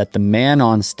is that the man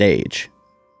on stage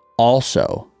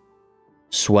also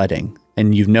sweating,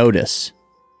 and you notice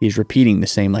he's repeating the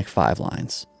same like 5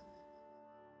 lines.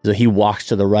 So he walks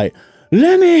to the right,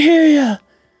 let me hear ya.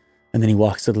 And then he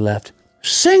walks to the left,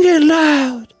 sing it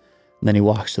loud. And then he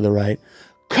walks to the right,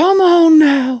 come on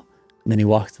now. And then he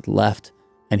walks to the left,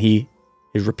 and he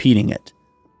is repeating it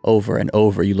over and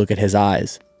over. You look at his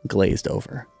eyes, glazed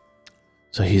over.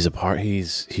 So he's a part.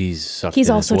 He's sucked He's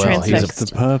in also as well. transfixed.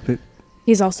 He's a puppet.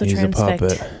 He's also transfixed.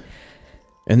 A puppet.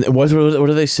 And what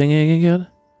are they singing again?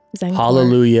 Zencor.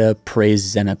 Hallelujah,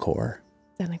 praise Zenacor.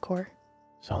 Zenacor.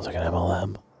 Sounds like an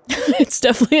MLM. It's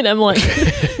definitely an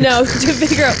MLM. Now, to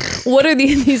figure out what are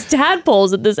these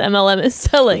tadpoles that this MLM is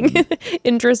selling.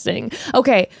 Interesting.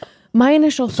 Okay, my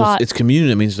initial thought. It's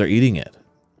communion. It means they're eating it.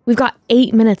 We've got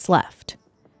 8 minutes left.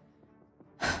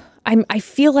 I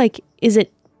feel like, is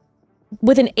it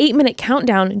with an 8-minute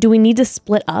countdown, do we need to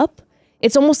split up?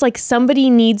 It's almost like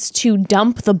somebody needs to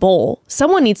dump the bowl.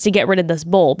 Someone needs to get rid of this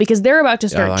bowl because they're about to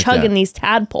start chugging these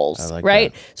tadpoles,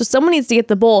 right? So someone needs to get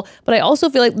the bowl. But I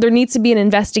also feel like there needs to be an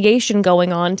investigation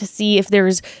going on to see if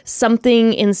there's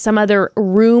something in some other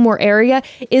room or area.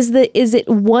 Is it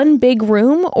one big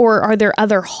room, or are there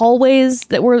other hallways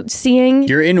that we're seeing?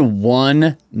 You're in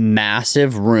one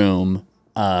massive room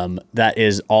that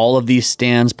is all of these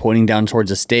stands pointing down towards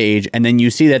a stage, and then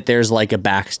you see that there's like a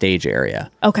backstage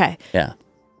area. Okay. Yeah.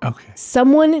 Okay.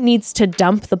 Someone needs to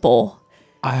dump the bowl.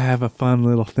 I have a fun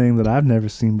little thing that I've never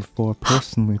seen before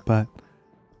personally, but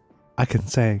I can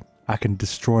say I can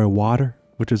destroy water,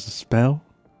 which is a spell.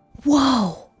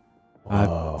 Whoa.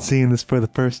 I'm seeing this for the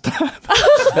first time.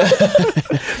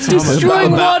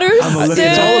 Destroying water.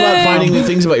 It's all about finding new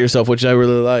things about yourself, which I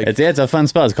really like. It's a fun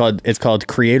spell. It's called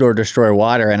Create or Destroy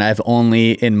Water, and I've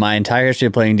only, in my entire history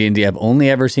of playing D&D, I've only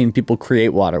ever seen people create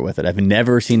water with it. I've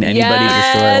never seen anybody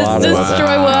destroy water.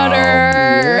 Destroy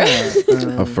water.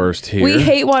 water. A first here. We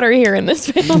hate water here in this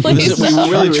family. We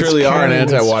really truly are an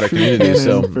anti-water community.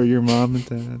 So for your mom and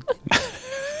dad.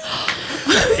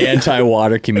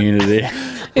 Anti-water community.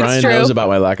 Bryan true. knows about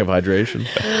my lack of hydration.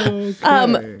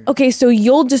 Okay, so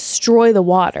you'll destroy the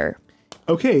water.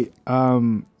 Okay,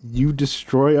 you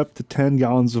destroy up to 10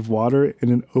 gallons of water in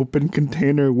an open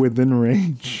container within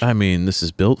range. I mean, this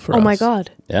is built for us. Oh my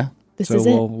god. Yeah. This So is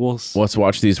it. we'll Let's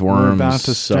watch these we're worms about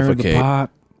to stir the suffocate. pot.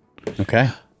 Okay.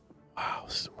 Wow,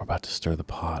 we're about to stir the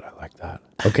pot. I like that.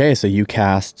 Okay, so you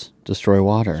cast Destroy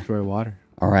Water. Destroy water.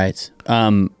 All right.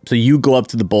 So you go up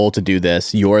to the bowl to do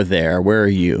this. You're there. Where are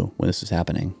you when this is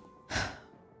happening?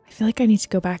 I feel like I need to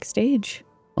go backstage.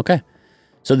 Okay.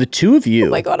 So the two of you,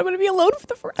 Oh my god, I'm gonna be alone for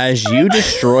the first as time. you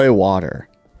destroy water,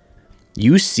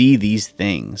 you see these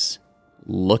things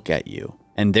look at you.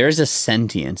 And there's a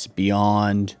sentience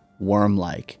beyond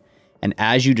worm-like. And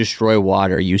as you destroy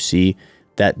water, you see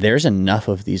that there's enough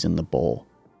of these in the bowl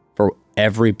for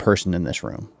every person in this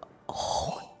room.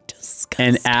 Disgusting.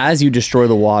 And as you destroy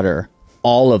the water,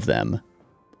 all of them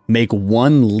make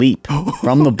one leap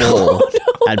from the bowl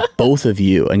at both of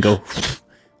you and go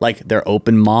like their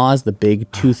open maws, the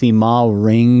big toothy maw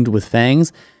ringed with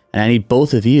fangs. And I need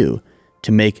both of you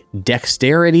to make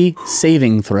dexterity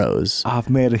saving throws, I've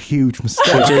made a huge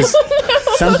mistake. which is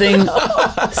something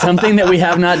that we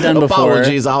have not done before.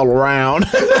 Apologies all around.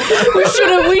 we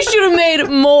should have made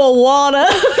more water.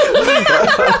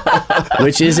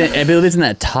 Which is, I believe it's in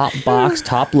that top box,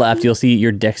 top left. You'll see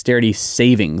your dexterity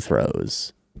saving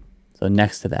throws. So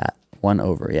next to that, one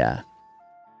over, yeah.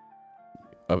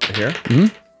 Over here?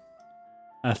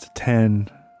 That's a 10.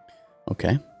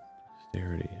 Okay.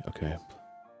 Dexterity. Okay.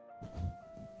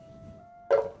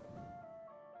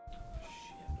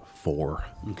 4.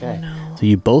 Okay. So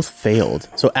you both failed.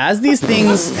 So as these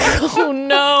things, Oh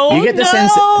no. you get the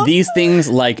sense these things,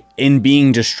 like in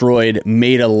being destroyed,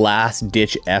 made a last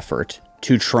ditch effort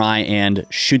to try and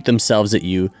shoot themselves at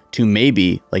you to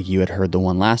maybe, like you had heard the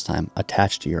one last time,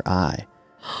 attach to your eye.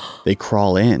 They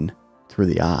crawl in through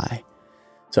the eye.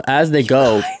 So as they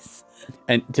go,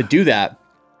 and to do that,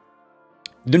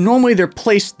 normally they're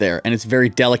placed there and it's very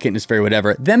delicate and it's very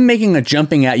whatever. Them making a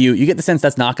jumping at you, you get the sense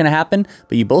that's not going to happen,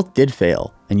 but you both did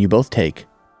fail and you both take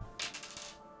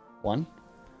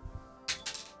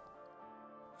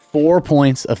 4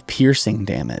 points of piercing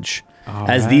damage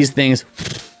as these things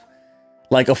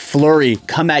like a flurry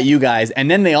come at you guys,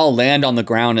 and then they all land on the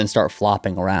ground and start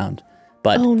flopping around.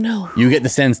 But Oh no. you get the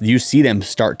sense you see them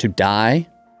start to die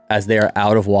as they are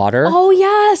out of water Oh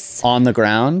yes. on the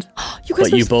ground. You guys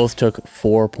But you were- both took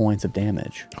 4 points of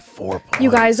damage. 4 points. You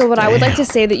guys, so what I would like to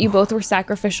say that you both were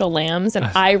sacrificial lambs and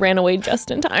I ran away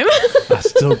just in time. I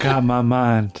still got my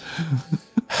mind.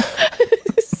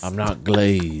 I'm not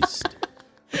glazed.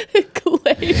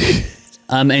 Glazed.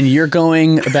 And you're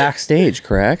going backstage,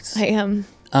 correct? I am.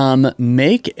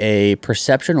 Make a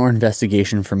perception or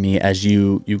investigation for me as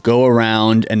you go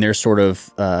around and there's sort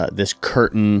of this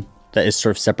curtain that is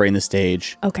sort of separating the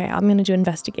stage. Okay, I'm gonna do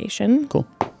investigation. Cool.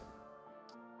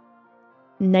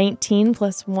 19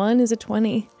 plus 1 is a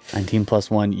 20. 19 plus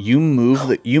 1. You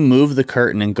move the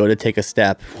curtain and go to take a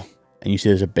step, and you see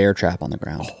there's a bear trap on the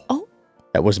ground. Oh.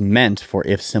 That was meant for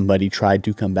if somebody tried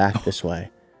to come back this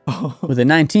way. With a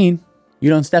 19, you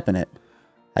don't step in it.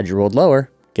 Had you rolled lower,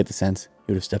 get the sense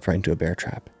you would have stepped right into a bear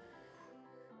trap.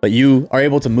 But you are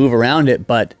able to move around it,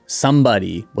 but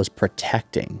somebody was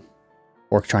protecting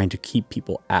or trying to keep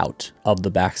people out of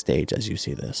the backstage as you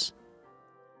see this.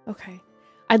 Okay.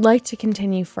 I'd like to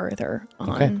continue further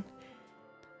on.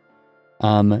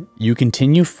 Okay. You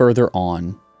continue further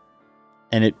on,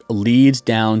 and it leads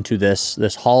down to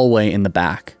this hallway in the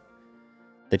back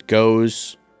that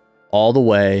goes all the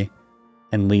way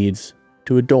and leads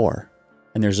to a door.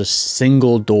 And there's a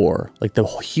single door, like the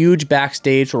huge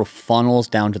backstage sort of funnels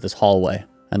down to this hallway,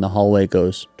 and the hallway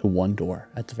goes to one door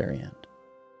at the very end.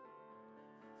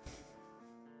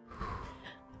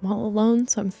 I'm all alone,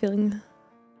 so I'm feeling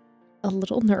a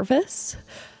little nervous.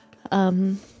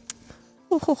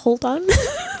 Hold on.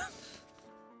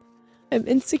 I'm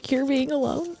insecure being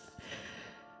alone.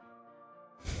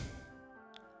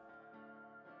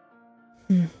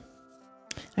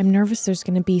 I'm nervous there's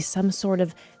going to be some sort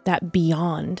of that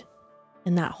beyond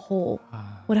in that hole.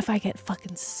 What if I get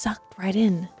fucking sucked right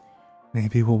in?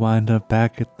 Maybe we'll wind up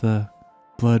back at the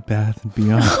bloodbath and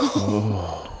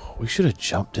beyond. We should have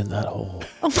jumped in that hole.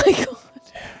 Oh my god.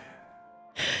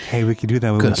 Hey, we can do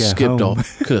that when Could we have get home.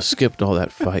 skipped all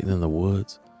that fighting in the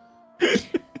woods.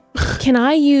 Can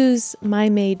I use my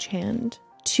mage hand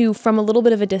to, from a little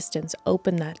bit of a distance,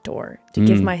 open that door to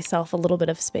give myself a little bit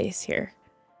of space here?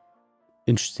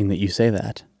 Interesting that you say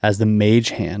that. As the mage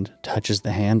hand touches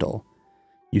the handle,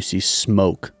 you see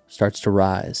smoke starts to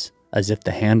rise as if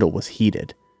the handle was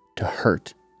heated to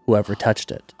hurt whoever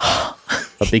touched it.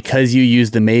 But because you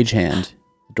use the mage hand,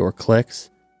 the door clicks,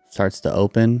 starts to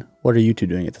open. What are you two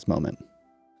doing at this moment?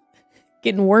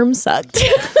 Getting worm sucked.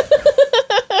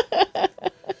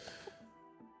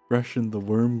 Brushing the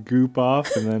worm goop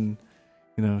off, and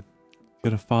then,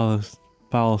 gonna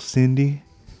follow Cindy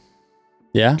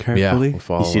Yeah? carefully.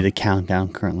 You see the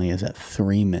countdown currently is at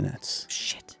 3 minutes.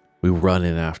 Shit. We run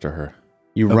in after her.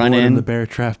 You run Avoiding in. the bear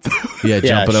trap. Yeah,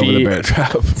 jumping over the bear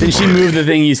trap. Since she moved the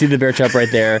thing, you see the bear trap right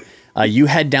there. You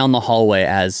head down the hallway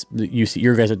as you see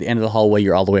your guys at the end of the hallway.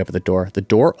 You're all the way up at the door. The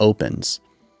door opens,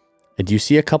 and you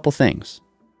see a couple things.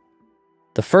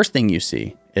 The first thing you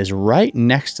see is right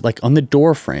next, like on the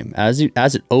door frame. As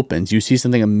it opens, you see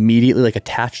something immediately like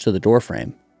attached to the door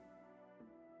frame,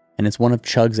 and it's one of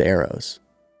Chug's arrows.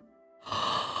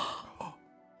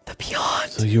 The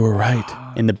beyond. So you were right.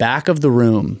 In the back of the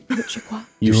room,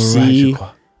 you were right, see Je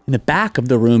Quoi. in the back of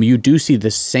the room, you do see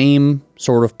the same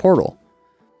sort of portal.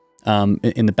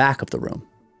 In the back of the room,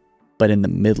 but in the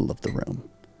middle of the room,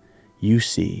 you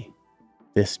see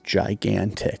this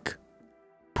gigantic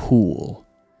pool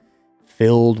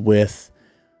filled with,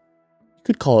 you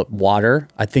could call it water.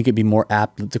 I think it'd be more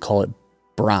apt to call it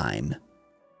brine.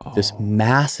 This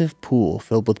massive pool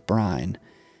filled with brine.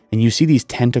 And you see these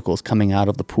tentacles coming out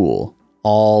of the pool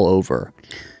all over.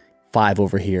 5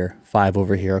 over here, 5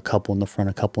 over here, a couple in the front,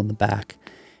 a couple in the back.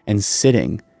 And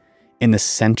sitting in the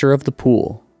center of the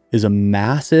pool is a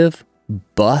massive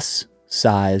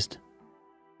bus-sized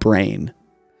brain.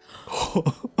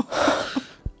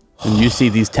 And you see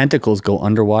these tentacles go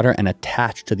underwater and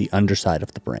attach to the underside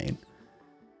of the brain.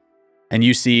 And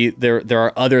you see there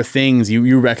are other things.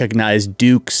 You recognize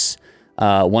Duke's,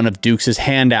 one of Duke's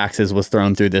hand axes was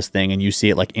thrown through this thing, and you see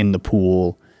it like in the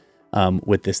pool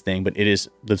with this thing. But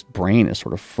this brain is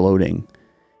sort of floating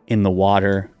in the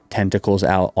water, tentacles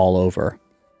out all over.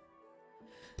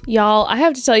 Y'all, I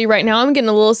have to tell you right now, I'm getting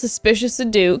a little suspicious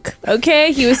of Duke.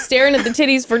 Okay, he was staring at the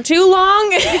titties for too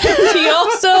long. He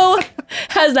also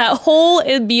has that hole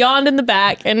beyond in the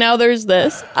back, and now there's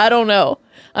this. I don't know.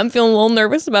 I'm feeling a little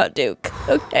nervous about Duke.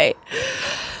 Okay.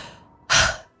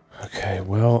 Okay,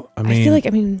 well, I feel like,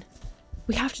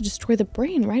 we have to destroy the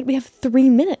brain, right? We have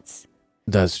 3 minutes.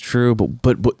 That's true,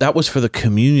 but that was for the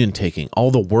communion taking.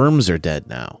 All the worms are dead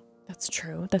now. That's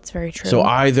true. That's very true. So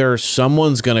either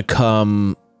someone's going to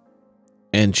come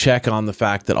and check on the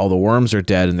fact that all the worms are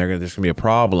dead and there's going to be a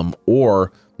problem,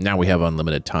 or now we have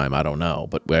unlimited time. I don't know,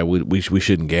 but we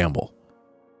shouldn't gamble.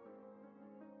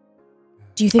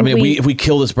 Do you think if we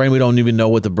kill this brain, we don't even know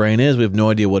what the brain is. We have no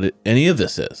idea what any of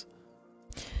this is.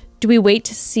 Do we wait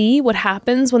to see what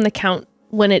happens when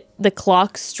the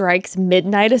clock strikes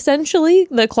midnight, essentially?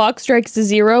 The clock strikes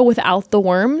 0 without the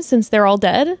worms since they're all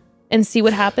dead, and see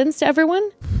what happens to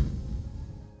everyone?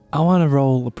 I want to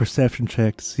roll a perception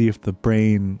check to see if the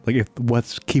brain, if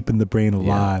what's keeping the brain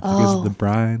alive because of the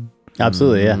brine.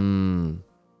 Absolutely, yeah.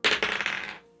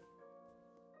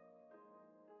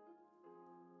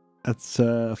 That's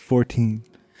 14.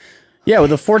 Yeah,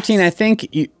 with a 14, I think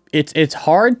it's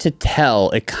hard to tell.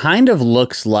 It kind of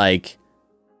looks like,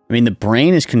 the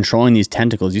brain is controlling these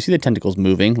tentacles. You see the tentacles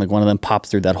moving, like one of them pops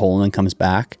through that hole and then comes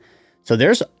back. So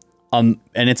there's, and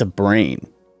it's a brain.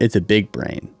 It's a big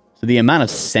brain. So the amount of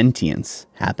sentience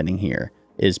happening here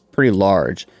is pretty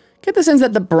large. Get the sense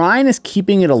that the brine is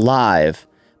keeping it alive,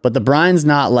 but the brine's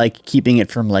not like keeping it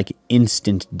from like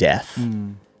instant death.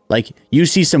 Like you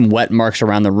see some wet marks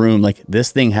around the room. Like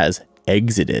this thing has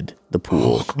exited the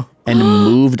pool and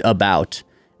moved about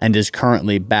and is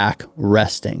currently back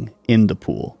resting in the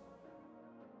pool.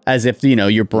 As if,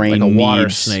 your brain like a water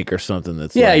needs, snake or something.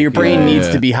 That's your brain needs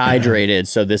to be hydrated.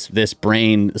 So this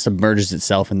brain submerges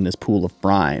itself in this pool of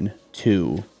brine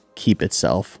to keep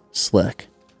itself slick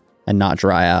and not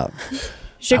dry out.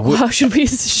 Je Quoi, should we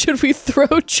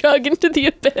throw Chug into the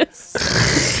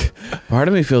abyss? Part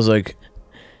of me feels like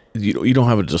you don't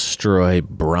have to destroy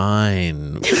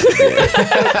brine.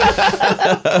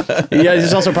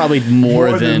 There's also probably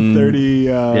more than 30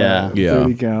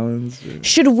 30 gallons.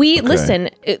 Should we listen?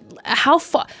 How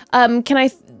far? Am I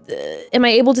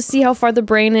able to see how far the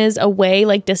brain is away,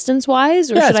 like distance wise?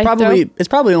 Or should it's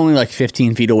probably only like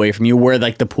 15 feet away from you, where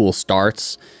like the pool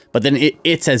starts. But then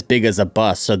it's as big as a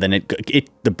bus, so then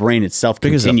the brain itself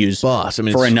continues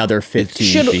for another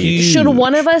 15 feet. Should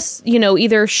one of us,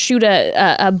 either shoot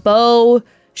a bow?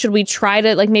 Should we try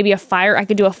to maybe a fire? I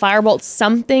could do a firebolt,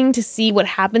 something to see what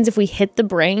happens if we hit the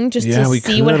brain, just to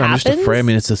see what happens. I'm just afraid.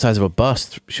 It's the size of a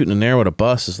bus. Shooting an arrow at a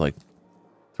bus is like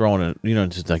throwing it,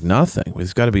 just like nothing.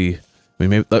 It's got to be. I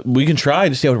mean, maybe we can try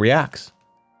to see how it reacts.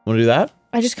 Want to do that?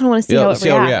 I just kind of want to see how let's it see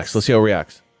reacts. how it reacts. Let's see how it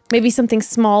reacts. Maybe something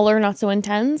smaller, not so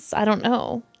intense. I don't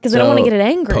know. Because I don't want to get it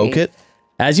angry. Poke it.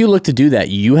 As you look to do that,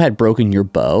 you had broken your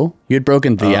bow. You had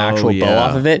broken the actual bow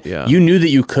off of it. Yeah. You knew that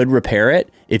you could repair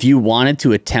it. If you wanted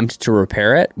to attempt to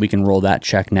repair it, we can roll that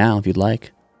check now if you'd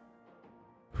like.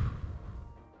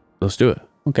 Let's do it.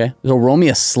 Okay. So roll me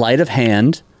a sleight of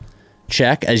hand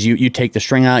check as you take the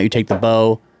string out, you take the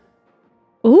bow.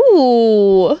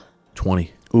 Ooh.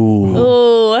 20. Ooh.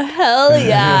 Oh, hell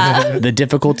yeah. The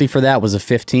difficulty for that was a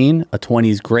 15. A 20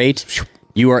 is great.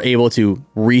 You are able to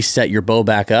reset your bow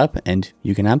back up, and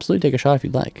you can absolutely take a shot if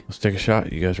you'd like. Let's take a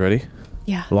shot. You guys ready?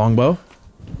 Yeah. Longbow?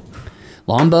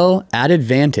 Longbow at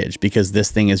advantage because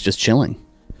this thing is just chilling.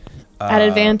 At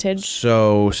advantage.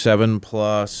 So 7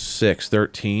 plus 6,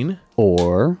 13.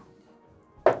 Or...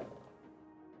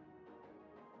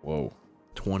 Whoa.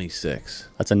 26.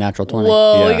 That's a natural 20.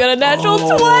 Whoa, Yeah. we got a natural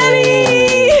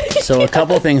 20. So a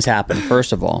couple things happen.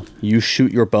 First of all, you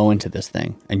shoot your bow into this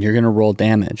thing, and you're going to roll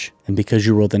damage. And because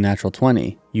you rolled the natural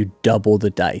 20, you double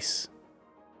the dice.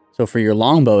 So for your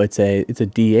longbow, it's a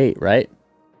D8, right?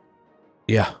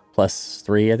 Yeah. Plus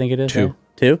 3, I think it is. 2. Right?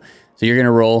 2. So you're going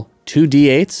to roll 2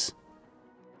 D8s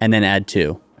and then add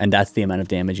 2. And that's the amount of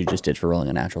damage you just did for rolling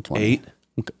a natural 20. 8.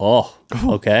 Oh,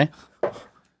 okay.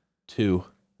 2.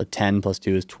 A 10 plus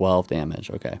 2 is 12 damage.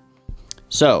 Okay.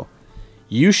 So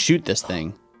you shoot this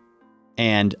thing,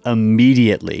 and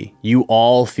immediately you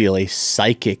all feel a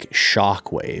psychic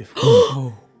shockwave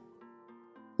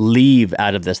leave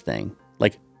out of this thing.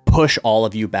 Like push all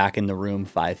of you back in the room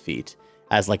 5 feet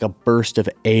as like a burst of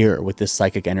air with this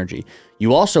psychic energy.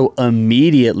 You also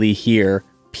immediately hear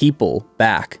people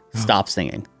back stop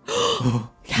singing.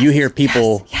 You hear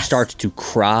people start to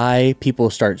cry. People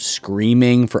start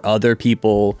screaming for other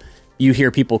people. You hear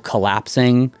people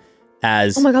collapsing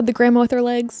as... Oh my God, the grandma with her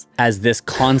legs. As this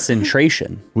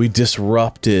concentration... We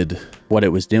disrupted what it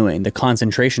was doing. The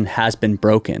concentration has been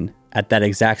broken. At that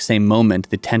exact same moment,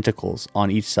 the tentacles on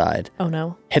each side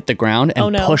hit the ground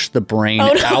and push the brain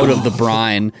out of the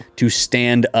brine to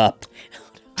stand up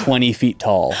 20 feet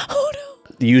tall.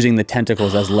 Using the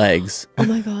tentacles as legs. Oh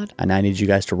my God. And I need you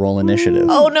guys to roll initiative.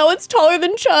 Oh no, it's taller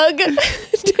than Chug. Damn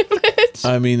it.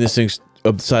 I mean, this thing's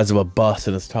the size of a bus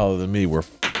and it's taller than me. We're...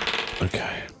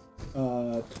 Okay.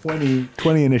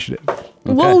 20 initiative. Okay.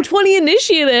 Whoa, 20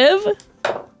 initiative.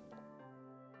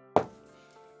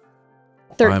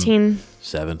 13.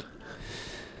 7.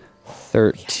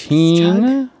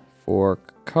 13 for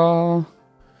Ka.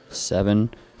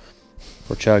 7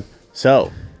 for Chug.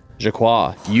 So... Je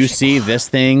Quoi, you see this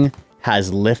thing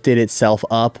has lifted itself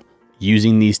up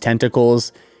using these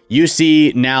tentacles. You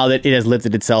see now that it has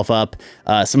lifted itself up,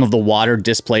 some of the water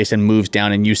displaced and moves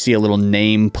down, and you see a little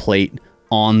nameplate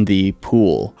on the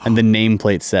pool. And the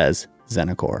nameplate says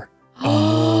Xenocor.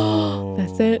 Oh.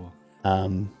 That's it.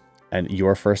 And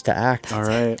you're first to act. All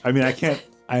right. I mean,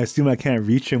 I assume I can't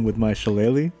reach him with my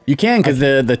shillelagh. You can, because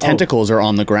the tentacles are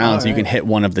on the ground, so you can hit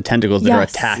one of the tentacles that are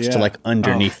attached to like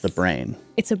underneath the brain.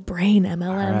 It's a brain MLM.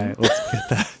 All right, let's get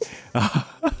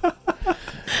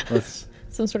that.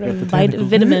 Some sort of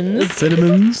vitamins.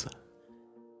 Vitamins.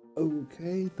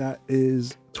 Okay, that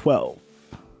is 12.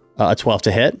 A 12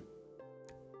 to hit?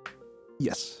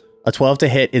 Yes. A 12 to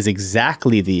hit is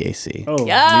exactly the AC. Oh,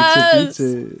 yes! Meets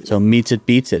it. So meets it,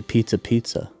 beats it, pizza,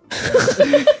 pizza.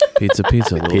 Pizza,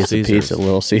 Little Pizza, Caesars. pizza,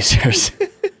 Little Caesars.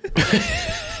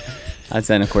 That's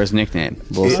Xenocor's nickname,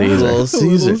 Little Caesar. Little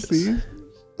Caesars.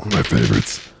 One of my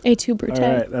favorites. A2 Brute. All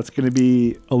right, that's going to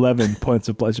be 11 points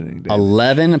of bludgeoning damage.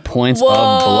 11 points of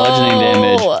bludgeoning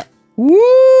damage. Woo!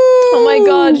 Oh my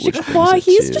God, Je Which Quoi, brings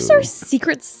it he's to- just our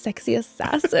secret sexy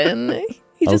assassin.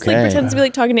 He just like Okay. pretends to be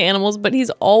like talking to animals, but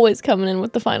he's always coming in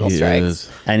with the final strikes.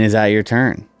 And is that your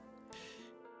turn?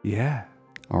 Yeah.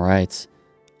 All right.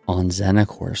 On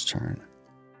Xenocor's turn,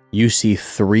 you see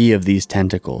 3 of these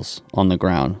tentacles on the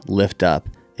ground lift up,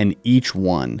 and each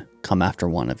one come after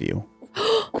one of you.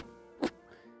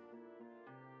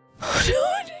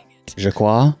 Je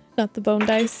Quoi? Not the bone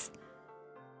dice.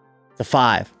 The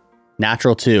 5.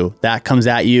 Natural 2. That comes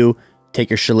at you. Take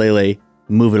your shillelagh.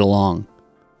 Move it along.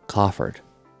 Cawford.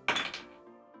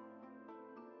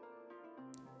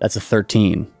 That's a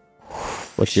 13.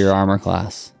 What's your armor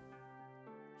class?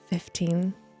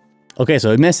 15. Okay,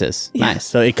 so it misses. Nice.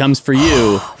 So it comes for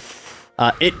you.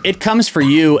 It comes for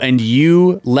you, and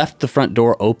you left the front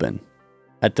door open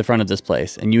at the front of this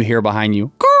place, and you hear behind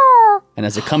you, "Caw!" And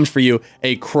as it comes for you,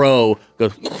 a crow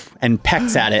goes and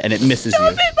pecks at it, and it misses you.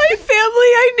 Stop it, my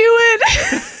family! I knew it!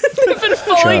 They've been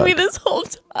following Chug. me this whole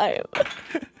time.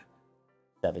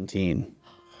 17.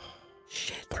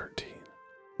 Shit. 13.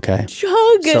 Okay.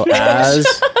 Chug. So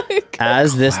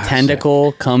as this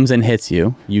tentacle comes and hits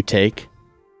you, you take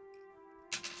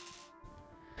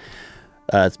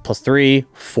it's +3,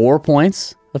 4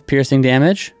 points of piercing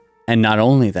damage. And not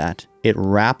only that, it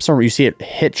wraps around. You see it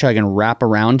hit Chug and wrap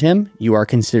around him. You are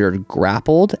considered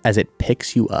grappled as it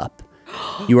picks you up.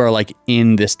 You are like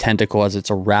in this tentacle as it's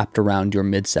wrapped around your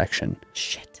midsection.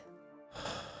 Shit.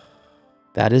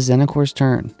 That is Zenicor's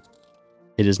turn.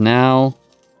 It is now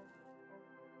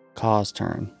Kaw's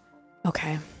turn.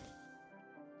 Okay.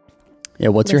 Yeah,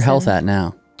 what's your health at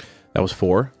now? That was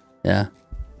 4. Yeah.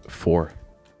 4.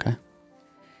 Okay.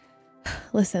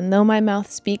 Listen, though my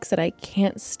mouth speaks that I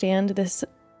can't stand this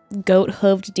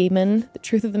goat-hooved demon, the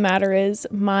truth of the matter is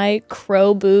my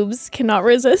crow boobs cannot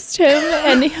resist him,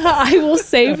 and I will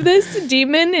save this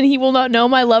demon, and he will not know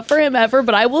my love for him ever,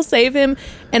 but I will save him,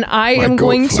 and I am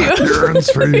going to... Yearns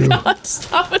for you. God,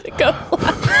 stop it, go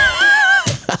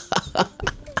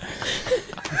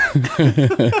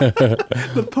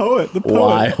The poet.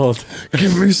 Wild.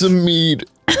 Give me some mead.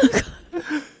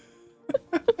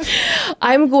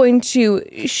 I'm going to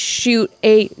shoot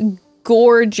a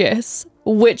gorgeous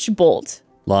witch bolt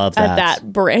Love that. at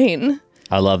that brain.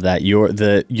 I love that. You're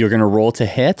gonna roll to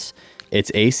hit.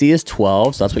 Its AC is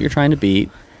 12, so that's what you're trying to beat.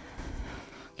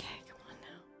 Okay, come on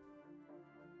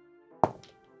now.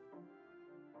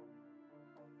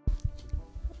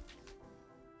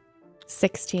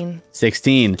 16.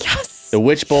 16. Yes. The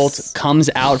witch bolt comes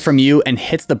out from you and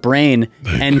hits the brain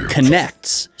and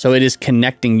connects. So it is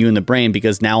connecting you in the brain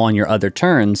because now on your other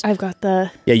turns, I've got the...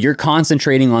 yeah, you're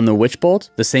concentrating on the witch bolt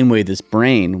the same way this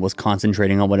brain was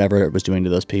concentrating on whatever it was doing to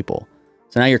those people.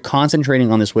 So now you're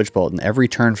concentrating on this witch bolt, and every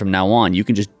turn from now on, you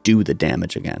can just do the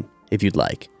damage again if you'd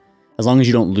like, as long as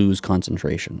you don't lose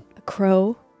concentration. A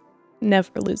crow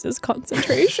never loses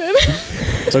concentration.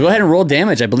 So go ahead and roll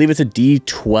damage. I believe it's a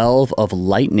D12 of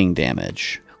lightning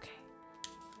damage.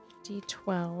 Okay.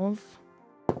 D12.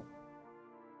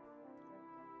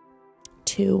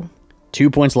 2. 2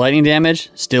 points lightning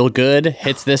damage, still good,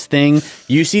 hits this thing.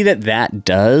 You see that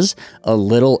does a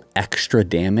little extra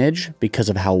damage because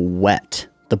of how wet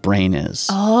the brain is.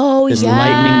 Oh, this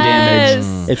lightning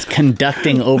damage, it's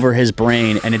conducting over his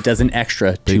brain, and it does an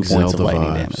extra 2 Big points Zelda of lightning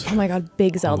vibes. damage. Oh my god,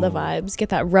 big Zelda vibes. Get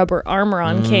that rubber armor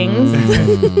on, kings.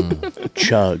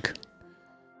 Chug,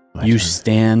 you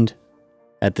stand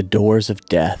at the doors of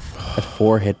death at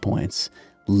 4 hit points,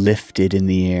 lifted in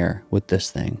the air with this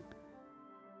thing.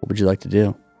 What would you like to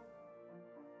do?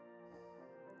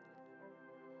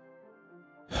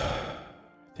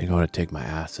 I think I want to take my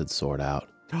acid sword out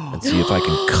and see if I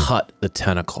can cut the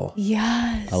tentacle.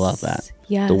 Yes. I love that.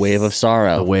 Yes. The wave of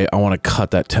sorrow. The way I want to cut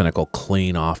that tentacle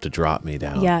clean off to drop me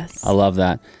down. Yes. I love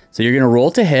that. So you're gonna roll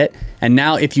to hit, and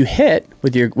now if you hit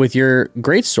with your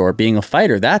greatsword, being a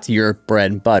fighter, that's your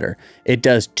bread and butter. It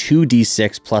does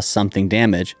 2d6 plus something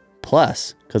damage,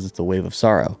 plus, because it's the wave of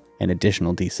sorrow, an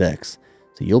additional d6.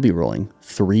 So you'll be rolling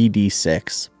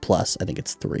 3d6 plus, I think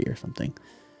it's 3 or something.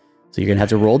 So you're gonna have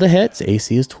to roll to hit. So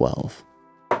AC is 12.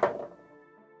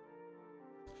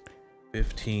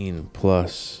 15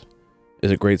 plus.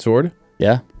 Is it great sword?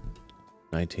 Yeah.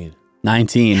 19.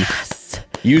 19. Yes.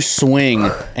 You swing,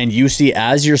 and you see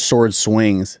as your sword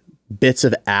swings, bits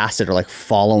of acid are like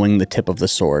following the tip of the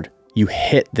sword. You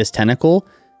hit this tentacle,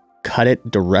 cut it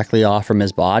directly off from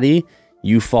his body.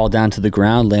 You fall down to the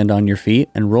ground, land on your feet,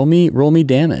 and roll me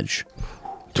damage.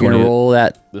 You're gonna roll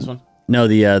that. This one? No,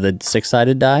 the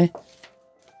 6-sided die.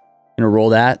 You're gonna roll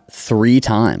that 3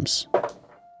 times.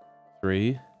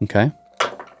 3. Okay.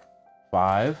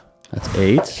 5. That's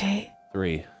 8. Okay.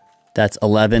 3. That's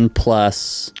 11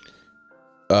 plus.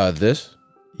 This?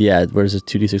 Yeah, where's this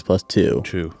 2d6 plus 2?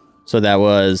 2. So that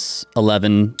was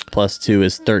 11 plus 2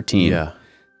 is 13. Yeah.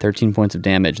 13 points of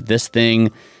damage. This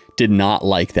thing did not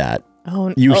like that.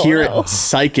 Oh, You hear no. it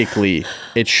psychically.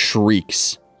 It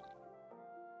shrieks.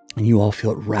 And you all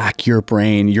feel it rack your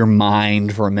brain, your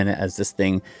mind for a minute as this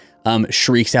thing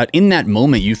shrieks out. In that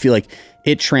moment, you feel like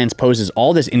it transposes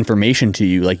all this information to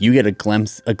you. Like you get a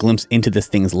glimpse into this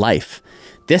thing's life.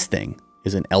 This thing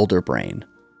is an elder brain.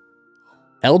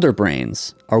 Elder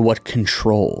brains are what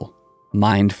control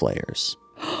mind flayers.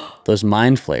 Those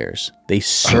mind flayers, they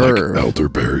serve like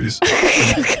elderberries.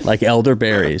 like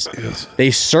elderberries. Yes.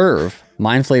 They serve.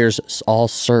 Mind flayers all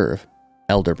serve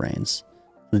elder brains.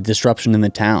 The disruption in the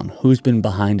town. Who's been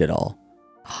behind it all?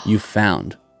 You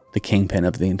found the kingpin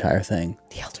of the entire thing.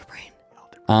 The elder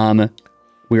brain.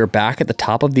 We are back at the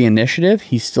top of the initiative.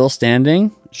 He's still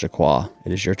standing. Je Quoi,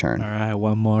 it is your turn. All right,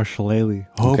 one more shillelagh.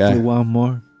 Hopefully Okay. one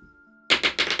more.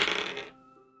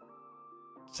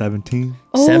 17.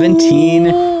 17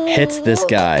 hits this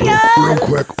guy. Real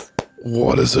quick,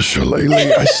 what is a shillelagh?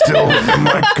 I still am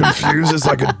like confused. It's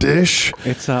like a dish.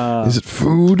 It's Is it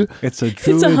food? It's a It's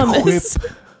a druid hummus.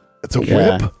 whip. It's a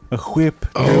Yeah. whip. A whip.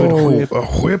 Oh, Druid whip. a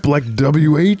whip like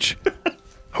WH?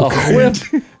 A whip.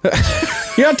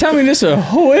 You're not telling me this a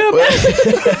whip?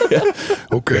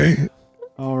 Okay.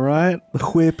 All right. The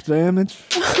whip damage.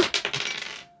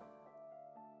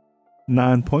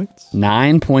 9 points.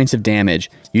 9 points of damage.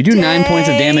 You do 9 points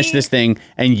of damage to this thing,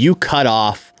 and you cut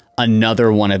off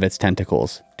another one of its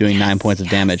tentacles, doing 9 points of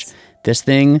damage. This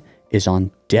thing is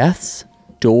on death's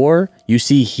door. You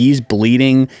see he's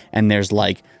bleeding, and there's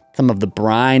like some of the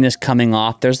brine is coming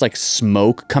off. There's like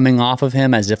smoke coming off of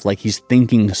him as if like he's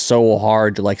thinking so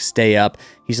hard to like stay up.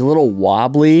 He's a little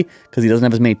wobbly because he doesn't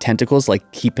have as many tentacles to like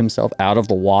keep himself out of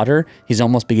the water. He's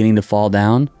almost beginning to fall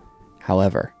down.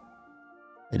 However,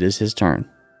 it is his turn.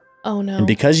 Oh no. And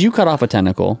because you cut off a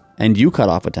tentacle and you cut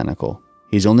off a tentacle,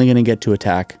 he's only going to get to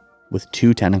attack with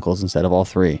 2 tentacles instead of all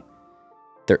 3.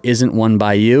 There isn't one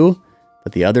by you,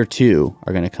 but the other 2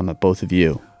 are going to come at both of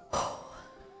you.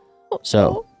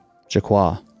 So, Je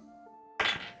Quoi.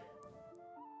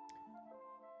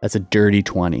 That's a dirty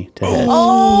 20 to hit.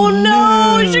 Oh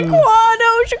no, Je Quoi,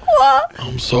 no, Je Quoi.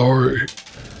 I'm sorry.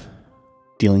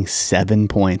 Dealing 7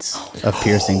 points of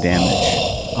piercing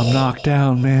damage. I'm knocked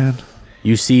down, man.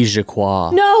 You see Je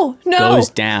Quoi No, no. goes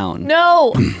down,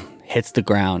 No. hits the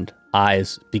ground,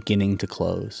 eyes beginning to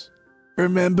close.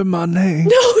 Remember my name.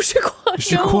 No, Je Quoi.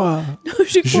 Je No. Quoi. No,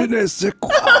 Je Je Quoi. ne sais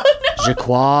quoi. Je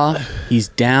Quoi, he's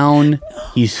down,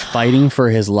 he's fighting for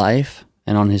his life,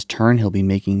 and on his turn, he'll be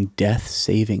making death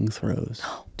saving throws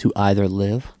to either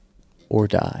live or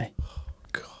die.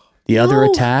 The other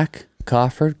attack,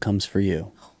 Cawford, comes for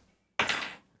you.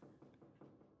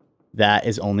 That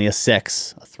is only a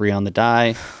 6, a 3 on the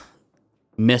die,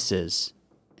 misses.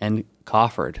 And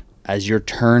Cawford, as your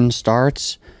turn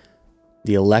starts,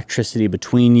 the electricity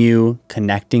between you,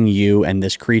 connecting you and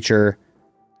this creature,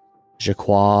 Je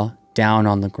Quoi, down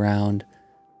on the ground,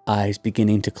 eyes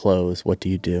beginning to close. What do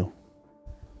you do?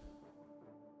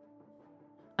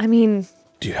 I mean,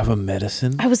 Do you have a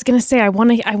medicine? I was gonna say I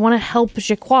want to help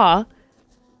Je Quoi.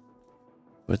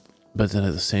 But then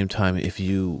at the same time, if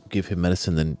you give him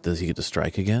medicine, then does he get to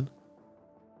strike again?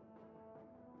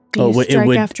 Do you it strike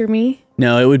would- after me?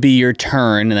 No, it would be your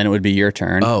turn, and then it would be your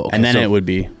turn. Oh, okay, and then so- it would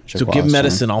be Je So Quoi's give turn.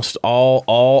 medicine.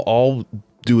 I'll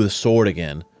do the sword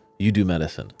again. You do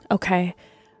medicine. Okay,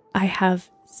 I have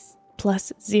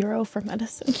 +0 for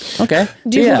medicine. Okay.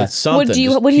 Do you, yeah. Something, what do you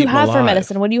just what do you keep 'em have for alive.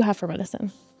 medicine? What do you have for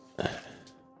medicine?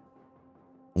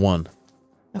 1.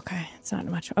 Okay, it's not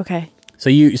much. Okay. So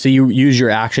you use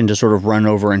your action to sort of run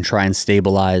over and try and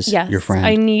stabilize Yes. your friend.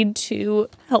 I need to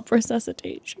help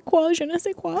resuscitate Je Quoi, je ne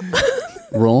sais quoi.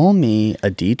 Roll me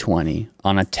a d20.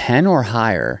 On a 10 or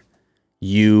higher,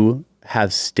 you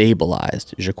have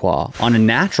stabilized Je Quoi. On a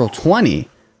natural 20,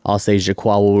 I'll say Je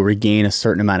Quoi will regain a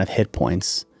certain amount of hit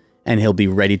points and he'll be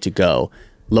ready to go.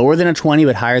 Lower than a 20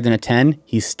 but higher than a 10,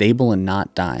 he's stable and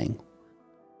not dying.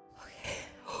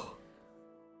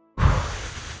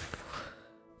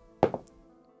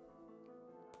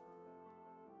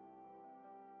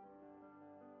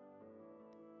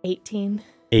 18.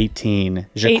 18.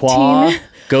 Je 18. Quoi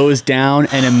goes down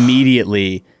and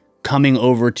immediately coming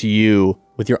over to you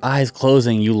with your eyes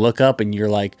closing, you look up and you're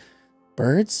like,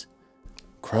 birds?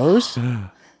 Crows?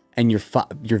 And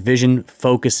your vision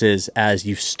focuses as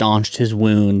you've staunched his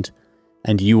wound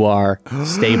and you are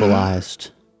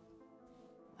stabilized.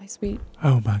 My sweet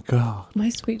Oh my god. Je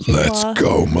Let's Quoi.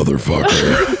 go,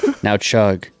 motherfucker. Now,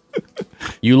 Chug,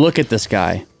 you look at this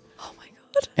guy Oh my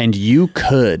god. and you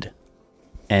could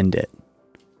end it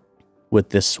with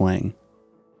this swing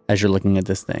as you're looking at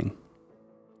this thing.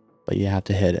 But you have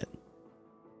to hit it.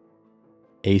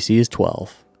 AC is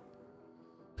 12.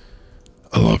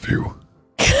 I love you.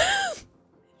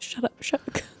 Shut up,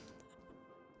 Chug.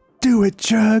 Do it,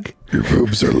 Chug. Your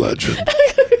boobs are legend.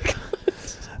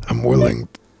 I'm willing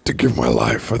to give my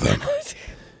life for them.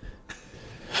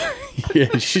 Yeah,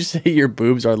 did you say your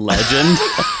boobs are legend?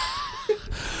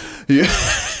 Yeah.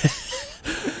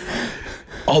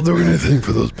 I'll do anything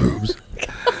for those boobs.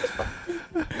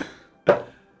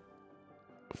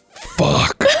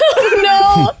 Fuck.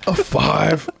 No. A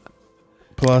 5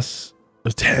 plus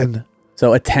a 10.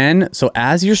 So a 10. So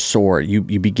as your sword, you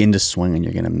begin to swing and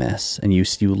you're going to miss. And you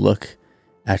look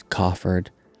at Cawford.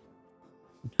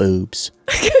 Boobs.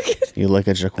 You look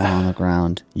at Je Quoi on the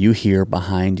ground. You hear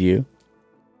behind you,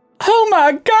 oh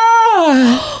my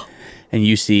God. And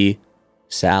you see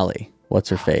Sally. What's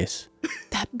her face?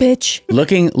 That bitch.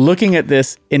 Looking at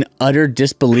this in utter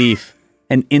disbelief.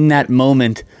 And in that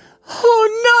moment,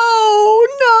 oh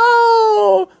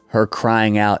no, her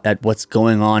crying out at what's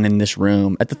going on in this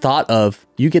room, at the thought of,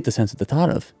 you get the sense at the thought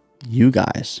of you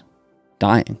guys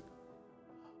dying.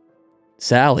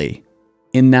 Sally,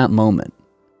 in that moment,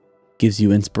 gives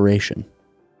you inspiration.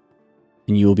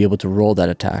 And you will be able to roll that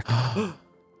attack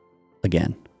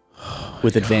again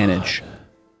with advantage.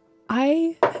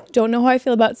 I don't know how I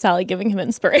feel about Sally giving him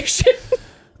inspiration.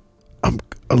 I'm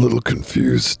a little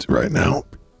confused right now.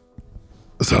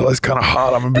 Sally's kind of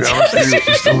hot. I'm gonna be honest with you,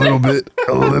 just a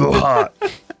little hot.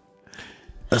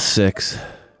 A 6.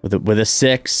 With a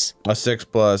 6. A 6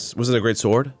 plus. Was it a great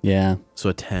sword? Yeah. So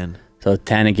a 10. So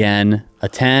 10 again. A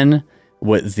 10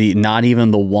 with not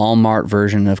even the Walmart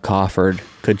version of Cawford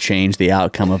could change the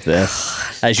outcome of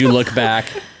this. As you look back,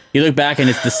 and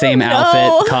it's the same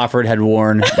outfit Cawford had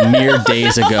worn mere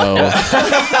days ago.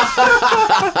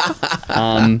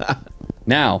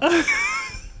 Now,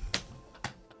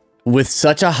 with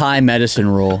such a high medicine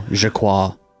roll, Je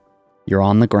Quoi, you're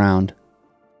on the ground,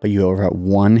 but you are at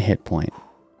 1 hit point,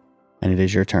 and it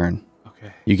is your turn.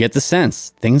 Okay. You get the sense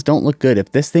things don't look good.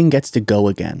 If this thing gets to go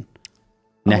again,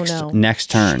 next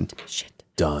turn, Shit.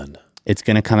 Done. it's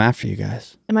gonna come after you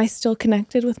guys. Am I still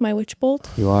connected with my witch bolt?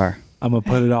 You are. I'm gonna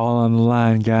put it all on the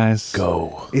line, guys.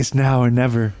 Go. It's now or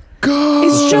never.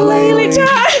 It's shillelagh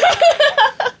time.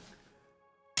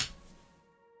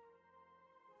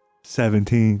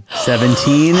 17.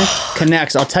 17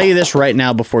 connects. I'll tell you this right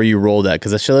now before you roll that,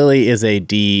 because a shillelagh is a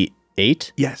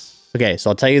D8. Yes. Okay, so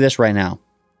I'll tell you this right now.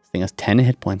 This thing has 10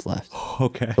 hit points left.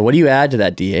 Okay. So what do you add to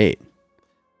that D8?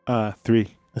 3.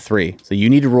 A 3. So you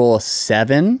need to roll a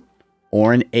 7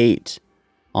 or an 8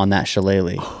 on that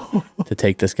shillelagh to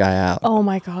take this guy out. Oh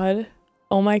my god.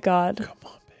 Oh my god. Come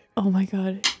on, babe. Oh my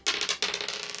god.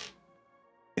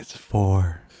 It's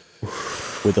 4.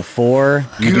 With a 4,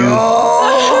 you do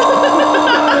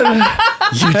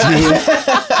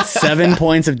 7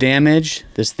 points of damage.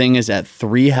 This thing is at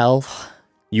 3 health.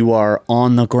 You are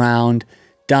on the ground,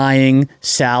 dying.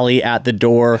 Sally at the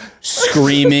door,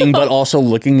 screaming, but also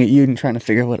looking at you and trying to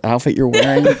figure out what outfit you're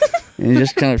wearing. And you're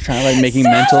just kind of trying to like making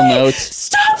mental notes.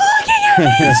 Stop looking at me,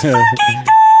 it's fucking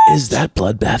Is that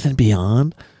Bloodbath and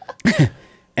Beyond?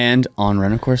 And on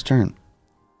Renicor's turn,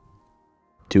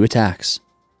 2 attacks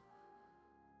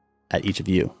at each of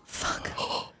you. Fuck.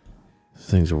 This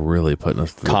thing's really putting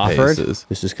us through the Cawford, paces.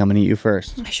 this is coming at you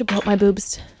first. I should blow up my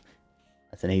boobs.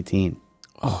 That's an 18.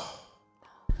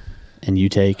 And you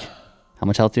take, how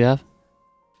much health do you have?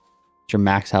 It's your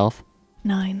max health.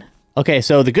 9. Okay,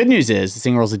 so the good news is this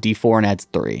thing rolls a d4 and adds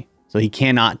 3. So he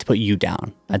cannot put you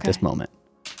down at this moment.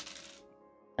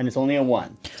 And it's only a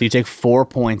 1. So you take 4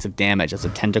 points of damage as a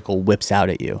tentacle whips out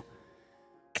at you.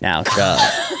 Now, Chug,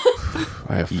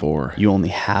 I have 4. you only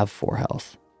have 4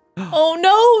 health. Oh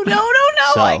no,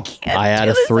 So I can't. I add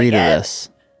a 3 to this.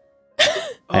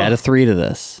 I add a 3 to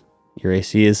this. Your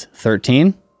AC is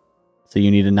 13, so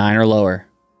you need a 9 or lower.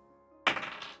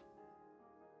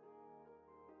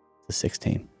 It's a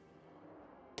 16.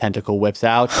 Tentacle whips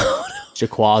out. Je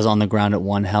Quoi's on the ground at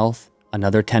 1 health.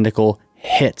 Another tentacle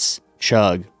hits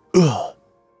Chug. Ugh.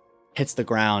 Hits the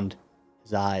ground.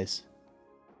 His eyes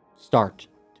start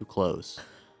to close.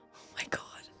 Oh my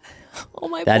god. Oh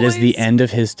my That is the boys. end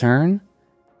of his turn.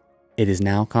 It is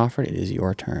now, Cawford. It is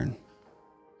your turn.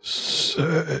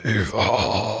 Save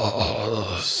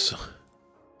us.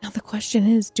 Now the question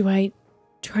is, do I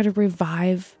try to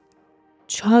revive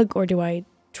Chug or do I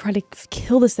try to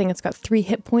kill this thing? It's got 3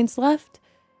 hit points left.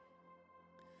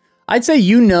 I'd say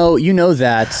you know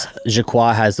that Je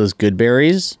Quoi has those good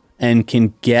berries and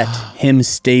can get him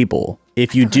stable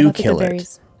if you do about the kill good it.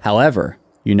 berries. However,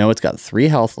 you know it's got 3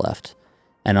 health left,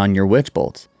 and on your witch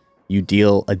bolt, you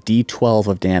deal a d12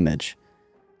 of damage.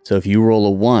 So if you roll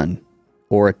a 1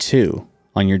 or a 2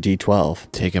 on your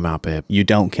d12, Take him out, babe. you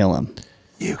don't kill him.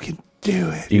 You can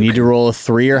do it. You need to roll a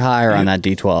 3 or higher on that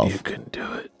d12. You can do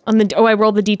it. On the I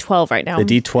rolled the d12 right now. The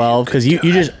d12, because you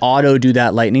just auto do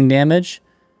that lightning damage.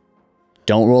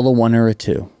 Don't roll a 1 or a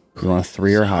 2. You want a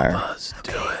 3 or higher. Let's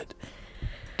do it.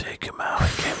 Take him out. I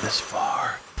came this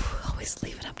far. Always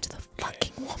leave it up to the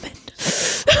fucking woman.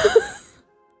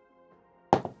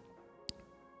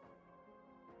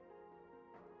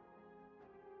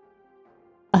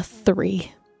 A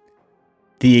 3.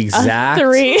 The exact A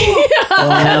 3.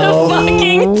 A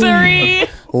fucking 3.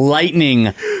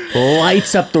 lightning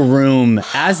lights up the room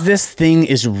as this thing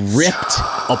is ripped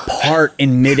apart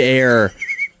in midair.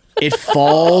 It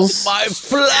falls. My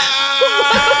flap!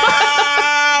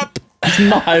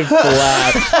 My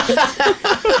flap.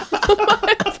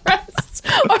 My breasts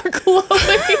are glowing.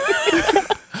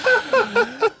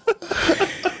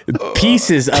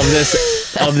 Pieces of this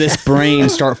of this brain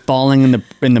start falling in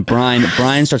the brine.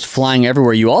 Brine starts flying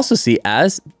everywhere. You also see,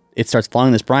 as it starts falling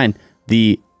in this brine,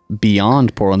 the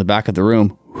beyond portal in the back of the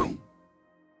room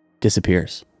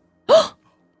disappears.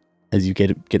 As you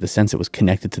get the sense it was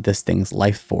connected to this thing's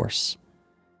life force.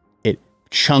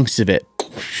 Chunks of it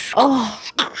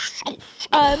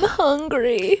I'm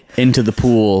hungry. into the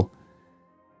pool,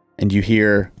 and you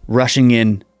hear rushing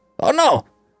in, oh no,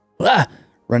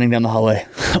 running down the hallway.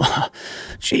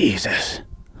 Jesus.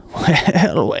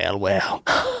 Well.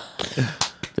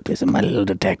 These are my little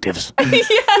detectives.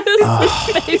 Yes,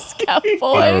 Space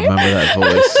Cowboy. I remember that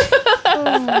voice.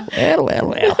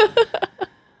 Well.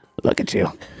 Look at you.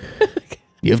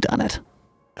 You've done it.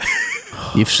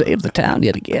 You've saved the town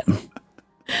yet again.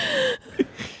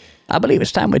 I believe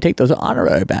it's time we take those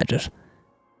honorary badges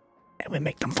and we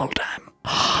make them full-time.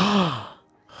 I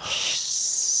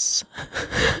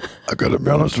gotta be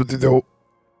honest with you, though.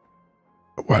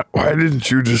 Why didn't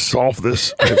you just solve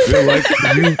this? I feel like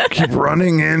you keep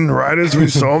running in right as we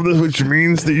solve this, which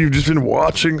means that you've just been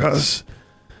watching us.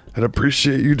 I'd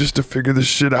appreciate you just to figure this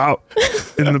shit out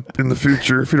in the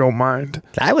future, if you don't mind.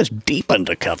 I was deep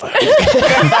undercover. Okay.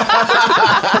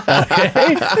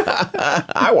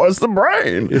 I was the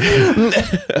brain.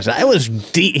 I was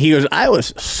deep. He goes, I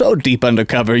was so deep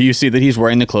undercover. You see that he's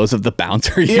wearing the clothes of the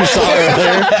bouncer you saw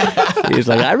earlier. He's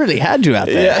like, I really had you out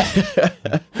there.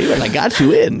 He was like, got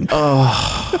you in.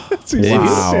 Wow.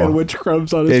 Sandwich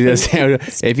crumbs on his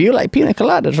face. If you like pina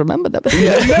coladas, remember that.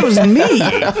 That was me.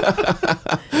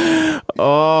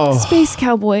 Space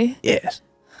Cowboy, Yes.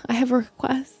 I have a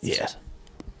request. Yes.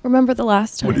 Remember the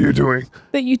last time What are you doing?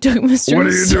 that you took Mr. What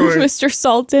are you doing? Mr.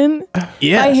 Sultan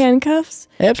Yes. by handcuffs?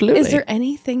 Absolutely. Is there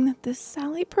anything that this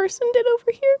Sally person did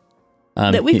over here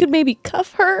that we could maybe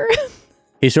cuff her?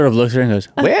 He sort of looks at her and goes,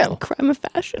 well, Crime of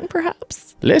fashion,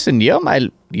 perhaps. listen, you're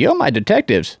my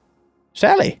detectives.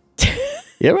 Sally,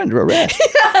 you're under arrest.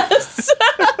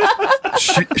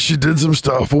 She did some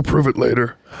stuff. We'll prove it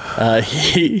later.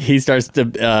 He starts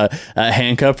to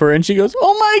handcuff her, and she goes,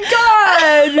 "Oh my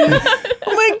god!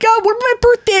 Oh my god! What's my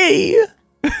birthday?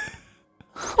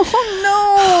 Oh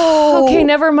no! Okay,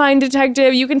 never mind,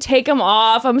 detective. You can take him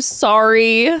off. I'm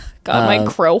sorry. God, my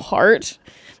crow heart.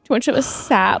 Too much of a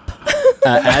sap.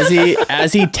 As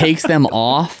he takes them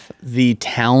off, the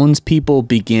townspeople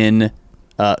begin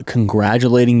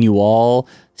congratulating you all.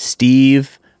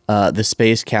 Steve, the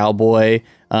space cowboy.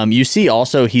 You see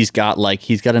also he's got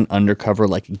an undercover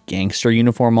gangster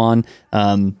uniform on.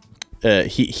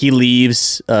 He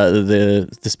leaves, the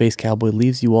space cowboy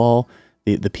leaves you all.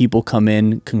 The people come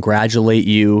in, congratulate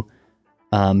you.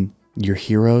 You're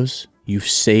heroes. You've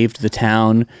saved the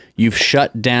town. You've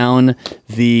shut down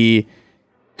the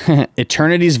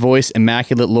Eternity's Voice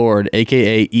Immaculate Lord,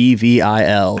 aka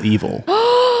Evil.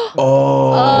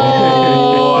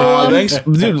 Oh, thanks,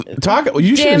 dude.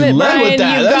 You should have led with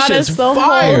that. You That got us shit's the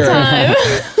fire. whole time.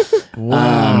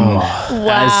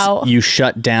 Wow. As you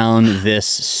shut down this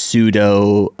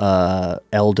pseudo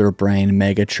elder brain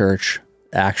mega church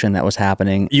action that was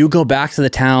happening, you go back to the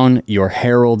town. You're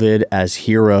heralded as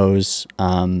heroes,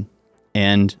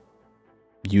 and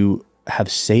you have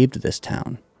saved this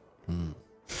town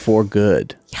for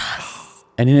good. Yes.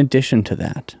 And in addition to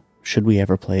that, should we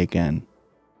ever play again,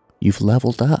 you've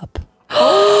leveled up.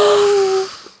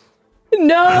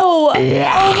 No.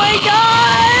 Oh my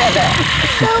god.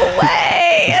 No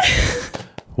way.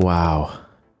 Wow.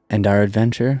 And our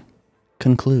adventure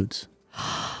concludes.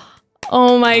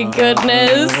 Oh my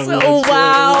goodness.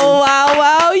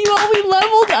 Wow. You all, we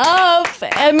leveled up.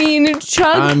 I mean,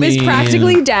 Chug is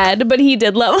practically dead, but he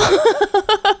did level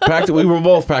up. We were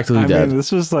both practically dead.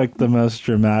 This was like the most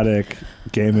dramatic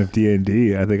game of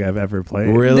D&D I think I've ever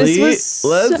played. Really? This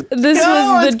was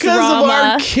the drama. Of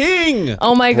our king.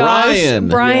 Oh my Bryan.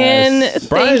 gosh, Bryan! Yes.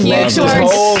 Thank you makes to this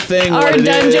whole thing our what it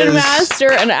dungeon is.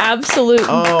 master, an absolute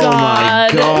Oh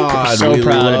god. my god! So we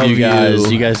proud of love you guys.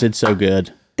 You guys did so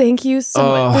good. Thank you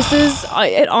so much. This is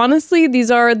honestly,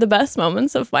 these are the best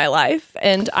moments of my life,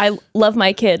 and I love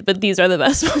my kid, but these are the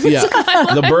best moments. Yeah, of my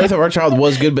life. the birth of our child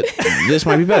was good, but this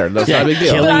might be better. That's not a big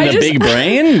deal. Killing the big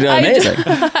brain? Amazing.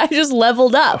 I just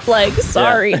leveled up.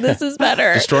 Sorry, this is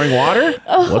better. Destroying water?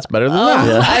 What's better than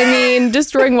that? I mean,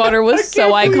 destroying water was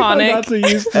so iconic. Not to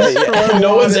use destroy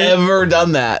No one's water. ever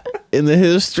done that in the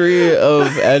history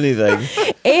of anything.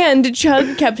 And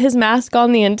Chug kept his mask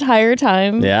on the entire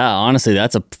time. Yeah, honestly,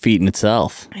 that's a feat in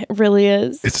itself. It really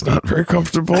is. It's not very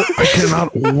comfortable. I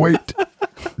cannot wait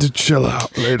to chill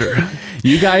out later.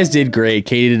 You guys did great.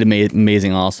 Katie did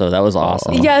amazing also. That was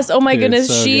awesome. Yes. Oh my Dude, goodness.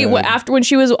 so She good. after when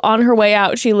she was on her way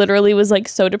out, she literally was like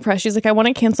so depressed. She's like, I want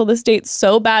to cancel this date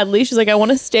so badly. She's like, I want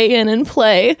to stay in and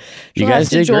play. She'll You guys have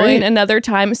to did join great. another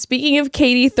time. Speaking of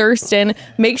Katie Thurston,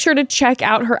 make sure to check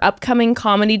out her upcoming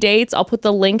comedy dates. I'll put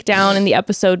the link down in the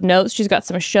episode notes. She's got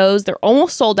some shows. They're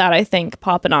almost sold out, I think,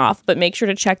 popping off, but make sure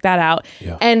to check that out.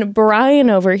 Yeah. And Bryan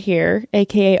over here,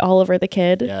 aka Oliver the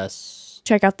Kid, Yes.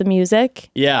 check out the music.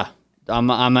 Yeah.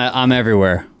 I'm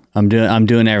everywhere. I'm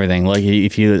doing everything. Like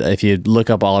if you look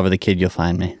up Oliver the Kid, you'll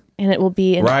find me. And it will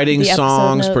be in Writing the episode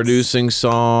songs, notes. producing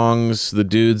songs. The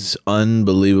dude's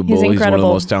unbelievable. He's He's one of the incredible.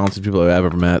 most talented people I've ever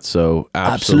met. So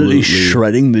Absolutely absolutely.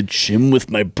 shredding the gym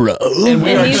with my bro. And we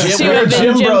And are he's gym, two we are of them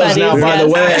gym gym bros now, buddies, by the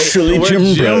yes. way. Actually, We're gym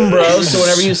gym bros. bros. So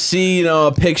whenever you see,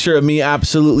 a picture of me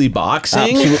absolutely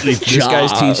boxing, Absolutely this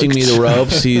guy's teaching me the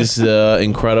ropes. He's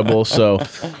incredible. So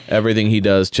everything he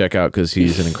does, check out because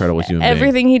he's an incredible human being.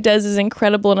 Everything he does is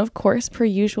incredible. And of course, per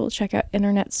usual, check out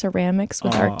Internet Ceramics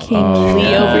with our King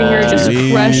Lee over here, just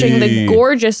Lee. crushing the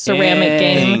gorgeous ceramic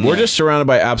game. We're just surrounded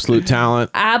by absolute talent.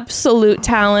 Absolute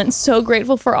talent. So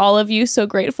grateful for all of you. So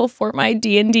grateful for my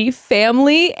D&D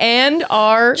family and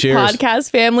our Cheers.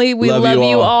 podcast family. We Love love you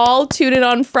you all. all. Tune in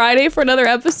on Friday for another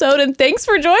episode. And thanks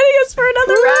for joining us for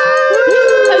another round.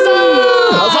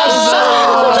 Huzzah!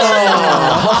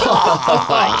 Oh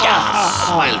my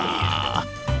gosh.